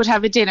again. You would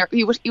have a dinner.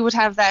 You would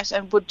have that,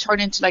 and would turn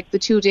into like the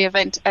 2-day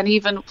event. And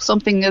even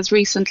something as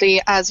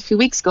recently as a few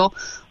weeks ago,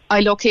 I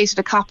located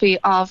a copy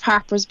of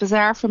Harper's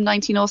Bazaar from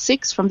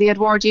 1906, from the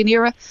Edwardian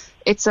era.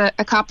 It's a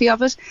copy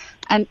of it,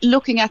 and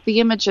looking at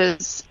the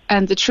images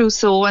and the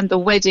trousseau and the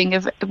wedding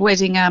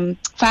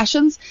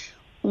fashions,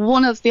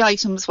 one of the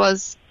items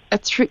was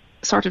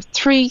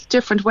three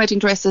different wedding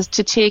dresses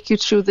to take you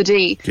through the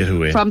day.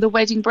 From the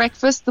wedding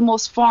breakfast, the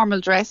most formal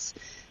dress,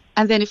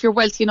 and then if you're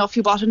wealthy enough,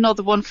 you bought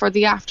another one for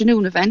the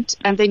afternoon event,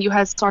 and then you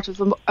had sort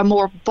of a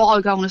more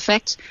ball gown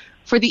effect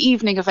for the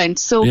evening event.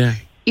 So,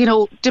 you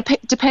know,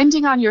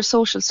 depending on your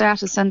social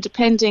status and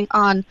depending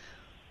on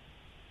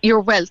your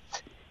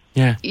wealth,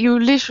 you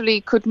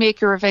literally could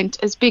make your event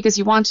as big as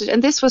you wanted.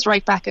 And this was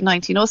right back in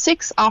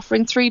 1906,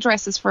 offering 3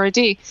 dresses for a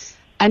day.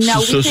 And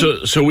now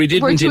we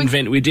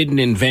didn't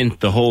invent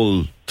the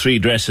whole 3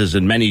 dresses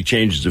and many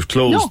changes of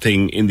clothes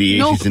thing in the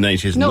 80s and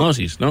 90s and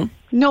 90s, no?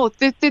 No,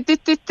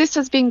 this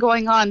has been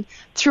going on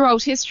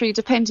throughout history,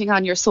 depending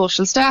on your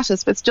social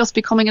status, but it's just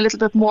becoming a little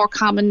bit more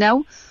common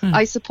now.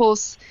 I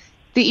suppose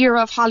the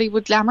era of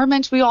Hollywood glamour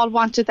meant we all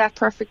wanted that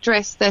perfect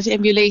dress that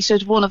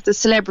emulated one of the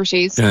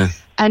celebrities.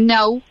 And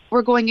now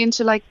we're going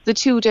into like the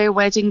 2-day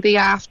wedding, the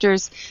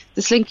afters,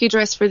 the slinky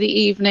dress for the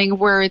evening,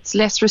 where it's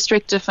less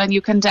restrictive and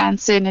you can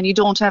dance in and you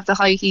don't have the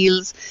high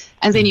heels,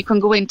 and then you can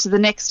go into the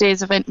next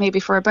day's event maybe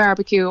for a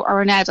barbecue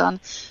or an add-on.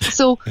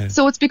 So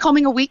it's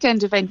becoming a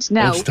weekend event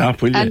now. Oh,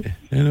 stop, will you?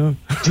 You know,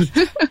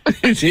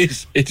 it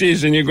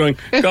is, and you're going,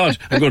 God,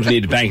 I'm going to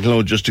need a bank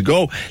loan just to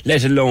go,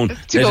 let alone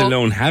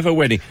have a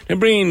wedding. Now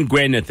bring in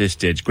Gwen at this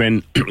stage.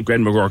 Gwen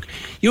McGurk,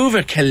 you have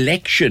a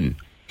collection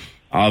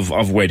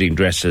of wedding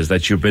dresses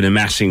that you've been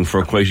amassing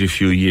for quite a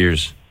few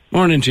years.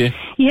 Morning to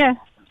you.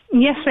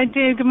 Yes, I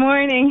do. Good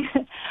morning.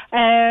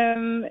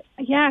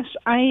 Yes,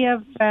 I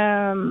have.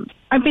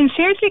 I've been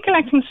seriously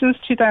collecting since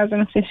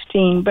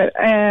 2015, but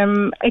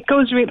it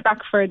goes right back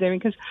further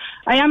because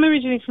I am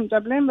originally from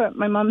Dublin, but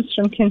my mum's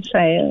from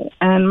Kinsale,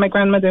 and my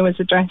grandmother was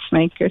a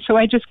dressmaker. So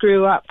I just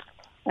grew up.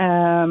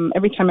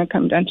 Every time I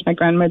come down to my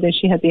grandmother,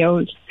 she had the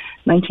old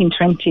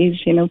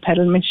 1920s, you know,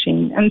 pedal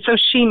machine. And so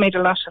she made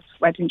a lot of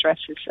wedding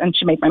dresses, and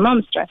she made my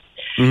mum's dress,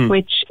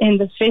 which in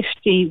the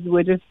 50s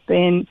would have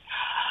been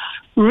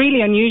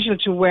really unusual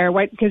to wear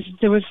white because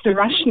there was the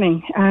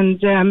rationing. And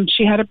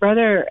she had a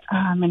brother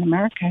in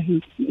America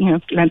who, you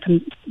know, lent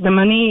them the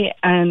money,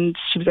 and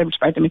she was able to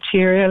buy the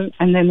material.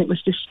 And then it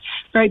was this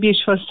very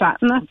beautiful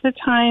satin at the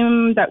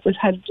time that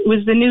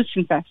was the new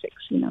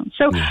synthetics, you know.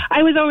 So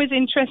I was always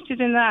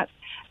interested in that.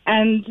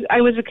 And I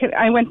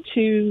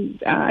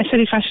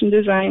studied fashion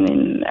design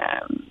in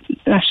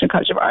the National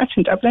College of Art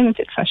in Dublin and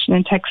did fashion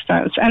and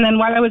textiles. And then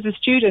while I was a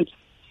student,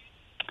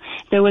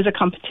 there was a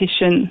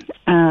competition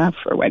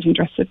for Wedding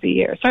Dress of the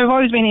Year. So I've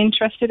always been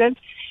interested in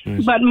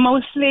it. But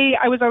mostly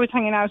I was always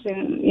hanging out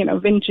in, you know,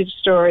 vintage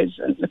stores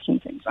and looking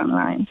at things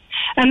online.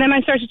 And then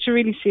I started to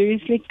really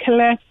seriously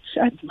collect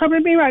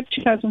probably around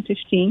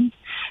 2015.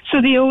 So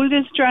the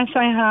oldest dress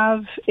I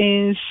have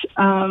is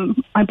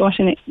I bought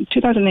in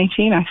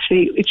 2018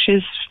 actually, which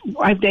is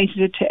I've dated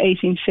it to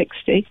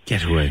 1860.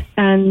 Get away.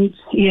 And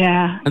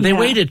and they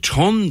weighed a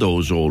ton,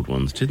 those old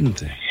ones, didn't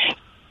they?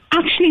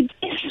 Actually,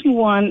 this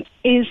one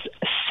is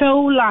so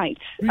light.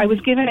 I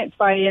was given it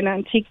by an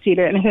antique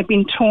dealer, and it had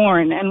been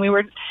torn, and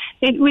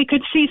we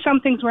could see some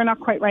things were not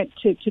quite right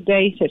to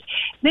date it.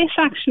 This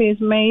actually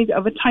is made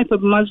of a type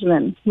of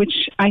muslin,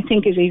 which I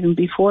think is even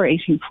before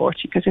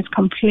 1840, because it's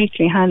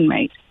completely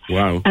handmade.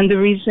 Wow. And the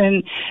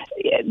reason,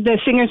 the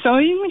Singer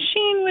sewing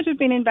machine would have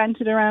been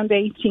invented around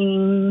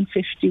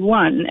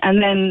 1851,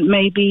 and then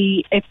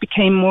maybe it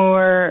became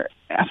more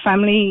a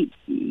family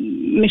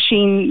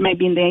machine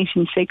maybe in the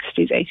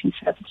 1860s,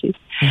 1870s.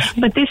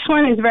 But this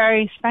one is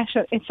very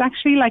special. It's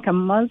actually like a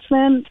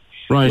muslin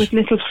with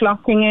little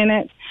flocking in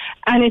it.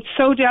 And it's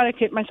so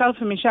delicate. Myself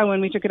and Michelle,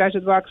 when we took it out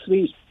of the box,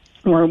 we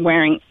were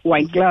wearing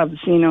white gloves,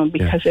 you know,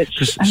 because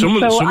it's...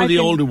 Some of the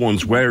older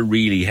ones were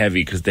really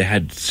heavy because they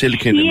had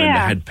silk in them and they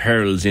had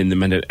pearls in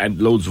them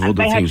and loads of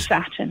other things. They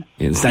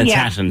had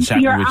satin.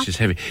 Satin, which is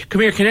heavy.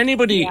 Come here, can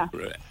anybody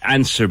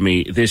answer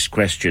me this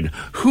question?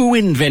 Who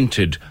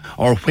invented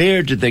or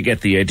where did they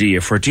get the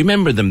idea for... Do you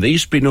remember them? They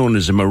used to be known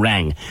as a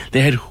meringue.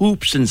 They had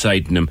hoops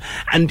inside them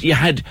and you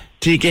had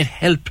to get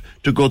help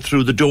to go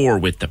through the door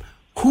with them.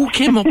 Who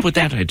came up with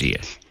that idea?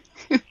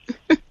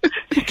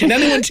 Can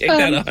anyone take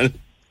that on?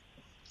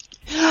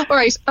 All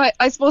right,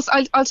 I suppose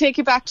I'll take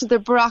you back to the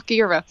Baroque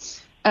era,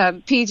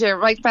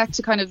 PJ, right back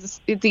to kind of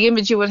the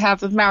image you would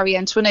have of Marie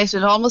Antoinette.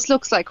 It almost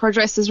looks like her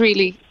dress is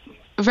really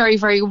very,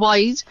 very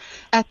wide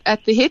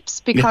at the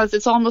hips because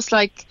it's almost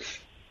like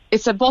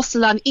it's a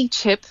bustle on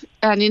each hip,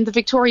 and in the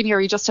Victorian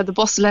era you just had the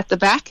bustle at the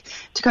back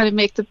to kind of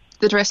make the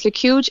the dress look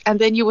huge, and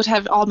then you would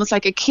have almost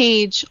like a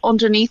cage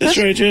underneath That's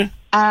it.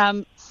 That's right,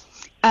 yeah.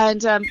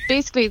 And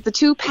basically the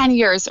two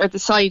panniers, or the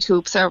side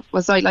hoops, or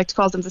as I like to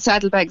call them, the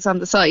saddlebags on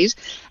the side,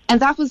 and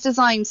that was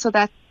designed so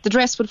that the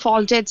dress would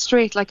fall dead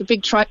straight like a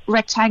big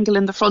rectangle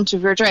in the front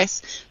of your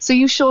dress. So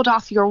you showed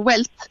off your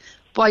wealth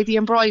by the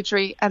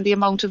embroidery and the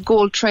amount of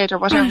gold thread or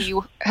whatever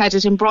you had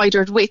it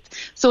embroidered with.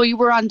 So you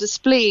were on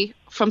display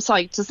from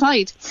side to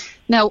side.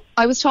 Now,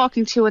 I was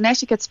talking to an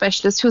etiquette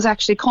specialist who's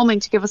actually coming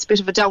to give us a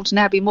bit of a Downton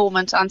Abbey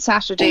moment on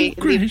Saturday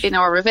in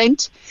our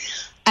event.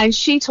 And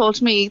she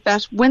told me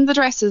that when the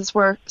dresses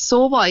were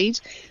so wide,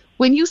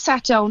 when you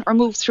sat down or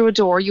moved through a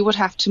door, you would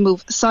have to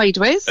move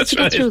sideways to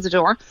get through the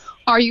door.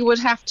 Or you would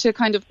have to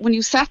when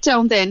you sat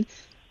down then,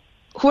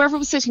 whoever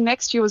was sitting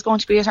next to you was going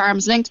to be at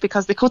arm's length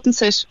because they couldn't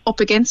sit up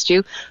against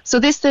you. So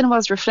this then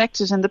was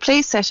reflected in the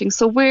place setting.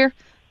 So where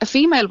a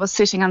female was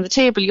sitting on the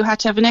table, you had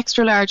to have an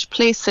extra large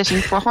place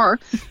setting for her,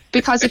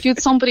 because if you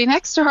had somebody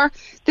next to her,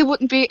 they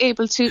wouldn't be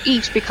able to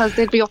eat because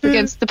they'd be up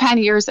against the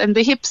panniers and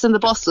the hips and the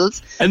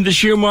bustles. And the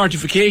sheer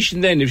mortification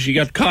then if she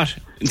got caught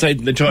inside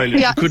the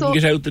toilet, couldn't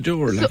get out the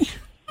door.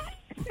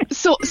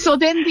 So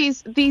then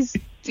these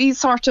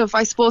sort of,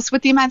 I suppose,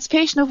 with the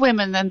emancipation of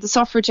women and the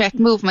suffragette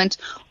movement,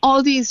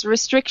 all these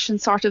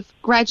restrictions sort of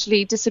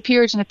gradually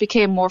disappeared and it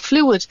became more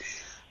fluid.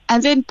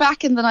 And then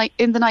back in the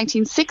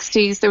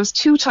 1960s, there was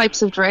two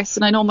types of dress,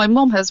 and I know my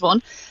mum has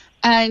one,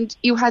 and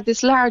you had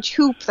this large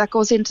hoop that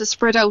goes in to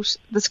spread out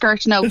the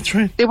skirt. Now, that's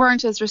right. They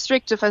weren't as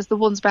restrictive as the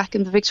ones back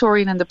in the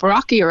Victorian and the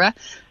Baroque era.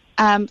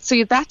 So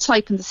you had that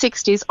type in the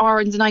 60s, or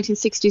in the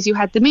 1960s you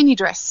had the mini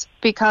dress,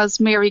 because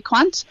Mary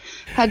Quant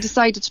had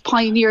decided to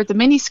pioneer the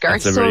mini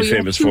skirt. That's a very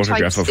famous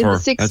photograph of her.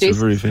 That's a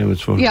very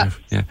famous photograph.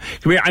 Yeah.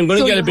 Come here, I'm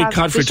going to get a bit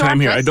caught for time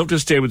here. I'd love to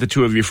stay with the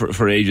two of you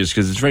for ages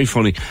because it's very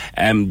funny.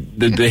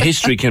 The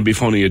history can be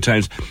funny at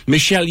times.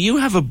 Michelle, you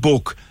have a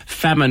book,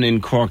 Famine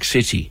in Cork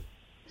City.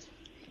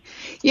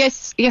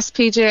 Yes,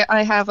 PJ,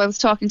 I have. I was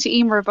talking to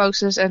Emer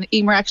about it, and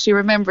Emer actually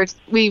remembered.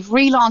 We've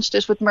relaunched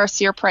it with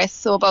Mercier Press.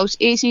 So about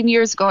 18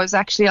 years ago, I was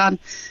actually on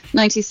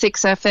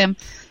 96 FM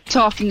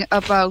talking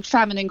about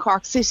famine in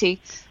Cork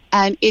City,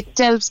 and it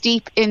delves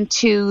deep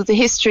into the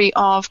history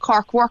of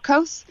Cork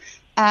Workhouse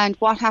and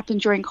what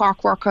happened during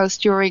Cork Workhouse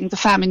during the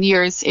famine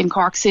years in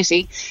Cork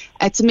City.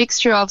 It's a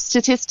mixture of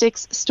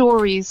statistics,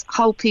 stories,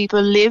 how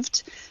people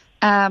lived,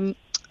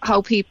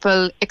 how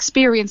people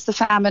experienced the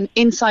famine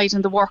inside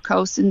in the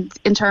workhouse in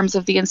terms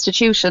of the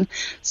institution.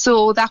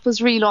 So that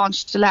was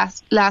relaunched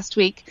last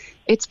week.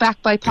 It's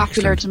backed by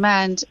popular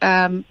demand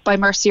by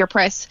Mercier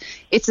Press.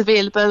 It's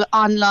available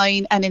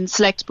online and in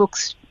select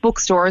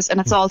bookstores, and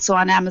it's also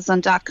on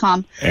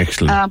Amazon.com.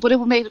 Excellent. But it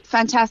would make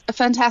a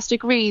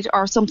fantastic read,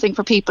 or something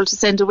for people to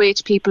send away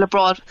to people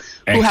abroad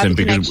who have a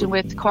connection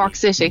with Cork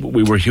City.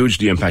 We were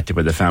hugely impacted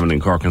by the famine in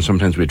Cork, and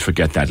sometimes we'd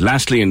forget that.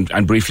 Lastly,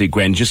 and briefly,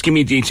 Gwen, just give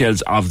me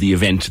details of the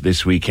event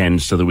this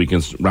weekend so that we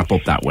can wrap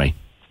up that way.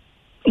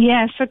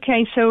 Yes,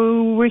 okay,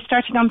 so we're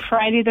starting on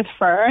Friday the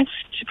 1st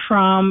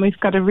we've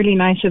got a really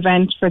nice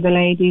event for the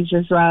ladies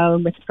as well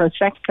with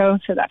Prosecco,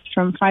 so that's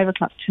from 5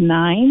 o'clock to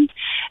 9,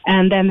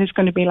 and then there's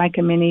going to be like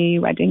a mini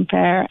wedding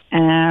fair,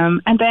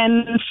 and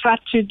then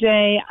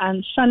Saturday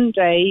and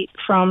Sunday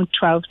from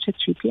 12 to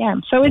 3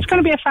 p.m. So it's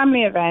going to be a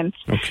family event,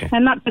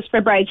 and not just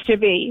for brides to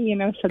be,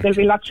 so there'll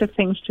be lots of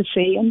things to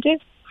see and do.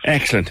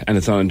 Excellent, and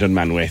it's on in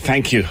Dunman Way.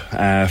 Thank you.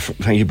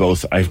 Thank you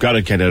both. I've got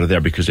to get out of there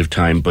because of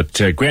time, but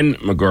Gwen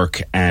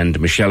McGurk and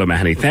Michelle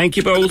O'Mahony, thank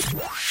you both.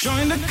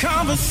 Join the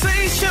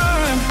conversation.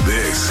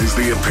 This is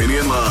The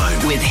Opinion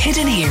Line. With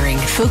Hidden Hearing,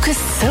 focused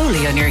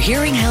solely on your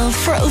hearing health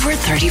for over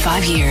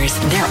 35 years.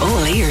 They're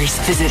all ears.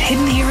 Visit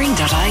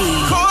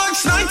hiddenhearing.ie.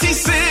 Cork's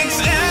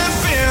 96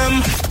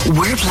 FM.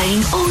 We're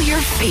playing all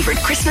your favourite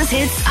Christmas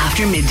hits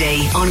after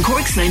midday on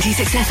Cork's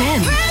 96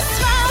 FM.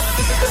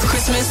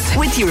 Christmas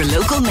with your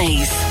local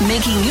Mace,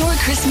 making your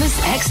Christmas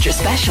extra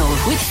special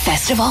with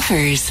festive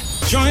offers.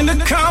 Join the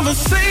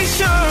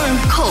conversation.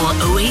 Call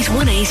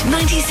 0818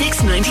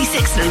 96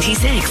 96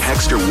 96.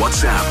 Text or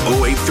WhatsApp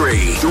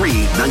 083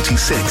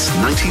 396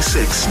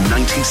 96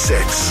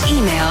 96.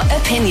 Email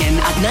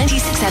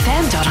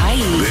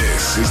opinion@96fm.ie.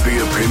 This is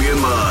The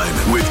Opinion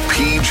Line with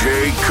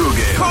PJ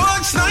Coogan.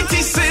 Cork's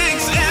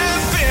 96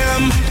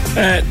 FM.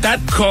 That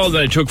call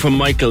that I took from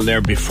Michael there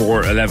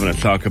before 11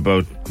 o'clock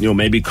about,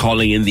 maybe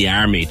calling in the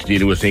army to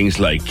deal with things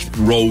like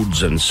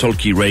roads and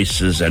sulky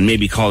races, and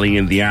maybe calling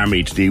in the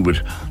army to deal with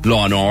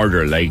law and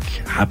order like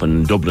happened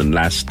in Dublin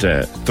last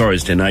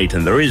Thursday night.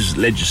 And there is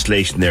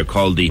legislation there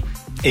called the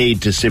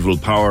Aid to Civil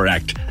Power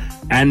Act.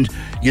 And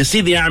you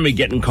see the army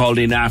getting called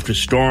in after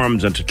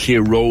storms and to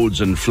clear roads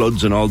and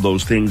floods and all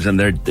those things, and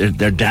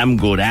they're damn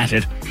good at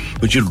it.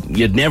 But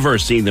you'd never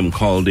see them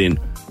called in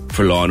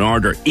for law and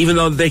order, even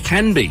though they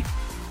can be.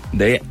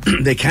 They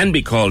can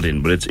be called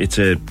in, but it's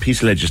a piece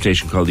of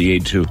legislation called the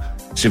Aid to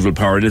Civil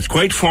Power, and it's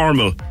quite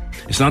formal.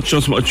 It's not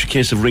just much a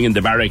case of ringing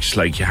the barracks,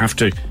 like you have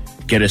to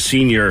get a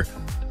senior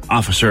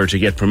officer to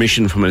get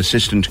permission from an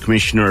assistant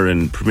commissioner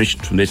and permission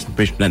from this and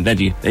permission, and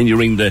then you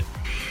ring the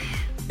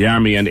the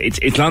army, and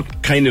it's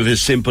not kind of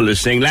as simple as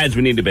saying, lads,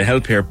 we need a bit of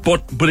help here,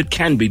 but it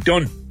can be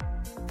done.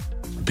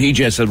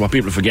 PJ said what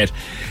people forget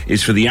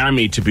is for the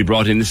army to be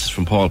brought in, this is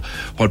from Paul,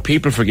 what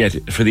people forget,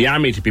 for the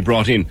army to be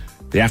brought in,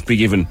 they have to be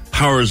given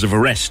powers of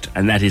arrest,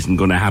 and that isn't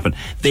going to happen.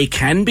 They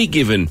can be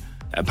given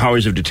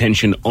powers of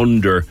detention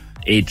under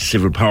a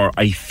civil power,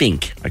 I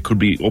think. I could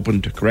be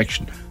open to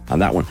correction on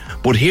that one.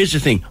 But here's the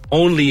thing,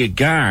 only a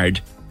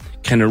guard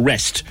can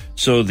arrest.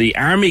 So the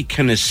army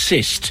can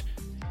assist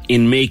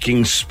in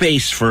making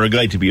space for a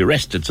guy to be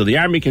arrested. So the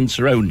army can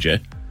surround you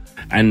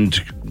and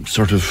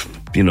sort of,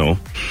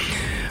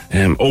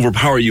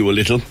 overpower you a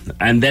little,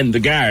 and then the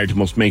guard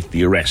must make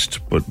the arrest.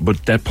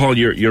 But that, Paul,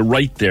 you're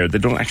right there. They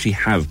don't actually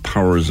have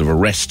powers of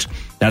arrest.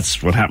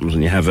 That's what happens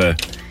when you have a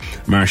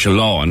martial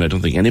law, and I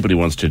don't think anybody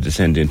wants to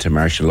descend into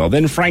martial law.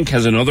 Then Frank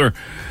has another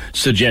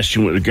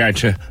suggestion with regard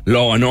to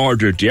law and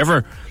order. Do you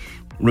ever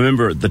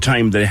remember the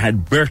time they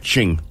had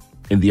birching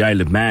in the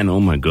Isle of Man? Oh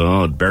my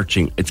God,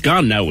 birching. It's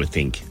gone now, I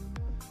think.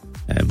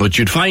 But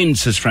you'd find,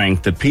 says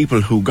Frank, that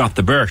people who got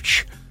the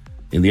birch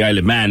in the Isle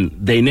of Man,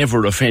 they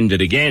never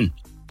offended again.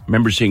 I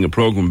remember seeing a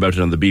programme about it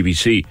on the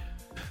BBC.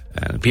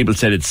 People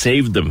said it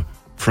saved them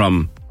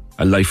from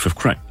a life of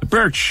crime. A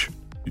birch,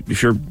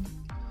 if you're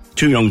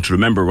too young to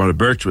remember what a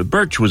birch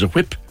was a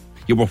whip.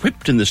 You were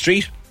whipped in the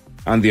street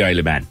on the Isle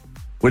of Man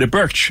with a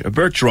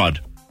birch rod.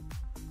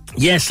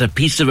 Yes, a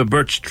piece of a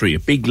birch tree, a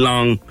big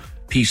long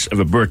piece of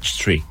a birch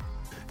tree.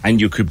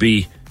 And you could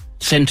be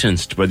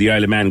sentenced by the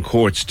Isle of Man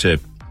courts to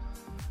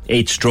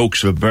 8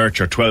 strokes of a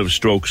birch or 12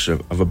 strokes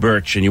of a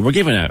birch, and you were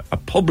given a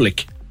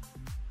public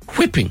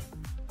whipping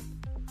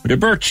with a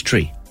birch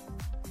tree.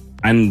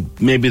 And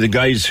maybe the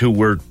guys who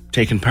were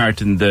taking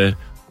part in the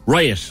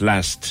riot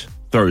last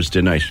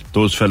Thursday night,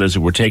 those fellas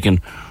who were taking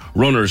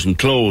runners and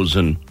clothes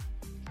and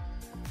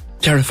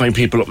terrifying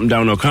people up and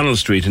down O'Connell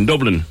Street in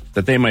Dublin,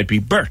 that they might be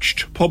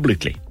birched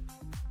publicly.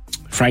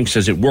 Frank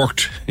says it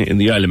worked in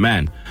the Isle of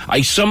Man.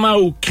 I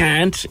somehow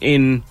can't,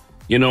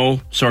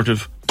 sort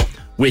of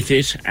with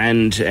it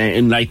and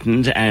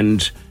enlightened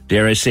and,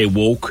 dare I say,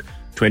 woke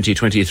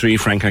 2023,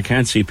 Frank, I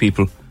can't see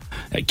people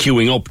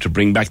queuing up to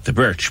bring back the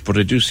birch, but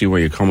I do see where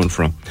you're coming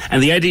from.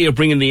 And the idea of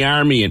bringing the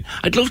army in,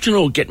 I'd love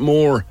to get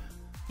more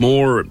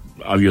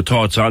of your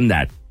thoughts on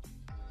that.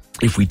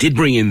 If we did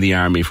bring in the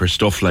army for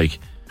stuff like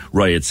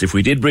riots, if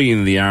we did bring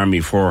in the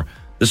army for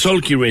the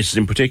sulky races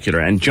in particular,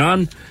 and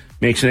John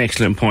makes an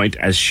excellent point,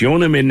 as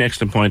Shiona made an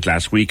excellent point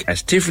last week,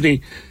 as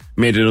Tiffany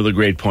made another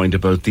great point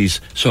about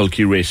these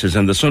sulky races,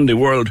 and the Sunday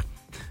World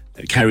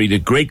carried a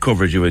great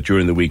coverage of it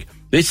during the week.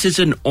 This is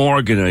an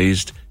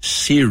organised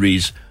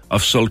series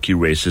of sulky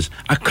races,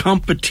 a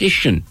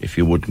competition, if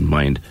you wouldn't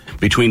mind,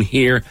 between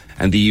here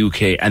and the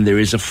UK, and there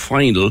is a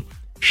final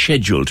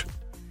scheduled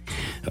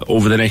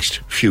over the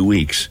next few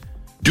weeks.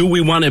 Do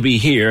we want to be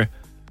here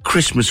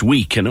Christmas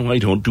week? And no, I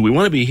don't. Do we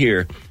want to be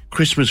here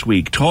Christmas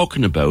week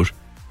talking about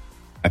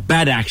a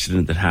bad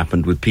accident that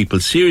happened with people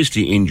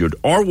seriously injured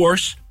or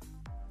worse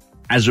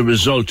as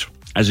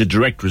a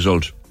direct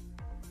result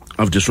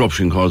of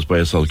disruption caused by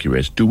a sulky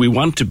race? Do we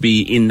want to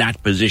be in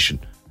that position?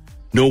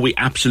 No, we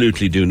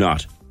absolutely do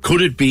not.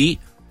 Could it be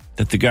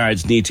that the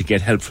guards need to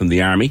get help from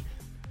the army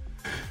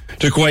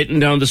to quieten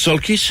down the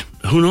sulkies?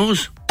 Who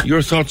knows?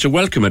 Your thoughts are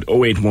welcome at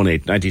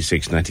 0818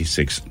 96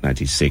 96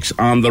 96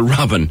 on the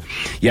Robin.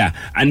 Yeah,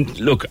 and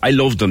look, I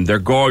love them. They're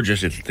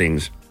gorgeous little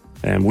things.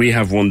 We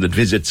have one that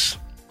visits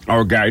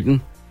our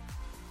garden.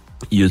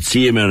 You'd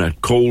see him on a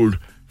cold,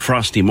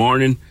 frosty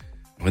morning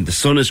when the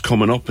sun is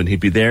coming up, and he'd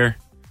be there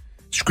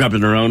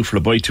scrabbling around for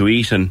a bite to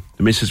eat, and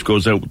the missus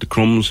goes out with the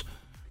crumbs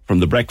from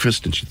the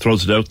breakfast and she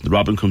throws it out, and the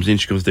robin comes in.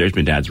 She goes, there's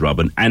my dad's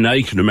robin. And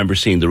I can remember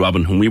seeing the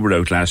robin when we were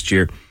out last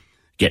year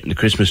getting the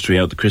Christmas tree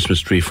out, the Christmas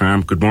tree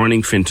farm. Good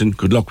morning, Finton.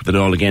 Good luck with it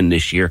all again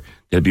this year.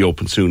 They'll be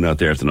open soon out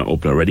there if they're not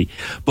open already.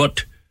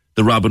 But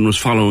the robin was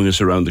following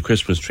us around the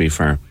Christmas tree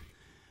farm.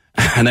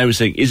 And I was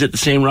saying, is it the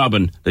same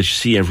robin that you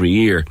see every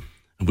year?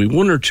 And we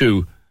one or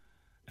two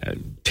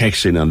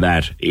texting on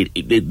that.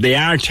 They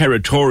are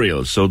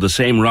territorial, so the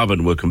same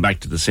robin will come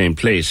back to the same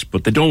place,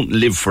 but they don't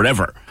live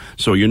forever.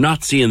 So you're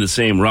not seeing the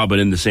same robin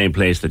in the same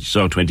place that you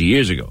saw 20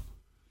 years ago.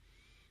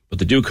 But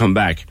they do come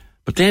back.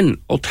 But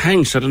then, oh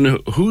thanks, I don't know,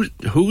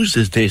 whose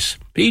is this?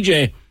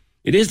 PJ,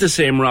 it is the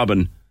same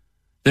robin.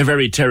 They're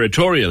very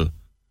territorial.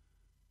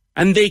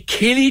 And they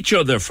kill each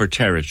other for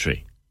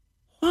territory.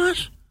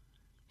 What?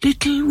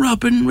 Little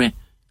robin,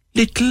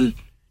 little,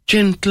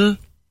 gentle,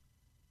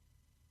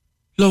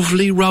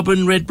 lovely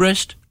robin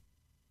redbreast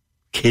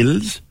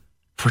kills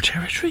for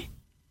territory?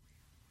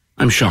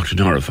 I'm shocked and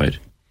horrified.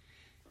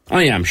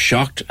 I am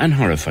shocked and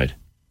horrified.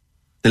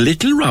 The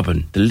little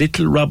robin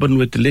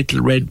with the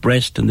little red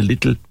breast and the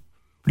little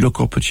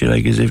look up at you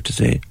like as if to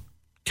say,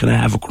 can I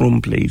have a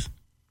crumb, please?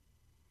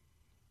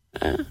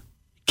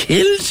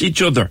 Kills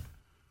each other.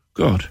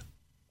 God.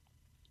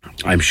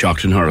 I'm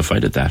shocked and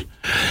horrified at that.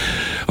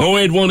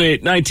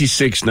 0818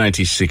 96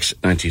 96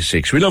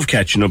 96. We love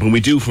catching up, and we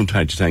do from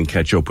time to time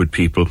catch up with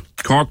people,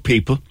 Cork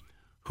people,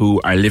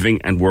 who are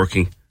living and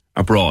working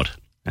abroad,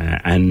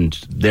 and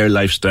their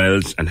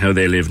lifestyles and how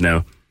they live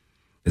now.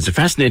 There's a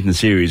fascinating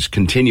series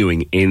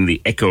continuing in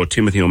the Echo.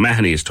 Timothy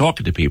O'Mahony is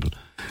talking to people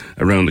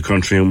around the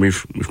country, and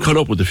we've caught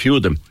up with a few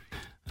of them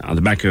on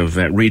the back of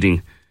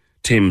reading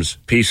Tim's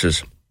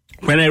pieces.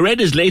 When I read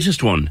his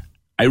latest one,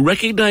 I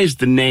recognised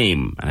the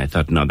name, and I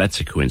thought, no, that's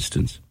a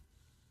coincidence.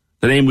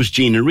 The name was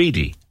Gina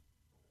Reedy.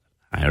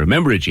 I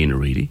remember a Gina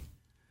Reedy.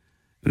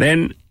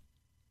 Then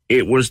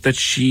it was that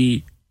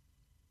she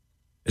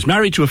is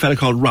married to a fella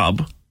called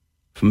Rob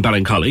from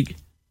Ballincollig.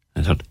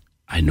 I thought,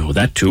 I know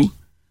that too.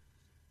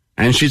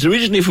 And she's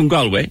originally from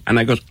Galway, and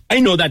I go, I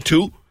know that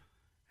too.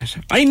 I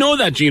said, I know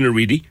that Gina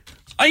Reedy.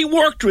 I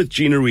worked with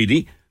Gina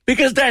Reedy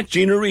because that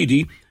Gina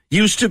Reedy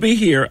used to be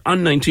here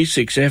on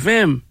 96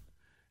 FM.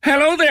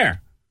 Hello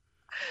there.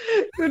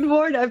 Good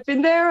morning. I've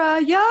been there, I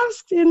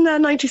was in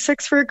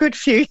 96 for a good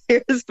few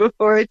years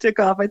before I took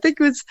off. I think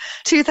it was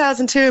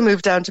 2002 I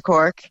moved down to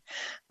Cork,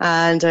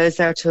 and I was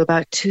there till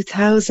about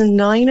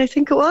 2009, I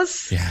think it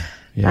was.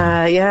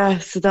 Yeah.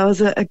 So that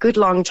was a good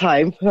long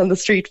time on the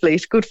street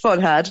fleet. Good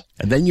fun had.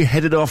 And then you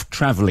headed off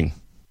travelling.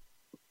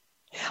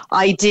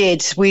 I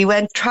did. We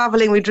went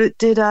travelling. We did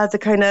the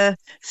kind of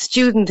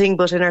student thing,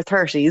 but in our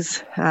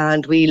 30s.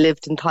 And we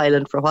lived in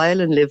Thailand for a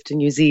while, and lived in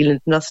New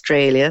Zealand and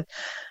Australia,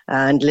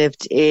 and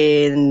lived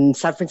in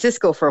San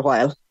Francisco for a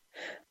while,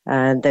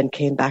 and then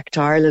came back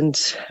to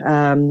Ireland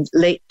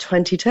late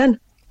 2010.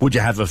 Would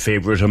you have a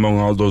favourite among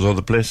all those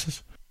other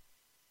places?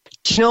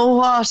 Do you know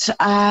what?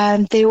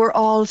 They were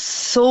all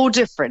so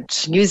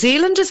different. New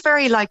Zealand is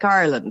very like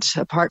Ireland,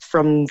 apart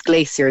from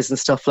glaciers and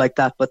stuff like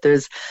that. But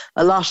there's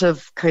a lot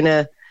of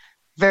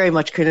very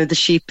much the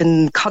sheep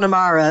and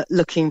Connemara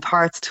looking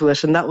parts to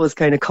it. And that was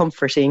kind of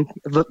comforting,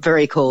 but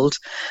very cold.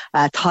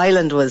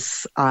 Thailand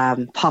was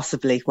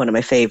possibly one of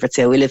my favourites.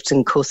 Yeah, we lived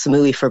in Koh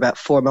Samui for about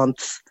 4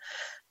 months.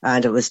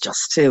 And it was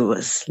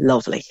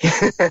lovely.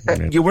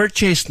 You were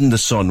chasing the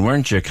sun,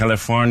 weren't you?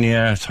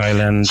 California,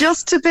 Thailand?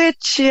 Just a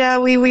bit, yeah.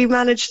 We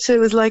managed to, it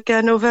was like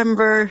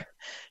November,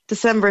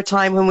 December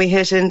time when we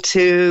hit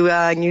into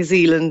New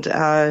Zealand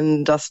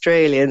and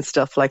Australia and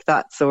stuff like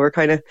that. So we're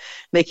kind of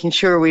making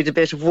sure we had a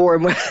bit of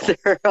warm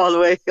weather all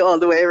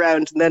the way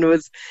around. And then it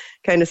was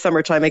kind of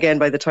summertime again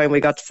by the time we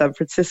got to San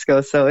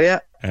Francisco. So, yeah.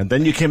 And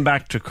then you came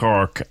back to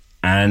Cork.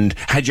 And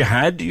had you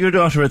had your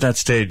daughter at that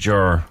stage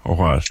or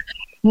what?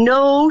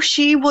 No,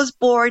 she was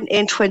born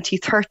in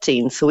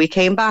 2013. So we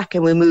came back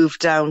and we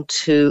moved down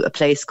to a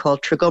place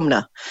called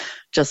Tragumna,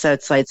 just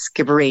outside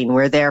Skibbereen. We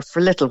were there for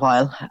a little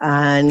while.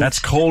 And that's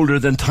colder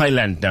than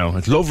Thailand now.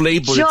 It's lovely,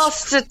 but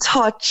just a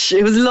touch.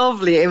 It was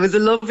lovely. It was a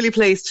lovely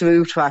place to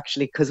move to,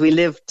 actually, because we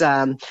lived,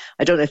 I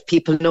don't know if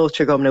people know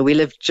Tragumna, we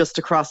lived just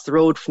across the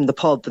road from the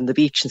pub and the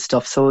beach and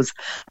stuff. So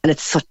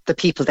the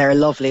people there are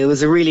lovely. It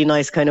was a really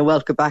nice kind of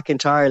welcome back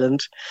into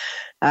Ireland.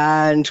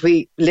 And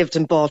we lived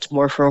in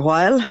Baltimore for a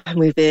while, and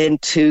we've been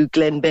to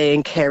Glen Bay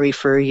and Kerry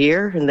for a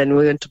year, and then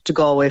we went up to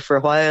Galway for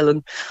a while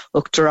and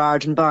up to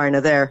Gerard and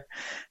Barna there.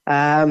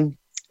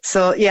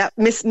 So yeah,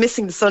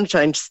 missing the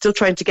sunshine, still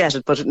trying to get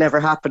it, but it never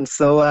happened.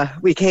 So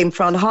we came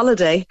for on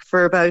holiday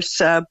for about,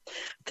 I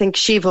think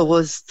Shiva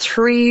was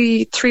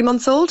three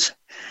months old,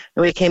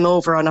 and we came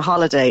over on a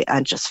holiday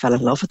and just fell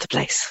in love with the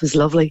place. It was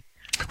lovely.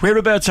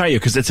 Whereabouts are you?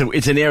 Because it's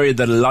an area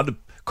that a lot of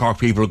Cork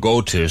people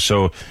go to,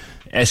 so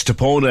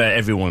Estepona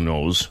everyone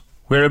knows.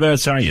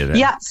 Whereabouts are you then?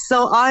 Yeah,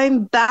 so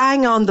I'm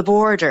bang on the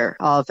border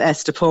of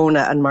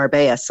Estepona and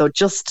Marbella, so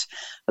just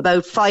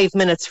about 5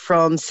 minutes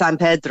from San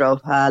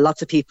Pedro.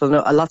 Lots of people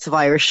know, lots of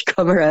Irish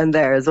come around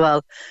there as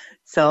well.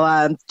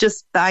 So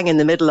just bang in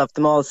the middle of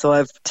them all. So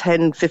I've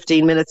 10,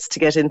 15 minutes to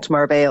get into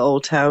Marbella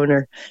Old Town,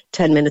 or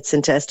 10 minutes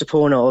into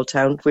Estepona Old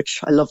Town,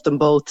 which I love them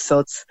both. So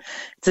it's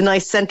a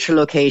nice central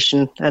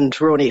location, and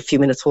we're only a few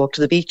minutes walk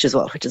to the beach as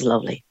well, which is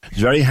lovely.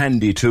 It's very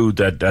handy too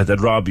that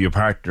Rob, your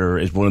partner,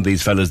 is one of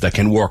these fellas that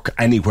can work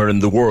anywhere in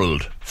the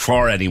world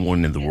for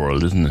anyone in the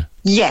world, isn't it?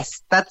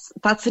 Yes,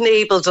 that's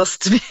enabled us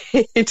to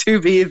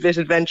be a bit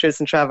adventurous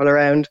and travel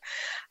around.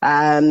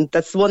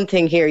 That's one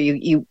thing here.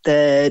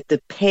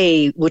 The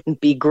pay wouldn't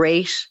be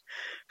great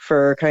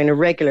for kind of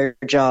regular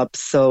jobs,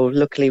 so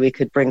luckily we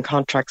could bring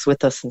contracts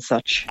with us and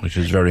such. Which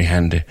is very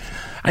handy.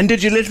 And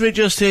did you literally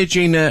just say,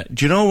 Gina,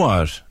 do you know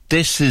what?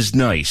 This is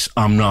nice.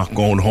 I'm not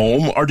going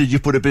home. Or did you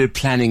put a bit of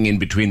planning in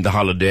between the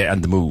holiday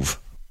and the move?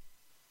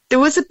 There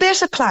was a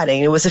bit of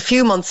planning. It was a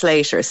few months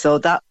later. So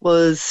that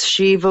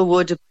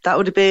would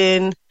have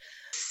been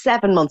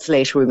 7 months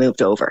later we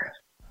moved over.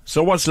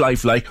 So what's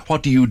life like?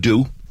 What do you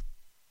do?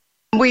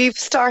 We've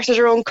started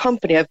our own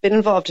company. I've been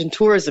involved in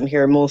tourism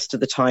here most of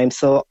the time.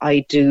 So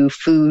I do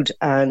food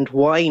and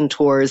wine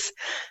tours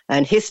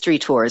and history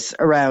tours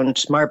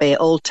around Marbella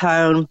Old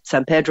Town,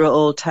 San Pedro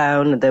Old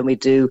Town, and then we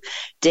do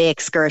day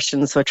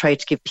excursions. So I try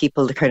to give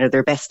people the kind of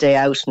their best day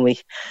out, and we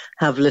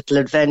have a little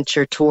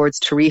adventure towards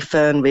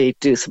Tarifa, and we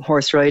do some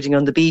horse riding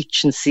on the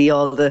beach and see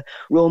all the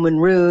Roman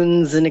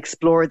ruins and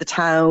explore the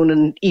town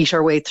and eat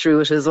our way through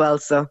it as well.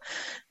 So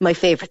my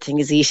favourite thing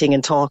is eating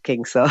and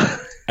talking. So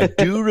I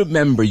do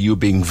remember you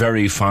being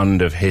very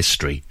fond of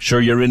history. Sure,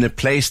 you're in a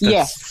place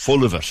that's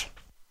full of it.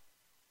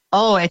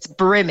 Oh, it's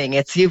brimming.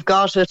 You've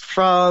got it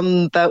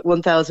from about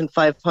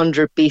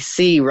 1,500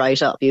 BC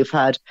right up. You've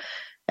had,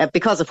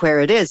 because of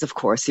where it is, of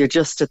course, you're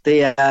just at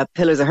the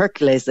Pillars of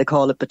Hercules, they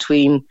call it,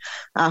 between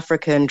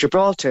Africa and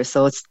Gibraltar.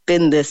 So it's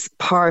been this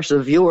part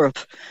of Europe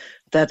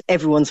that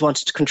everyone's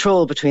wanted to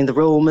control, between the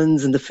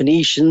Romans and the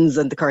Phoenicians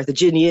and the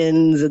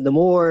Carthaginians and the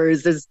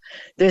Moors.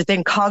 There's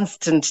been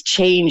constant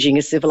changing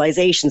of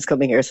civilizations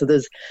coming here. So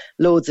there's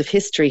loads of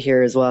history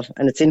here as well.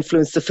 And it's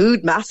influenced the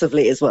food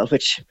massively as well,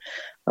 which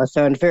I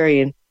found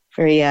very,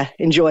 very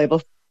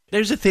enjoyable.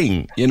 There's a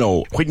thing, you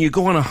know, when you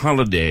go on a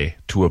holiday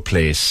to a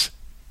place,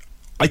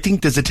 I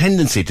think there's a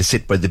tendency to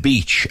sit by the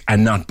beach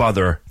and not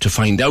bother to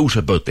find out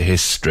about the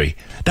history.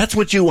 That's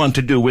what you want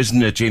to do,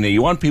 isn't it, Gina?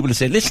 You want people to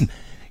say, listen,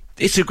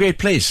 it's a great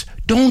place.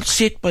 Don't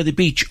sit by the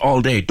beach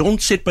all day.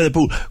 Don't sit by the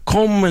pool.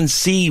 Come and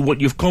see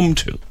what you've come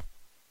to.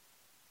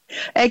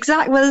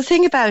 Exactly. Well, the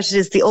thing about it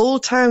is the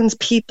old towns,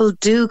 people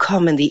do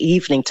come in the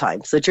evening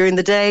time. So during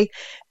the day,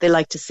 they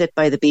like to sit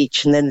by the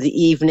beach, and then in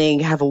the evening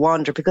have a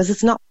wander, because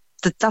it's not,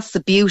 that's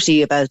the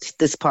beauty about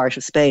this part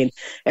of Spain.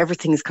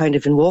 Everything's kind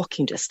of in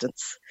walking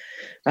distance.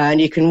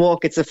 And you can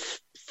walk, it's a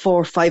 4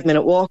 or 5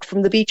 minute walk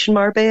from the beach in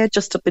Marbella,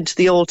 just up into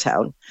the old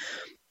town.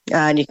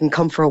 And you can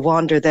come for a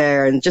wander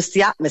there, and just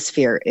the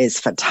atmosphere is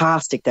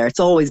fantastic there. It's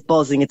always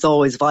buzzing, it's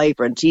always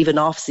vibrant, even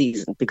off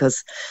season,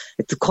 because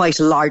it's quite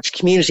a large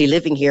community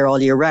living here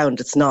all year round.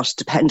 It's not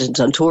dependent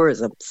on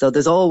tourism. So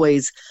there's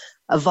always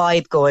a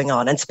vibe going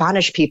on, and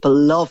Spanish people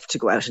love to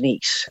go out and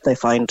eat, they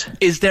find.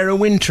 Is there a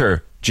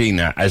winter,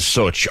 Gina, as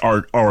such,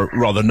 or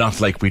rather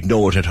not like we'd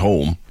know it at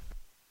home?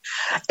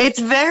 It's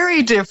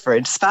very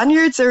different.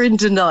 Spaniards are in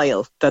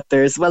denial that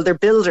their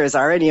builders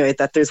are anyway,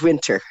 that there's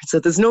winter. So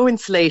there's no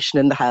insulation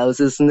in the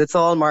houses, and it's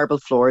all marble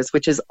floors,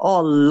 which is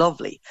all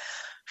lovely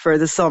for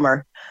the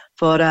summer.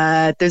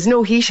 But there's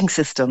no heating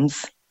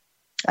systems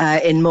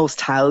in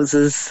most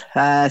houses.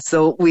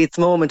 So at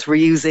the moment we're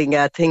using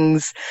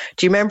things.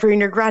 Do you remember in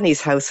your granny's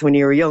house when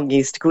you were young, you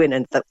used to go in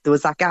and there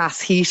was that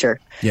gas heater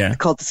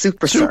called the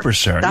Super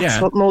Sir?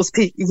 That's what most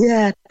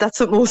people,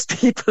 that's what most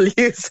people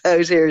use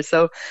out here.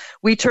 So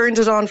we turned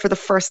it on for the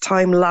first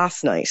time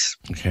last night.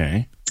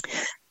 Okay.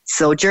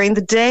 So during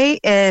the day,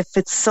 if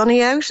it's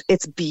sunny out,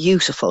 it's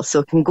beautiful. So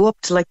it can go up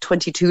to like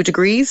 22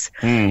 degrees,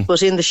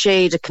 but in the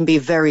shade, it can be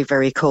very,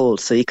 very cold.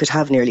 So you could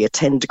have nearly a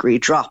 10-degree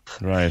drop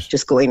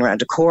just going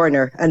around a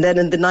corner. And then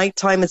in the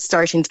nighttime, it's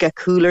starting to get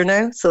cooler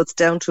now. So it's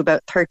down to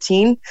about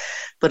 13,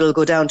 but it'll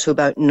go down to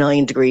about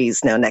 9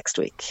 degrees now next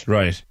week.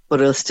 Right. But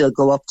it'll still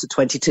go up to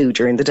 22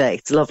 during the day.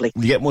 It's lovely.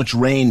 You get much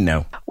rain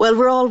now? Well,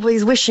 we're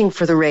always wishing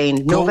for the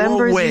rain.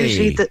 November's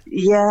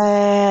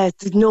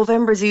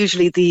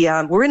usually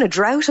we're in a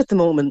drought at the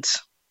moment.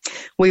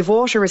 We've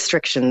water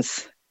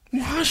restrictions.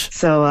 What?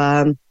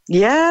 So,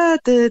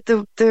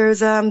 there's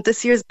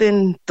this year's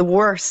been the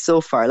worst so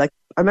far. Like,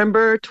 I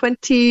remember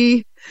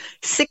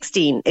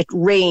 2016, it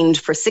rained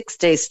for 6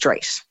 days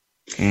straight.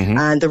 Mm-hmm.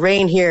 And the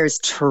rain here is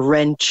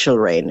torrential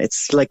rain.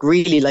 It's like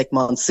really like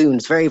monsoon.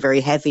 It's very, very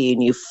heavy,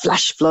 and you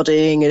flash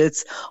flooding, and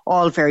it's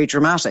all very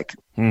dramatic.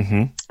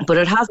 Mm-hmm. But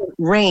it hasn't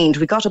rained.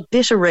 We got a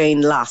bit of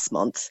rain last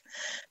month,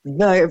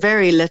 very,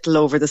 very little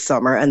over the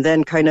summer, and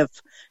then kind of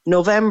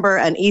November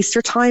and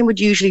Easter time would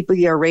usually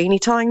be our rainy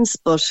times.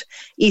 But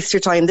Easter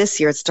time this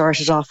year, it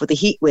started off with a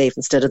heat wave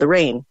instead of the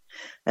rain,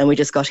 and we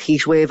just got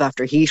heat wave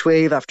after heat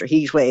wave after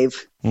heat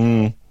wave.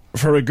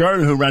 For a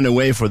girl who ran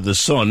away for the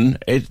sun,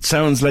 it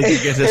sounds like you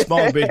get a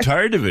small bit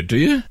tired of it, do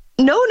you?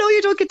 No,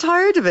 you don't get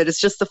tired of it. It's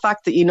just the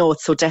fact that,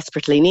 it's so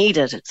desperately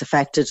needed. It's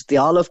affected the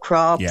olive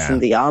crops and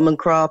the almond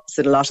crops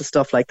and a lot of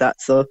stuff like that.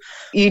 So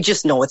you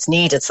just know it's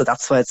needed. So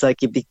that's why it's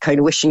like you'd be kind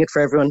of wishing it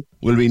for everyone.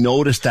 Will we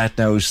notice that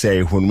now,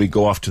 say, when we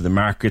go off to the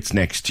markets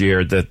next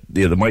year, that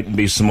there mightn't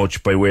be so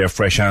much by way of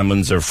fresh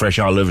almonds or fresh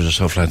olives or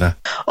stuff like that?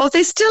 Oh,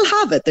 they still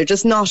have it. They're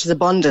just not as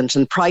abundant,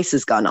 and price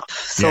has gone up.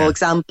 So,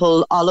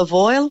 example, olive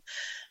oil.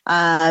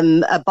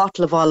 A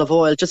bottle of olive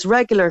oil, just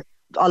regular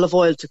olive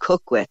oil to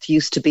cook with,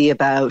 used to be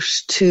about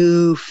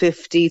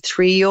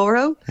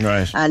 €2.53,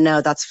 right? And now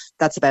that's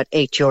about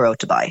 €8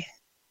 to buy.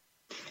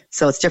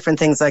 So it's different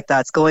things like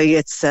that.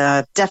 It's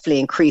definitely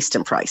increased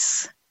in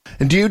price.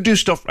 And do you do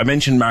stuff? I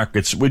mentioned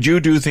markets. Would you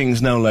do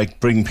things now like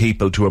bring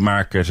people to a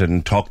market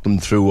and talk them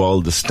through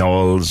all the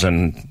stalls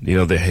and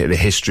the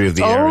history of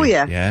the area? Oh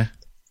yeah.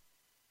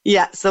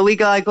 Yeah, so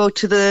I go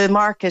to the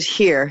market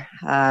here.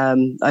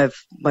 One of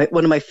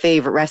my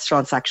favourite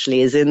restaurants actually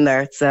is in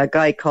there. It's a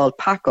guy called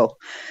Paco,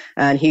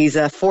 and he's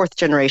a 4th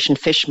generation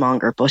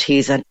fishmonger, but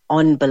he's an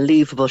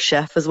unbelievable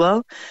chef as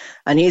well.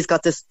 And he's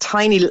got this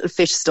tiny little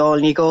fish stall,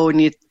 and you go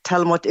and you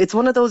tell him it's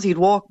one of those you'd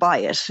walk by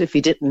it if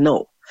you didn't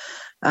know.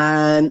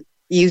 And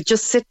you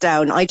just sit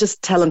down. I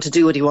just tell him to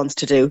do what he wants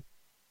to do.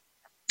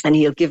 And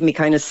he'll give me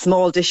kind of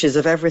small dishes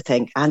of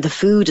everything. And the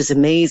food is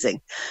amazing.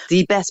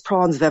 The best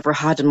prawns I've ever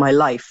had in my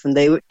life. And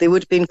they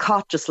would have been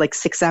caught just like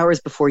 6 hours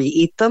before you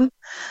eat them.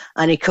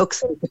 And he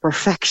cooks them to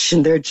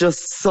perfection. They're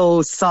just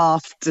so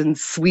soft and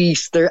sweet.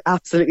 They're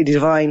absolutely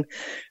divine.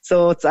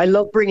 So I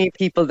love bringing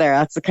people there.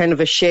 That's a kind of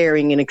a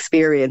sharing and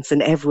experience.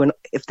 And everyone,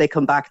 if they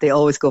come back, they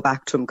always go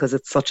back to him because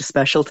it's such a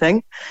special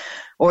thing.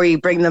 Or you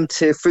bring them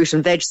to fruit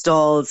and veg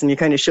stalls and you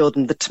kind of show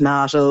them the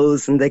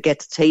tomatoes and they get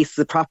to taste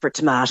the proper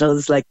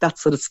tomatoes. Like,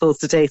 that's what it's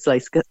supposed to taste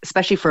like.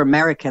 Especially for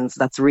Americans,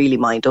 that's really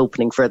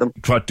mind-opening for them.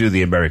 What do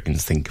the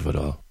Americans think of it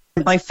all?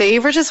 My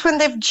favourite is when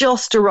they've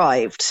just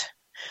arrived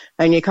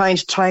and you're kind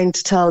of trying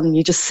to tell them,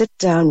 you just sit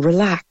down,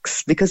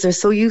 relax, because they're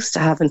so used to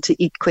having to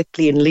eat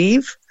quickly and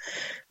leave.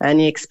 And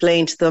you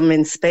explain to them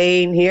in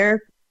Spain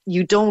here,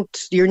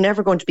 you're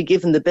never going to be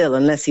given the bill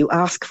unless you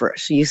ask for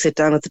it. You sit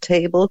down at the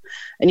table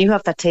and you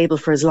have that table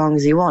for as long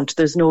as you want.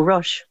 There's no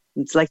rush.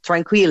 It's like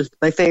tranquil,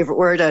 my favourite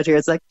word out here.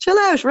 It's like, chill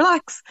out,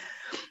 relax.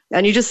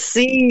 And you just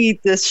see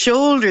the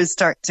shoulders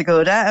start to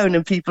go down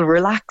and people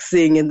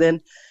relaxing and then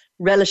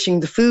relishing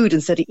the food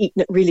instead of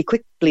eating it really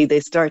quickly. They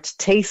start to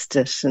taste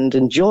it and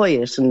enjoy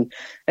it. And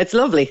it's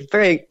lovely.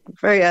 Very,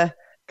 very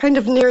kind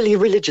of nearly a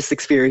religious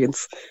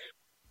experience.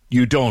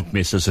 You don't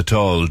miss us at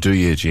all, do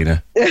you,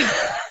 Gina?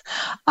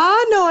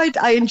 No,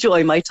 I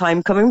enjoy my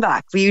time coming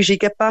back. We usually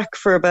get back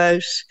for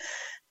about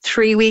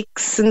 3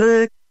 weeks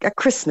at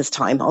Christmas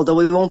time, although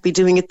we won't be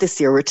doing it this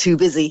year. We're too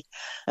busy.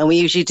 And we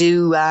usually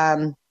do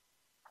the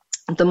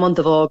month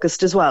of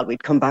August as well.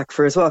 We'd come back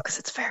for as well because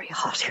it's very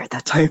hot here at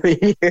that time of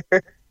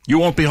year. You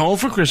won't be home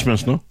for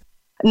Christmas, no?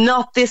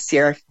 Not this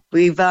year.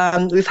 We've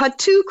had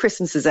 2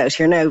 Christmases out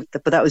here now,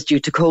 but that was due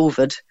to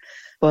COVID.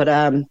 But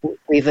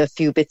we've a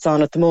few bits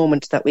on at the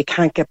moment that we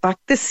can't get back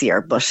this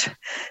year. But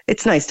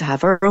it's nice to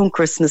have our own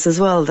Christmas as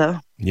well, though.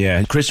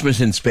 Yeah, Christmas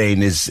in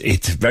Spain it's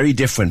very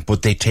different,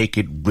 but they take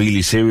it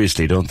really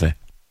seriously, don't they?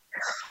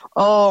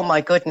 Oh, my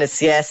goodness,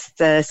 yes.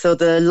 So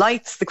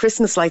the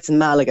Christmas lights in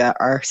Malaga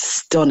are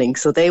stunning.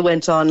 So they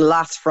went on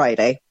last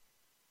Friday.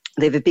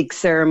 They have a big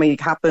ceremony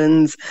that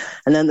happens,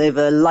 and then they have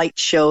a light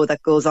show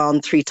that goes on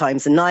 3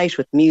 times a night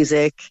with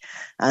music,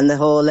 and the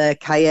whole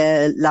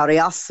Calle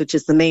Larias, which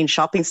is the main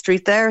shopping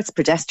street there, it's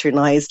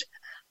pedestrianised,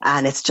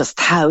 and it's just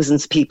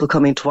thousands of people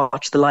coming to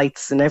watch the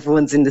lights, and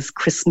everyone's in this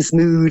Christmas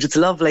mood. It's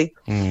lovely.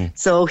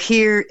 So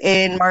here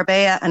in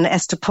Marbella and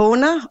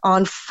Estepona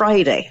on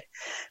Friday,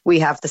 we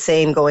have the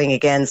same going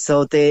again.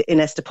 So in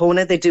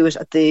Estepona, they do it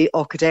at the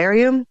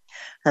Orchidarium,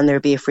 and there'll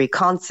be a free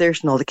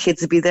concert, and all the kids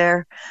will be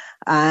there.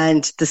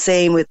 And the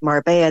same with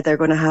Marbella, they're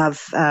going to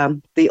have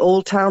the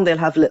Old Town, they'll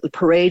have a little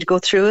parade go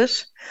through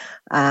it.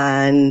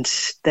 And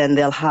then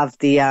they'll have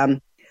I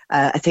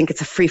think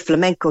it's a free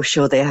flamenco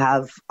show they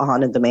have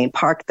on in the main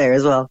park there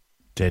as well.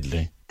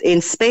 Deadly. In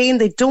Spain,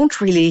 they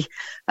don't really,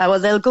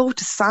 they'll go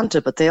to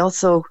Santa, but they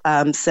also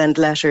send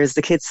letters,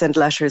 the kids send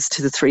letters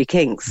to the 3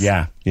 kings.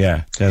 Yeah,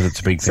 that's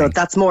a big thing. So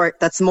that's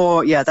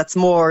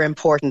more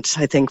important,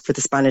 I think, for the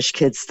Spanish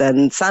kids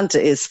than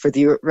Santa is for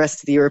the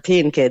rest of the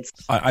European kids.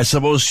 I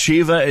suppose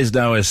Shiva is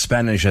now as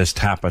Spanish as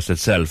tapas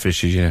itself, is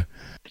she? Yeah.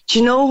 Do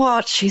you know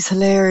what? She's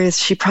hilarious.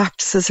 She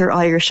practices her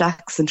Irish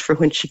accent for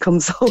when she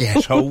comes home.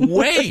 Get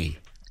away!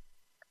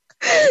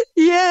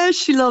 Yeah,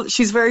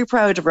 she's very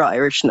proud of her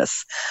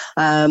Irishness.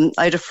 I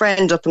had a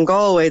friend up in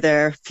Galway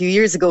there a few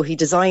years ago. He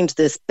designed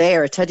this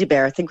bear, a teddy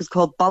bear, I think it was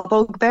called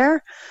Bob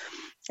Bear,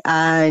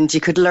 and you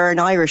could learn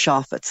Irish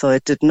off it. So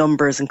it did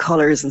numbers and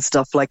colours and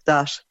stuff like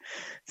that.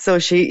 So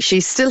she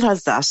still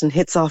has that and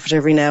hits off it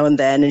every now and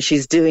then, and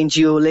she's doing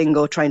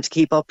Duolingo trying to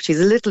keep up. She's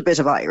a little bit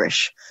of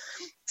Irish.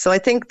 So I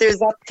think there's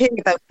that thing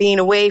about being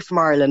away from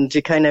Ireland,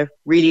 you're kind of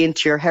really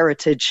into your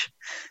heritage.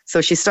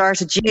 So she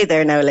started GA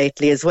there now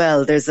lately as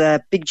well. There's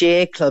a big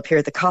GA club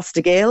here, the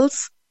Costa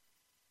Gaels.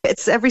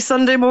 It's every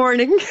Sunday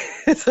morning.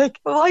 It's like,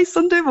 why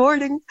Sunday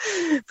morning?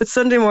 But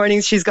Sunday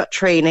mornings she's got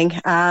training,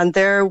 and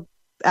their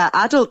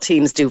adult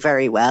teams do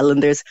very well.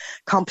 And there's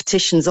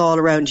competitions all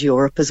around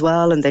Europe as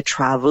well, and they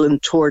travel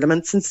and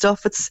tournaments and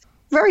stuff. It's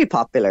very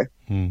popular.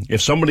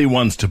 If somebody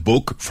wants to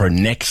book for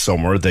next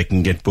summer, they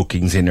can get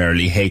bookings in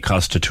early.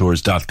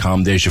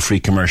 HeyCostaTours.com. There's your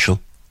free commercial.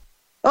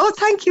 Oh,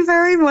 thank you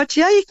very much.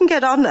 Yeah, you can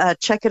get on,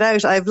 check it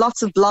out. I have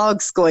lots of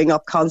blogs going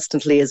up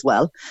constantly as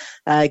well,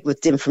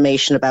 with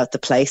information about the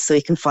place, so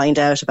you can find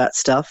out about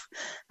stuff.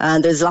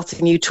 And there's lots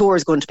of new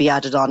tours going to be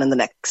added on in the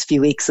next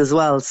few weeks as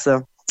well,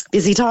 so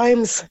busy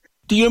times.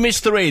 Do you miss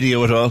the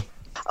radio at all?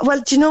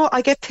 Well, do you know,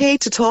 I get paid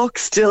to talk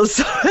still,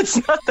 so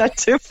it's not that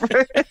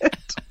different.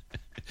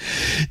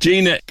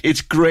 Gina,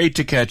 it's great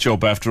to catch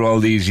up after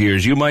all these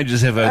years. You might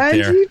just have out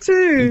there. And you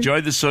too.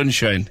 Enjoy the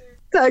sunshine.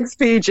 Thanks,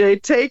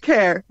 PJ. Take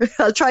care.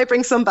 I'll try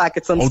bring some back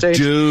at some stage.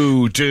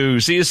 Do.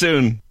 See you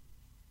soon.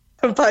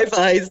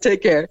 Bye.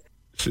 Take care.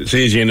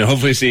 See you, Gina.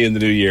 Hopefully see you in the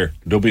new year.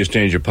 Don't be a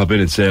stranger. Pop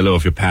in and say hello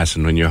if you're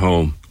passing when you're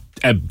home.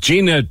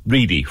 Gina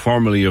Reedy,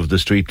 formerly of the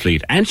Street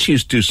Fleet, and she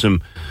used to do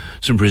some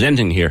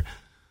presenting here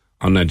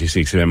on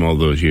 96FM all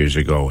those years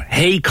ago.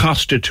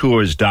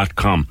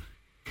 HeyCostaTours.com.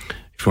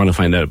 if you want to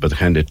find out about the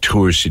kind of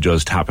tours she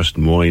does, tapas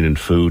and wine and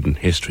food and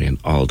history and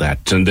all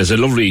that. And there's a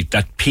lovely,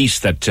 that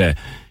piece that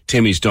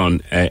Timmy's done,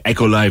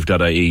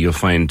 ecolive.ie, you'll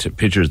find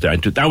pictures there.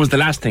 That was the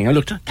last thing I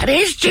looked at. That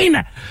is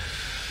Gina!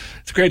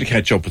 It's great to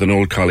catch up with an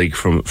old colleague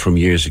from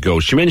years ago.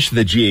 She mentioned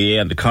the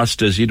GAA and the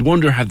Costas. You'd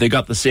wonder, have they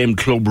got the same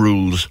club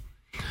rules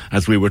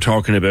as we were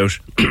talking about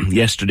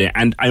yesterday?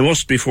 And I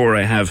must, before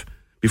I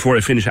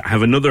finish, I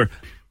have another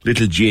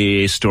little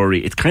GAA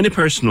story. It's kind of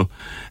personal,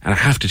 and I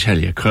have to tell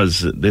you, because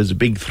there's a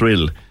big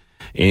thrill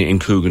in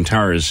Coogan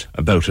Towers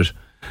about it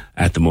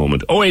at the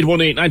moment.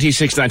 0818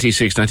 96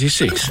 96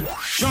 96.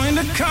 Join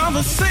the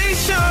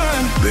conversation.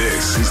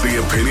 This is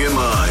the Opinion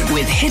Line.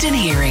 With Hidden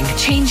Hearing,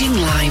 changing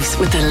lives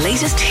with the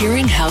latest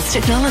hearing health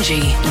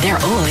technology.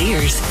 They're all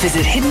ears.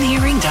 Visit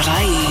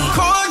hiddenhearing.ie.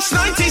 Corks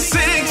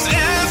 96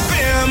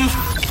 FM.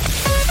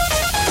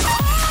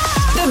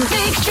 The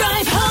Big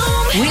Drive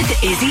Home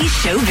with Izzy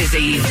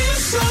Showbusy.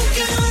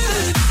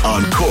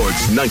 On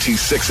Corks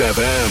 96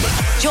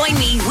 FM. Join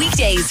me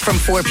weekdays from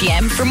 4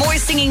 p.m. for more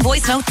singing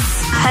voice notes.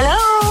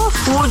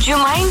 Hello, would you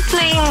mind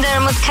playing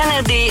Dermot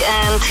Kennedy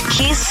and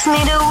Kiss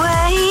Me the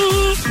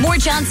Way? More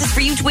chances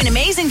for you to win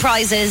amazing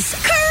prizes.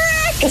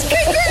 Correct!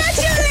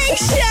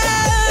 Congratulations!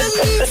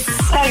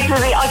 Thanks,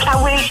 Lizzie. I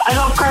can't wait. I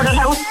love Curtis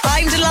House.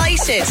 I'm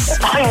delighted.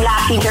 I'm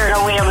laughing during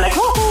away. I'm like,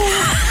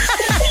 woohoo!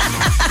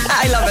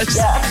 I love it.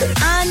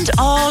 Yeah. And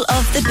all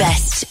of the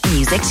best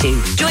music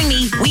too. Join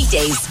me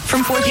weekdays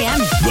from 4 p.m.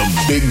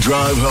 The Big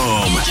Drive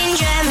Home. You can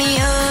drive me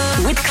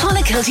home. With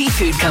Clonakilty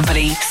Food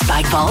Company.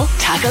 Spagball,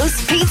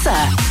 tacos, pizza.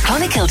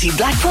 Clonakilty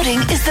Black Pudding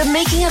is the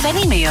making of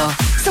any meal.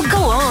 So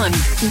go on,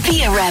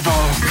 be a rebel.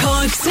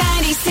 Corks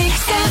 96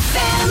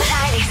 FM.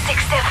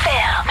 96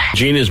 FM.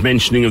 Gina's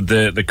mentioning of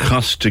the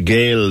Costa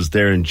Gales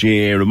there in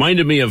GAA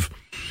reminded me of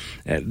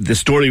the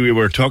story we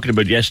were talking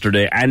about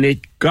yesterday, and it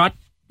got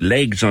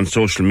legs on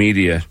social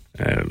media,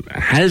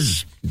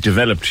 has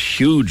developed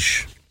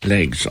huge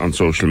legs on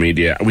social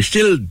media. We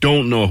still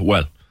don't know,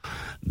 well,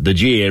 the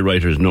GAA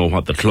writers know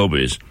what the club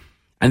is.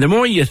 And the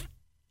more you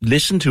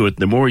listen to it,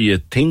 the more you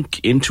think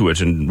into it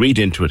and read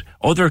into it,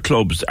 other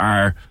clubs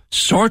are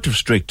sort of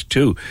strict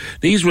too.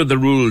 These were the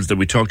rules that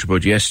we talked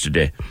about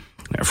yesterday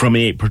from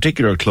a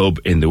particular club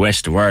in the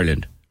west of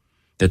Ireland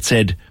that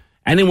said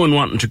anyone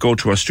wanting to go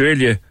to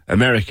Australia,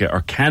 America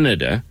or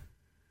Canada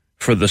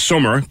for the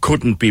summer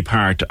couldn't be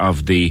part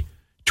of the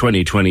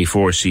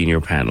 2024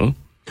 senior panel.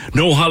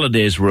 No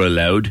holidays were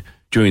allowed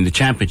during the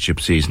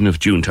championship season of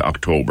June to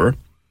October.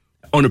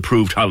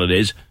 Unapproved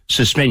holidays,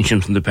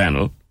 suspension from the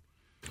panel.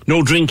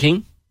 No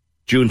drinking,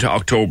 June to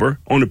October.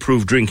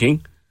 Unapproved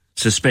drinking,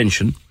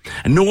 suspension.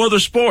 And no other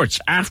sports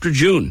after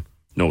June.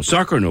 No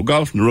soccer, no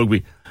golf, no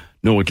rugby,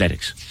 no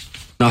athletics.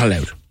 Not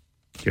allowed.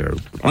 You're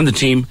on the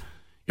team,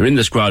 you're in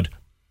the squad,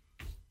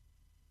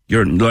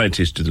 your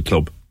loyalties to the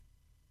club.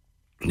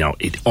 Now,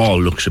 it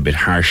all looks a bit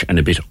harsh and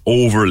a bit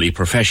overly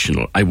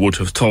professional, I would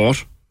have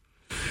thought.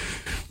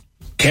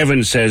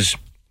 Kevin says,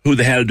 who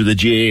the hell do the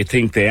GAA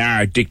think they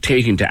are,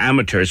 dictating to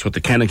amateurs what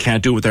they can and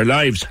can't do with their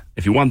lives?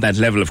 If you want that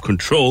level of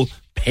control,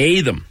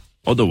 pay them.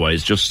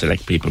 Otherwise, just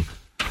select people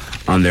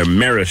on their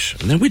merit.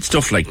 And then with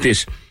stuff like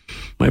this,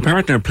 my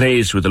partner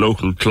plays with a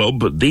local club,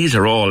 but these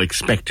are all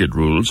expected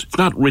rules. It's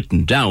not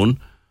written down,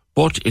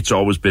 but it's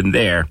always been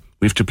there.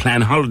 We have to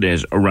plan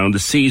holidays around the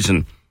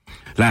season.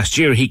 Last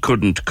year, he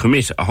couldn't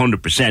commit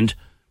 100%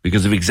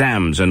 because of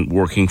exams and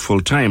working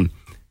full-time.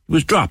 He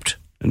was dropped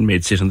and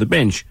made sit on the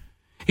bench.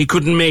 He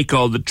couldn't make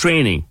all the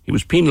training. He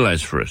was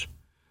penalised for it.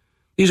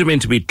 These are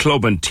meant to be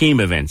club and team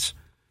events,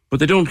 but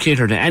they don't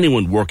cater to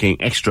anyone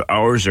working extra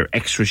hours or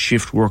extra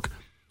shift work,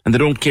 and they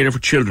don't cater for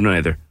children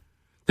either.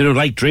 They don't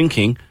like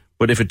drinking,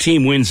 but if a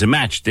team wins a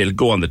match, they'll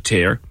go on the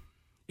tear.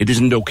 It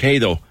isn't okay,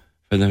 though,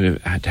 for them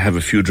to have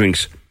a few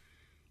drinks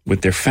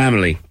with their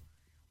family.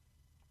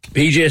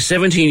 PJ,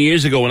 17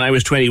 years ago when I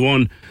was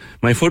 21,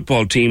 my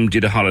football team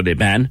did a holiday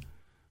ban.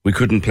 We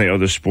couldn't play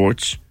other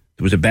sports.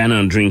 There was a ban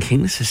on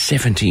drinking. This is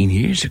 17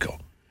 years ago.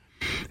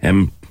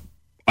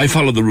 I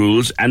followed the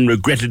rules and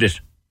regretted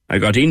it. I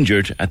got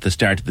injured at the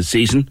start of the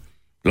season,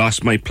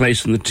 lost my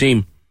place in the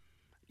team.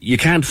 You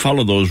can't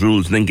follow those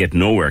rules and then get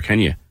nowhere, can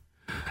you?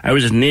 I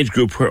was at an age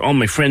group where all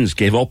my friends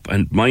gave up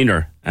and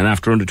minor and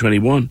after under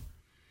 21.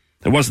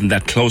 I wasn't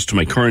that close to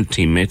my current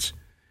teammates,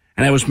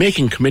 and I was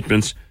making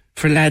commitments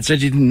for lads I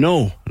didn't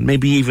know and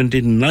maybe even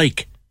didn't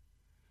like.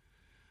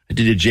 I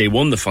did a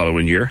J1 the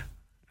following year,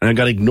 and I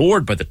got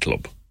ignored by the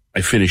club.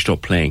 I finished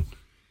up playing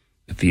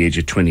at the age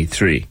of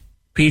 23.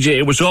 PJ,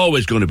 it was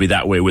always going to be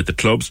that way with the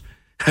clubs.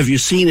 Have you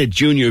seen a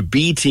junior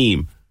B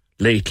team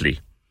lately?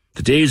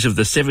 The days of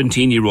the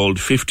 17-year-old,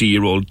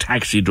 50-year-old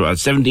taxi driver,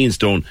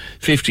 17-stone,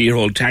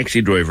 50-year-old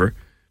taxi driver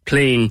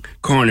playing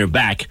corner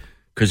back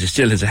because he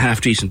still has a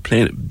half-decent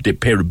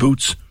pair of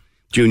boots,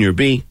 junior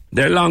B,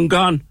 they're long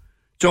gone.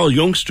 It's all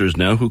youngsters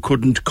now who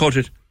couldn't cut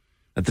it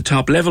at the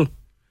top level,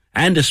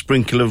 and a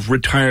sprinkle of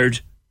retired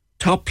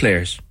top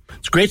players.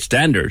 It's a great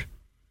standard.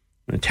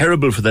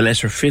 Terrible for the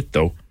lesser fit,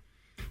 though.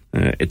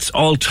 It's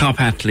all top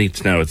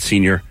athletes now at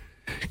senior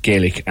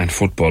Gaelic and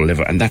football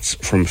level, and that's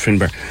from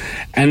Finbar.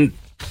 And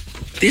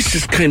this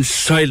has kind of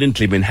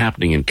silently been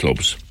happening in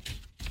clubs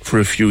for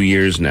a few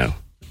years now.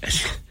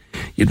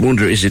 You'd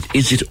wonder, is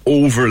it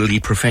overly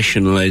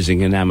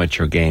professionalising an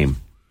amateur game?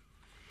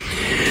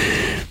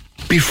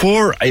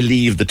 Before I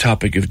leave the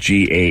topic of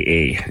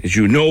GAA, as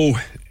you know,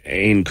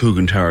 in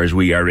Coogan Towers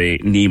we are a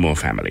Nemo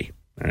family.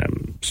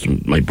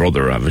 My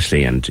brother,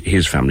 obviously, and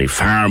his family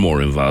far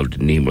more involved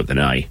in Nemo than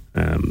I.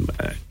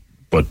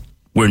 But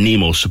we're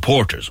Nemo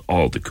supporters,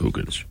 all the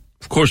Coogans.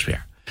 Of course we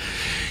are.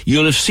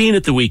 You'll have seen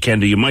at the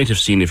weekend, or you might have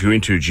seen if you're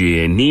into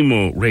GAA,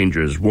 Nemo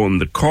Rangers won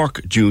the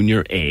Cork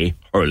Junior A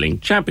Hurling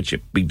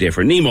Championship. Big day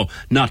for Nemo,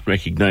 not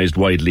recognised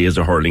widely as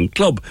a hurling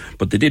club,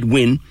 but they did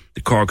win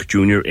the Cork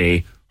Junior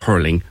A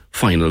Hurling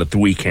final at the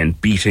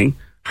weekend, beating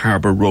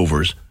Harbour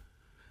Rovers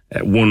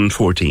at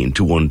 114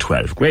 to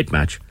 112. Great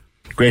match,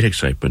 great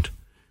excitement,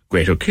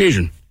 great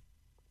occasion.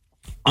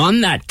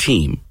 On that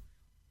team,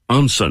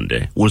 on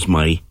Sunday, was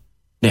my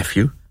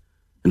nephew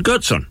and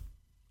godson,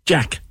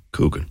 Jack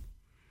Coogan.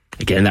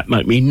 Again, that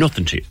might mean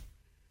nothing to you.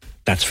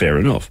 That's fair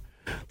enough.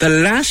 The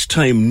last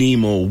time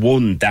Nemo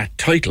won that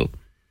title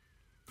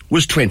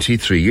was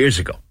 23 years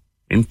ago,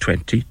 in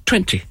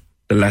 2020.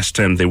 The last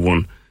time they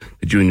won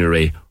the Junior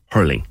A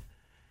hurling.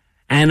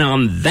 And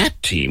on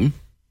that team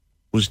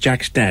was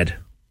Jack's dad,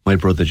 my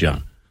brother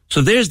John.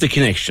 So there's the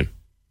connection.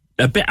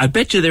 I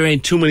bet you there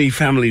ain't too many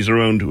families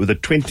around with a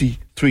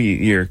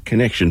 23-year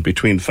connection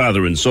between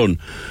father and son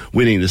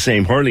winning the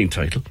same hurling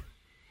title.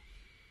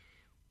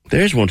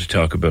 There's one to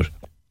talk about.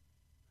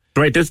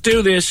 Right, let's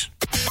do this.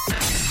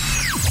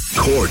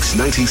 Cork's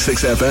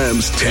 96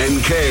 FM's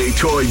 10K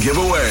toy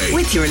giveaway.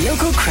 With your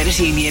local credit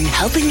union,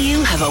 helping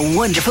you have a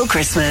wonderful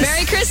Christmas.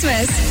 Merry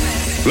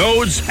Christmas.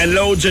 Loads and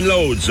loads and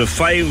loads of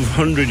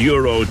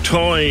 €500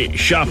 toy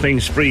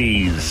shopping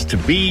sprees to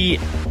be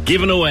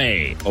given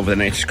away over the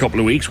next couple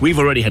of weeks. We've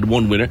already had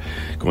one winner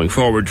going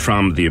forward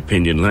from the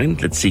opinion line.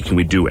 Let's see, can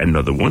we do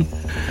another one?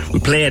 We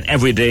play it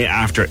every day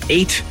after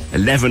 8,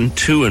 11,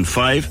 2 and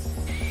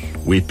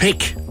 5. We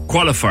pick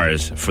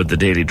qualifiers for the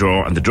daily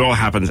draw, and the draw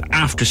happens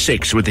after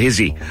 6 with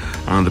Izzy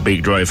on the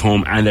big drive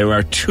home, and there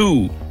are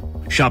 2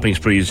 shopping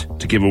sprees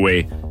to give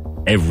away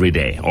every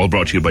day, all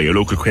brought to you by your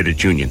local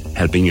credit union,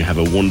 helping you have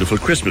a wonderful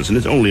Christmas, and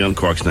it's only on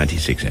Cork's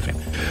 96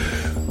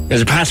 FM.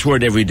 There's a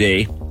password every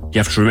day. You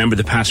have to remember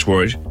the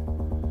password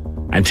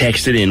and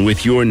text it in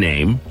with your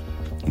name.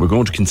 We're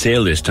going to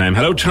Kinsale this time.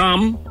 Hello,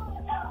 Tom.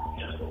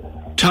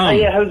 Tom.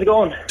 Hey, how's it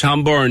going?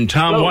 Tom Byrne.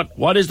 Tom, hello.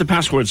 What is the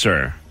password,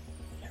 sir?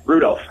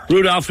 Rudolph.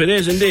 Rudolph, it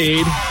is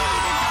indeed.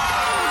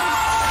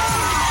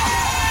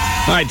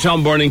 All right,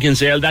 Tom Byrne and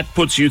Kinsale, that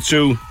puts you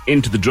two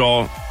into the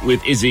draw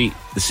with Izzy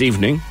this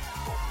evening.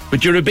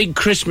 But you're a big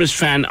Christmas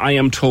fan, I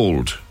am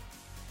told.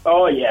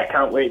 Oh, yeah,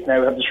 can't wait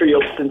now. I have the tree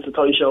up since the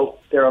toy show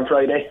there on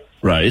Friday.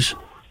 Right.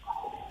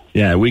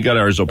 Yeah, we got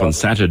ours up on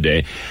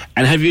Saturday.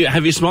 And have you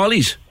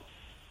smallies?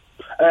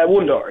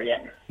 One daughter, yeah.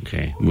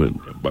 Okay.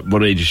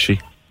 What age is she?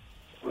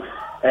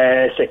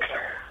 6.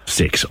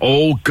 6.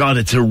 Oh, God,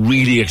 it's a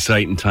really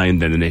exciting time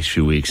then the next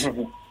few weeks.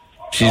 Mm-hmm.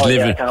 She's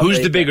living. Yeah,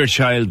 Who's the bigger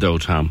child, though,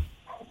 Tom?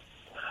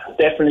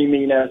 Definitely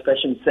me now,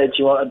 especially she said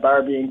she wanted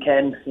Barbie and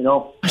Ken, you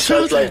know. I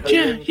saw that,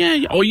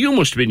 yeah. Oh, you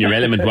must have been in your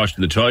element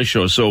watching the toy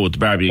show, so with the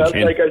Barbie and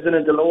Ken. Felt like I was in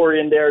a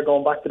DeLorean there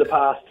going back to the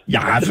past. You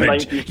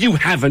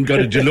haven't got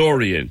a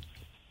DeLorean.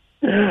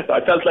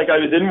 I felt like I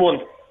was in one.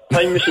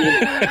 Time machine.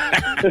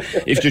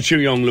 If you're too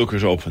young, look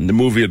it up, and the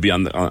movie will be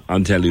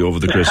on telly over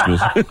the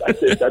Christmas.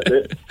 That's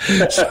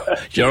it. So,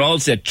 you're all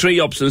set. 3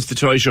 up since the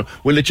toy show.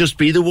 Will it just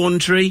be the one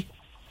tree?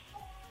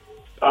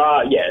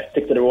 Yeah,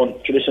 stick to the one.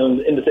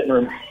 Traditional in the sitting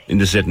room. In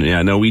the sitting,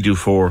 yeah. No, we do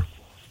 4.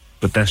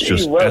 But that's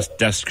just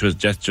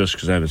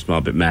because I'm a small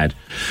bit mad.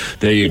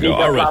 There you go.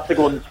 All right. Plastic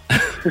ones.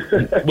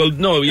 Well,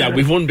 no, yeah,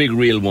 we've one big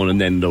real one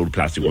and then load of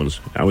plastic ones.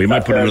 And we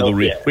might put another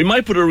real. Yeah. We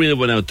might put a real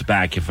one out the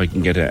back if I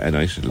can get a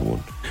nice little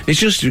one. It's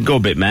just to go a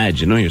bit mad,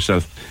 you know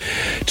yourself.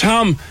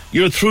 Tom,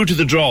 you're through to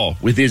the draw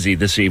with Izzy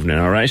this evening.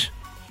 All right.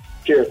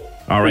 Cheers.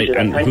 All right,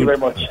 and thank you very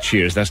much.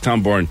 Cheers. That's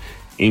Tom Byrne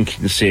in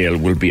Kinsale.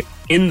 Will be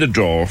in the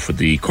draw for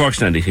the Cork's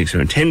 96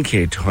 and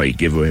 10K toy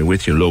giveaway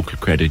with your local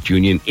credit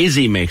union.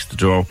 Izzy makes the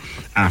draw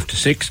after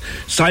 6.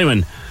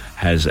 Simon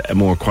has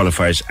more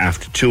qualifiers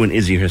after 2, and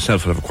Izzy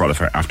herself will have a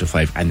qualifier after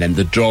 5. And then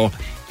the draw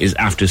is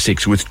after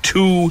 6 with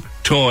 2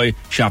 toy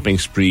shopping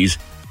sprees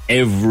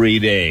every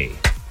day.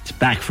 It's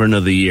back for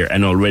another year,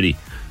 and already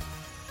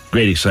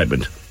great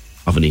excitement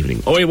of an evening.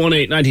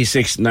 0818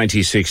 96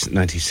 96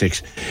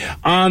 96.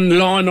 On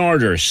Law and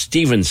Order,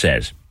 Stephen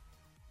says,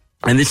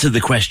 and this is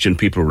the question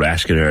people were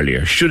asking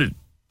earlier, should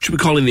we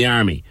call in the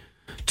army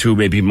to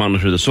maybe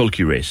monitor the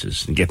sulky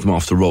races and get them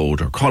off the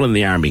road, or call in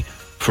the army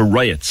for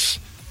riots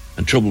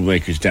and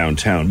troublemakers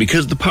downtown?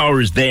 Because the power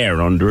is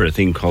there under a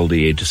thing called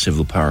the Aid to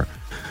Civil Power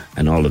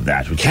and all of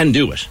that. We can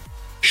do it.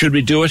 Should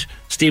we do it?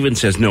 Stephen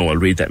says no. I'll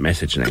read that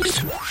message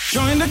next.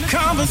 Join the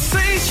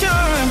conversation.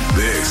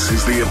 This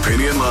is the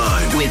Opinion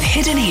Line. With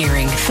Hidden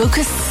Hearing,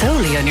 focused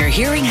solely on your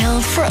hearing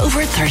health for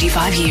over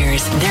 35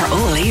 years. They're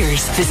all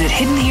ears. Visit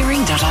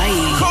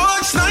hiddenhearing.ie.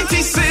 Cork's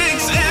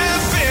 96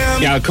 FM.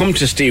 Yeah, I'll come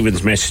to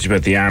Stephen's message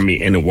about the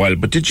army in a while,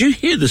 but did you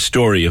hear the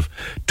story of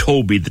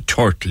Toby the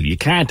turtle? You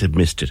can't have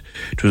missed it.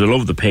 It was all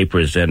over the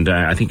papers, and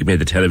I think it made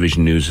the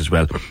television news as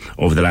well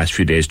over the last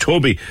few days.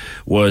 Toby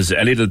was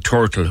a little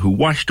turtle who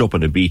washed up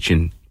on a beach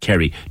in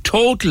Kerry,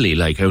 totally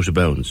like out of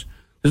bounds.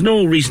 There's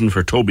no reason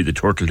for Toby the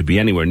turtle to be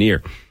anywhere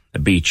near a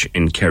beach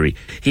in Kerry.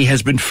 He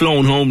has been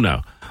flown home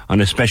now on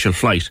a special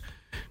flight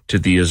to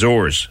the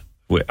Azores,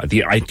 if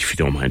you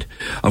don't mind,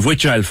 of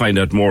which I'll find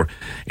out more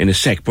in a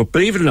sec. But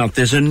believe it or not,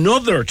 there's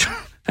another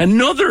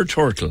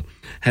turtle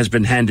has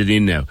been handed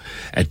in now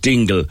at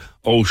Dingle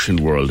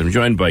Ocean World. I'm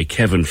joined by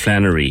Kevin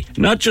Flannery.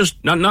 No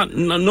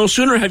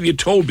sooner have you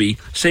Toby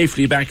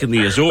safely back in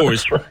the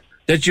Azores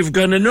that you've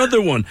got another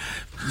one.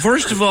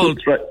 First of all,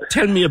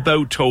 tell me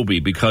about Toby,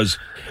 because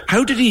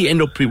how did he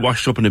end up be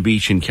washed up on a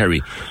beach in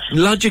Kerry?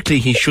 Logically,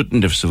 he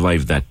shouldn't have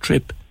survived that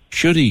trip,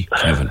 should he,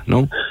 Kevin?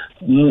 No?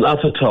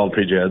 Not at all,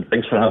 PJ.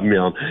 Thanks for having me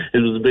on. It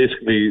was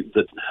basically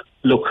that,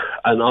 look,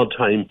 an odd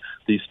time,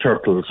 these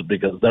turtles,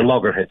 because they're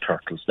loggerhead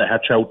turtles, they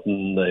hatch out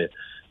in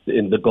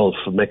the Gulf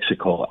of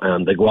Mexico,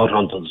 and they go out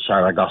onto the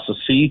Sargasso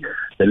Sea.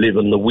 They live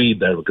in the weed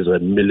there because they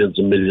have millions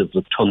and millions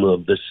of tons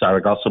of this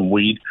Sargasso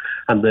weed,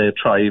 and they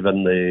thrive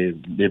and they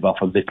live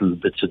off of little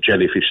bits of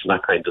jellyfish and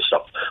that kind of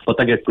stuff. But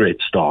they get great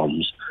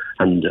storms,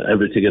 and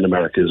everything in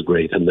America is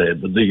great. And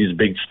these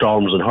big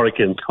storms and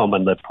hurricanes come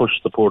and they push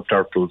the poor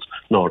turtles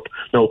north.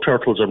 Now,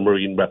 turtles are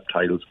marine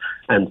reptiles,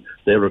 and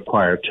they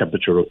require a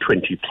temperature of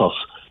 20 plus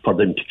for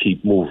them to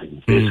keep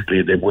moving.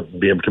 Basically, they wouldn't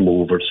be able to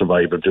move or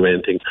survive or do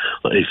anything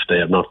if they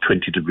are not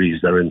 20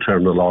 degrees. Their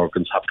internal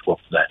organs have to go up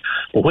to that.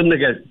 But when they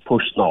get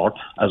pushed north,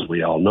 as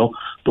we all know,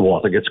 the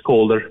water gets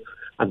colder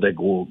and they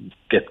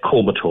get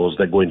comatose.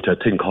 They go into a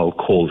thing called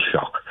cold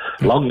shock.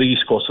 Along the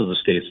east coast of the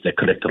States, they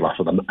collect a lot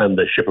of them and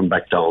they ship them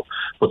back down.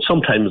 But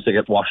sometimes they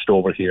get washed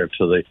over here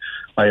to the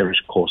Irish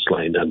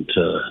coastline and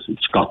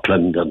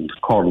Scotland and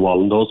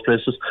Cornwall and those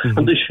places. Mm-hmm.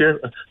 And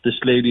this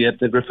lady,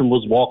 Edna Griffin,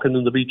 was walking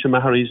in the beach of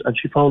Maharis and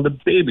she found a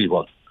baby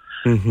one.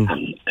 Mm-hmm.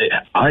 And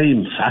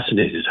I'm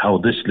fascinated how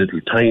this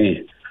little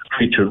tiny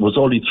creature was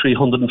only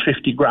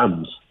 350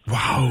 grams.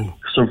 Wow.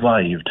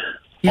 Survived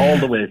all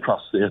the way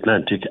across the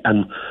Atlantic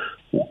and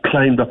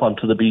climbed up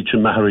onto the beach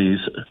in Maharis,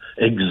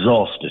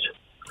 exhausted.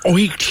 Oh,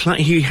 he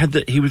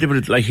was able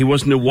to, like, he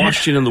wasn't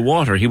washed in the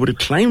water. He would have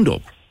climbed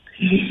up.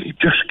 He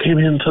just came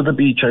into the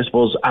beach, I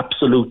suppose,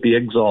 absolutely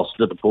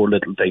exhausted, the poor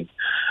little thing.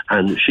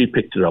 And she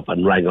picked it up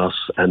and rang us,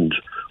 and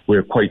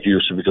we're quite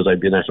used to it because I've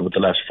been at it for the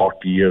last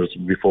 40 years.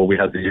 Before we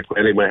had the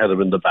aquarium, I had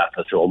him in the bath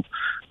at home.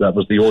 That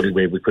was the only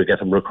way we could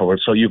get him recovered.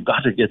 So you've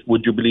got to get,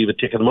 would you believe it,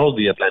 taking him out of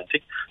the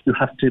Atlantic, you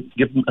have to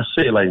give him a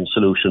saline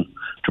solution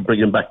to bring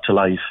him back to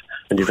life.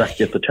 And you've got to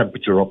get the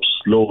temperature up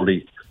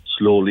slowly,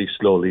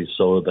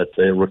 so that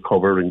they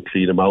recover and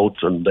clean them out,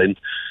 and then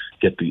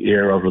get the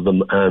air out of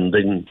them, and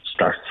then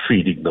start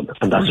feeding them.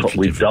 And that's what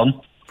we've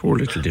done. Poor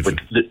little different.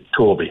 With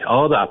Toby.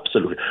 Oh,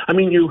 absolutely. I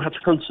mean, you have to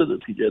consider,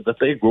 PJ, that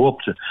they grow up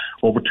to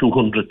over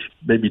 200,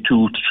 maybe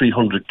 200 to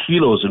 300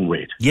 kilos in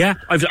weight. Yeah,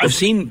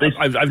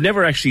 I've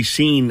never actually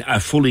seen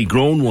a fully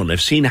grown one. I've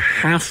seen a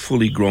half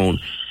fully grown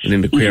in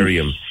an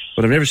aquarium,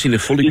 but I've never seen a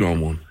fully grown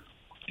one.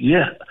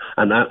 Yeah,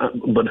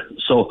 but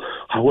so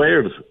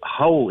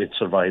how it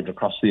survived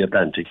across the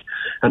Atlantic,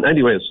 and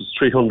anyway, it was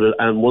 300.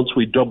 And once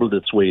we doubled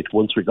its weight,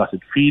 once we got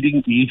it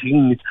feeding,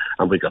 eating,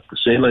 and we got the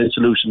saline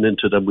solution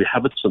into it, and we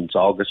have it since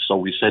August. So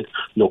we said,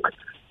 look,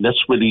 let's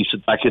release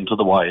it back into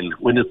the wild.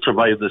 When it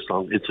survived this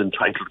long, it's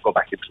entitled to go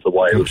back into the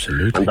wild.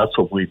 Absolutely. And that's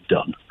what we've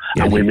done.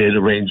 Yeah, and we made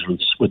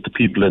arrangements with the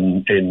people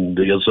in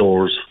the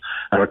Azores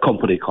and a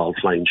company called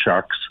Flying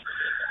Sharks.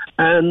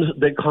 And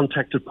they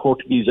contacted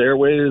Portuguese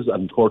Airways,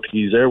 and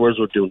Portuguese Airways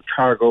were doing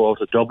cargo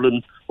out of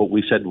Dublin, but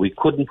we said we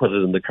couldn't put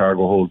it in the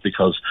cargo hold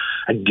because,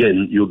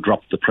 again, you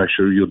drop the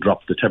pressure, you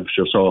drop the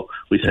temperature. So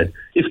we said,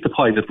 if the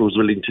pilot was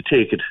willing to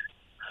take it,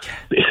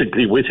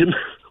 basically with him,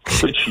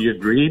 which he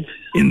agreed,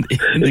 in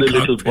a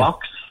little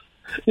box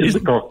in the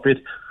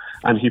cockpit,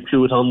 and he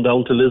flew it on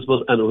down to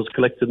Lisbon, and it was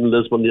collected in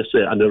Lisbon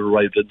yesterday, and it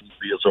arrived in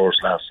the Azores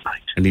last night.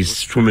 And he's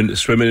swimming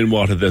in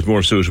water that's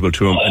more suitable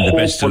to him, and the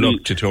best of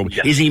luck to Toby.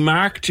 Yes. Is he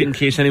marked in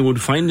case anyone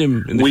would find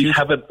him in the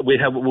future?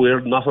 We're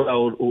not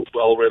allowed,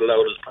 all we're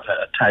allowed is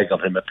a tag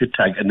on him, a pit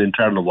tag, an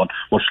internal one,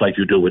 much like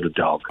you do with a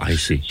dog. I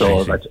see.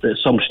 So at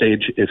some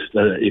stage,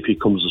 if he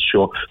comes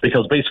ashore,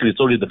 because basically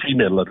it's only the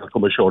female that will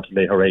come ashore to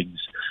lay her eggs,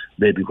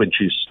 maybe when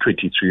she's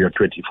 23 or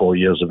 24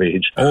 years of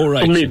age. Oh,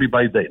 right. So maybe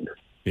by then.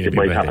 It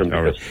might happen.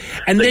 Right.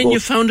 And then you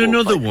found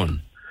another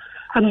one.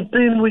 And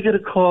then we get a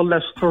call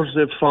last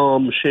Thursday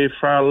from Shea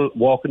Farrell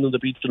walking on the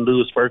beach in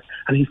Lewisburg,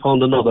 and he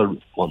found another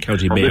one.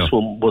 County and Mayo. This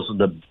one was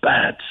in a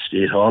bad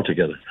state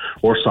altogether,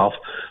 worse off.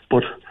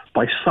 But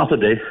by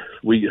Saturday,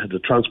 we had to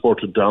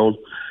transport it down,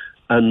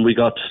 and we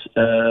got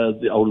our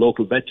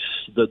local vet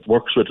that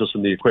works with us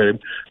in the aquarium,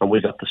 and we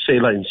got the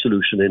saline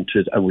solution into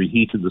it, and we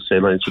heated the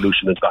saline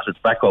solution and got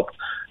it back up,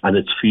 and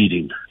it's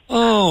feeding.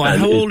 Oh, and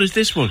how old is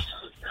this one?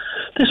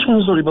 This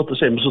one's only about the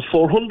same. This is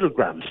 400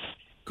 grams.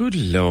 Good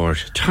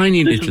Lord,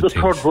 tiny this little is the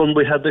third one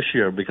we had this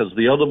year, because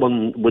the other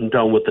one went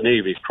down with the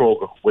Navy.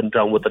 Kroger went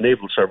down with the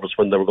Naval Service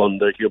when they were going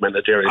the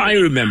humanitarian. I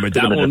remember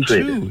that one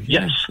too.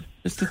 Yes.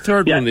 It's the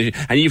third one.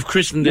 And you've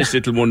christened this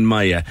little one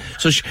Maya.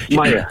 So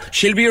Maya.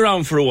 She'll be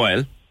around for a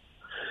while.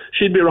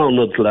 She'll be around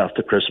until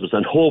after Christmas,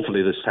 and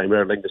hopefully this time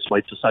Aer Lingus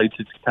might decide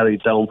to carry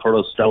it down for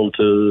us down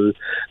to...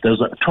 There's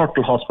a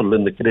turtle hospital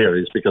in the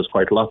Canaries, because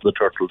quite a lot of the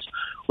turtles,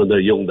 when they're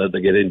young,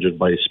 they get injured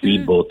by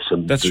speedboats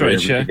and that's right,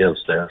 everything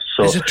else there.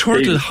 So there's a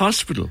turtle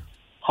hospital?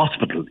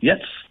 Hospital,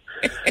 yes.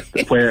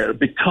 Where,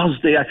 because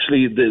they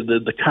actually,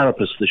 the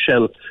carapace, the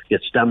shell,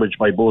 gets damaged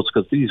by boats,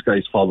 because these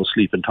guys fall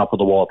asleep on top of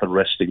the water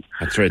resting.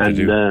 That's right, and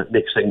they do.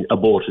 next thing, a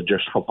boat would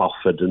just hop off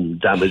it and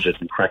damage it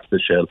and crack the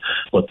shell.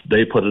 But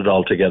they put it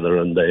all together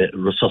and they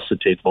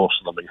resuscitate most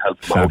of them and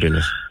help them out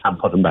and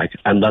put them back.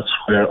 And that's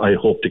where I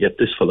hope to get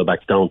this fella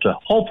back down to.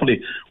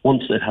 Hopefully,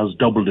 once it has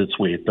doubled its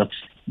weight, that's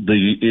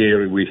the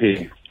area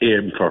we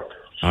aim for.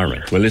 All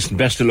right. Well, listen,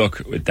 best of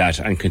luck with that,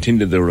 and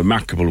continue the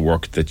remarkable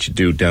work that you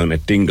do down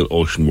at Dingle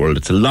Ocean World.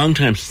 It's a long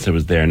time since I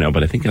was there now,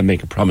 but I think I'll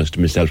make a promise to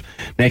myself.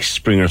 Next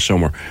spring or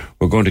summer,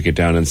 we're going to get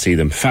down and see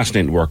them.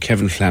 Fascinating work.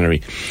 Kevin Flannery.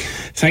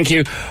 Thank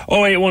you.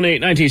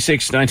 0818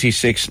 96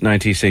 96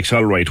 96.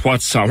 All right.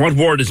 What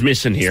word is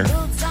missing here?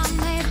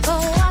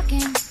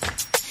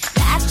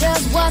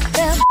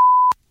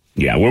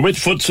 Yeah, we're with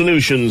Foot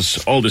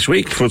Solutions all this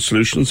week. Foot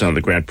Solutions on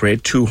the Grand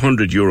Parade.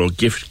 €200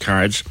 gift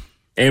cards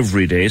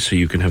every day, so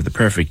you can have the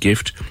perfect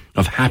gift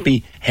of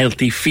happy,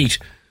 healthy feet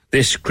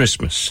this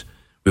Christmas.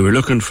 We were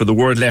looking for the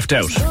word left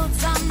out.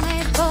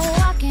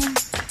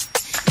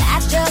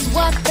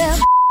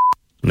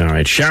 All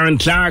right, Sharon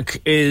Clark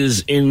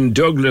is in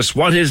Douglas.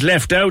 What is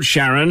left out,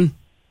 Sharon?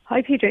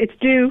 Hi, Peter. It's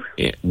do.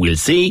 Yeah, we'll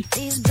see.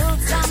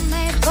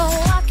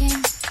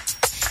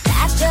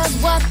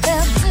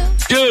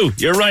 Do,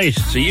 you're right.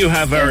 So you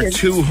have our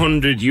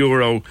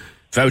 €200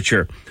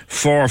 voucher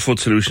for Foot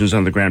Solutions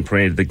on the Grand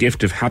Parade, the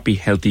gift of happy,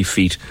 healthy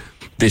feet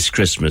this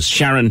Christmas.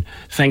 Sharon,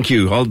 thank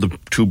you. All the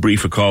too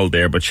brief a call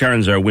there, but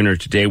Sharon's our winner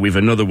today. We've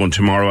another one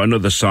tomorrow,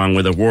 another song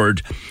with a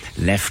word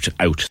left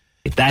out.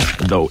 That,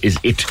 though, is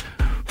it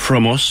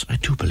from us. I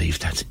do believe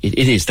that's it.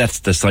 It is. That's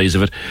the size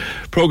of it.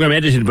 Programme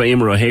edited by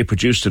Imra O'Hay,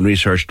 produced and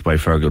researched by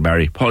Fergal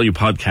Barry. Paul, your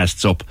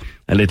podcast's up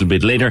a little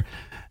bit later,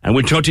 and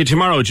we'll talk to you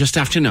tomorrow just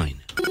after 9.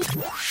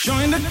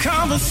 Join the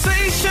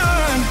conversation.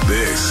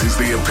 This is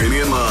the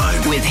Opinion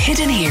Line. With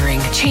Hidden Hearing,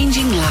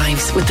 changing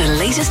lives with the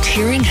latest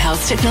hearing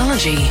health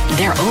technology.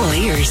 They're all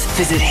ears.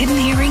 Visit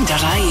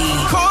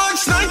hiddenhearing.ie.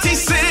 Corks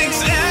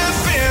 96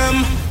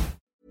 FM.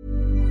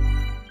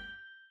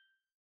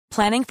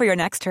 Planning for your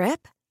next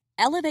trip?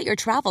 Elevate your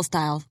travel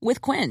style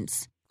with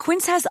Quince.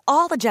 Quince has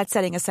all the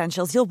jet-setting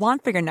essentials you'll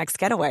want for your next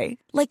getaway,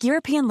 like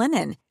European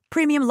linen,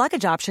 premium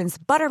luggage options,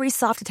 buttery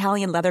soft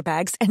Italian leather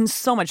bags, and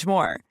so much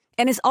more.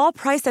 And is all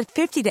priced at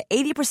 50 to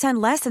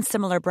 80% less than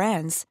similar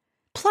brands.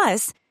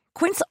 Plus,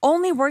 Quince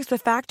only works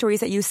with factories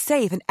that use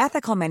safe and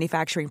ethical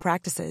manufacturing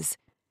practices.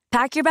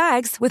 Pack your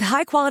bags with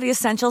high-quality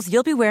essentials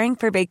you'll be wearing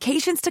for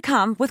vacations to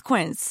come with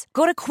Quince.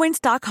 Go to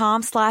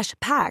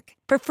quince.com/pack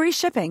for free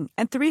shipping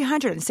and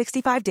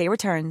 365-day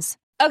returns.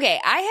 Okay,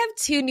 I have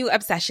two new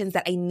obsessions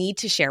that I need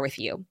to share with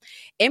you.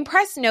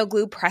 Impress No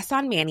Glue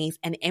Press-On Manis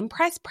and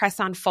Impress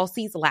Press-On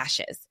Falsies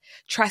Lashes.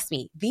 Trust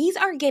me, these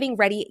are getting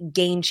ready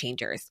game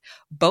changers.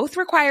 Both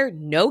require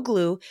no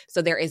glue,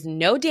 so there is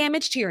no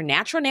damage to your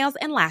natural nails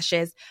and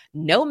lashes,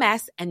 no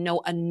mess, and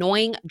no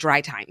annoying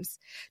dry times.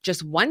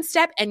 Just one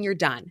step and you're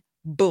done.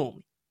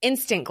 Boom.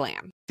 Instant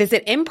glam.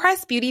 Visit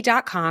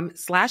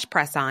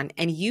impressbeauty.com/presson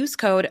and use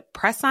code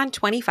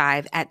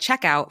PRESSON25 at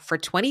checkout for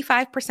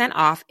 25%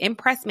 off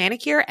Impress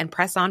Manicure and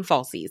Press-On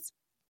Falsies.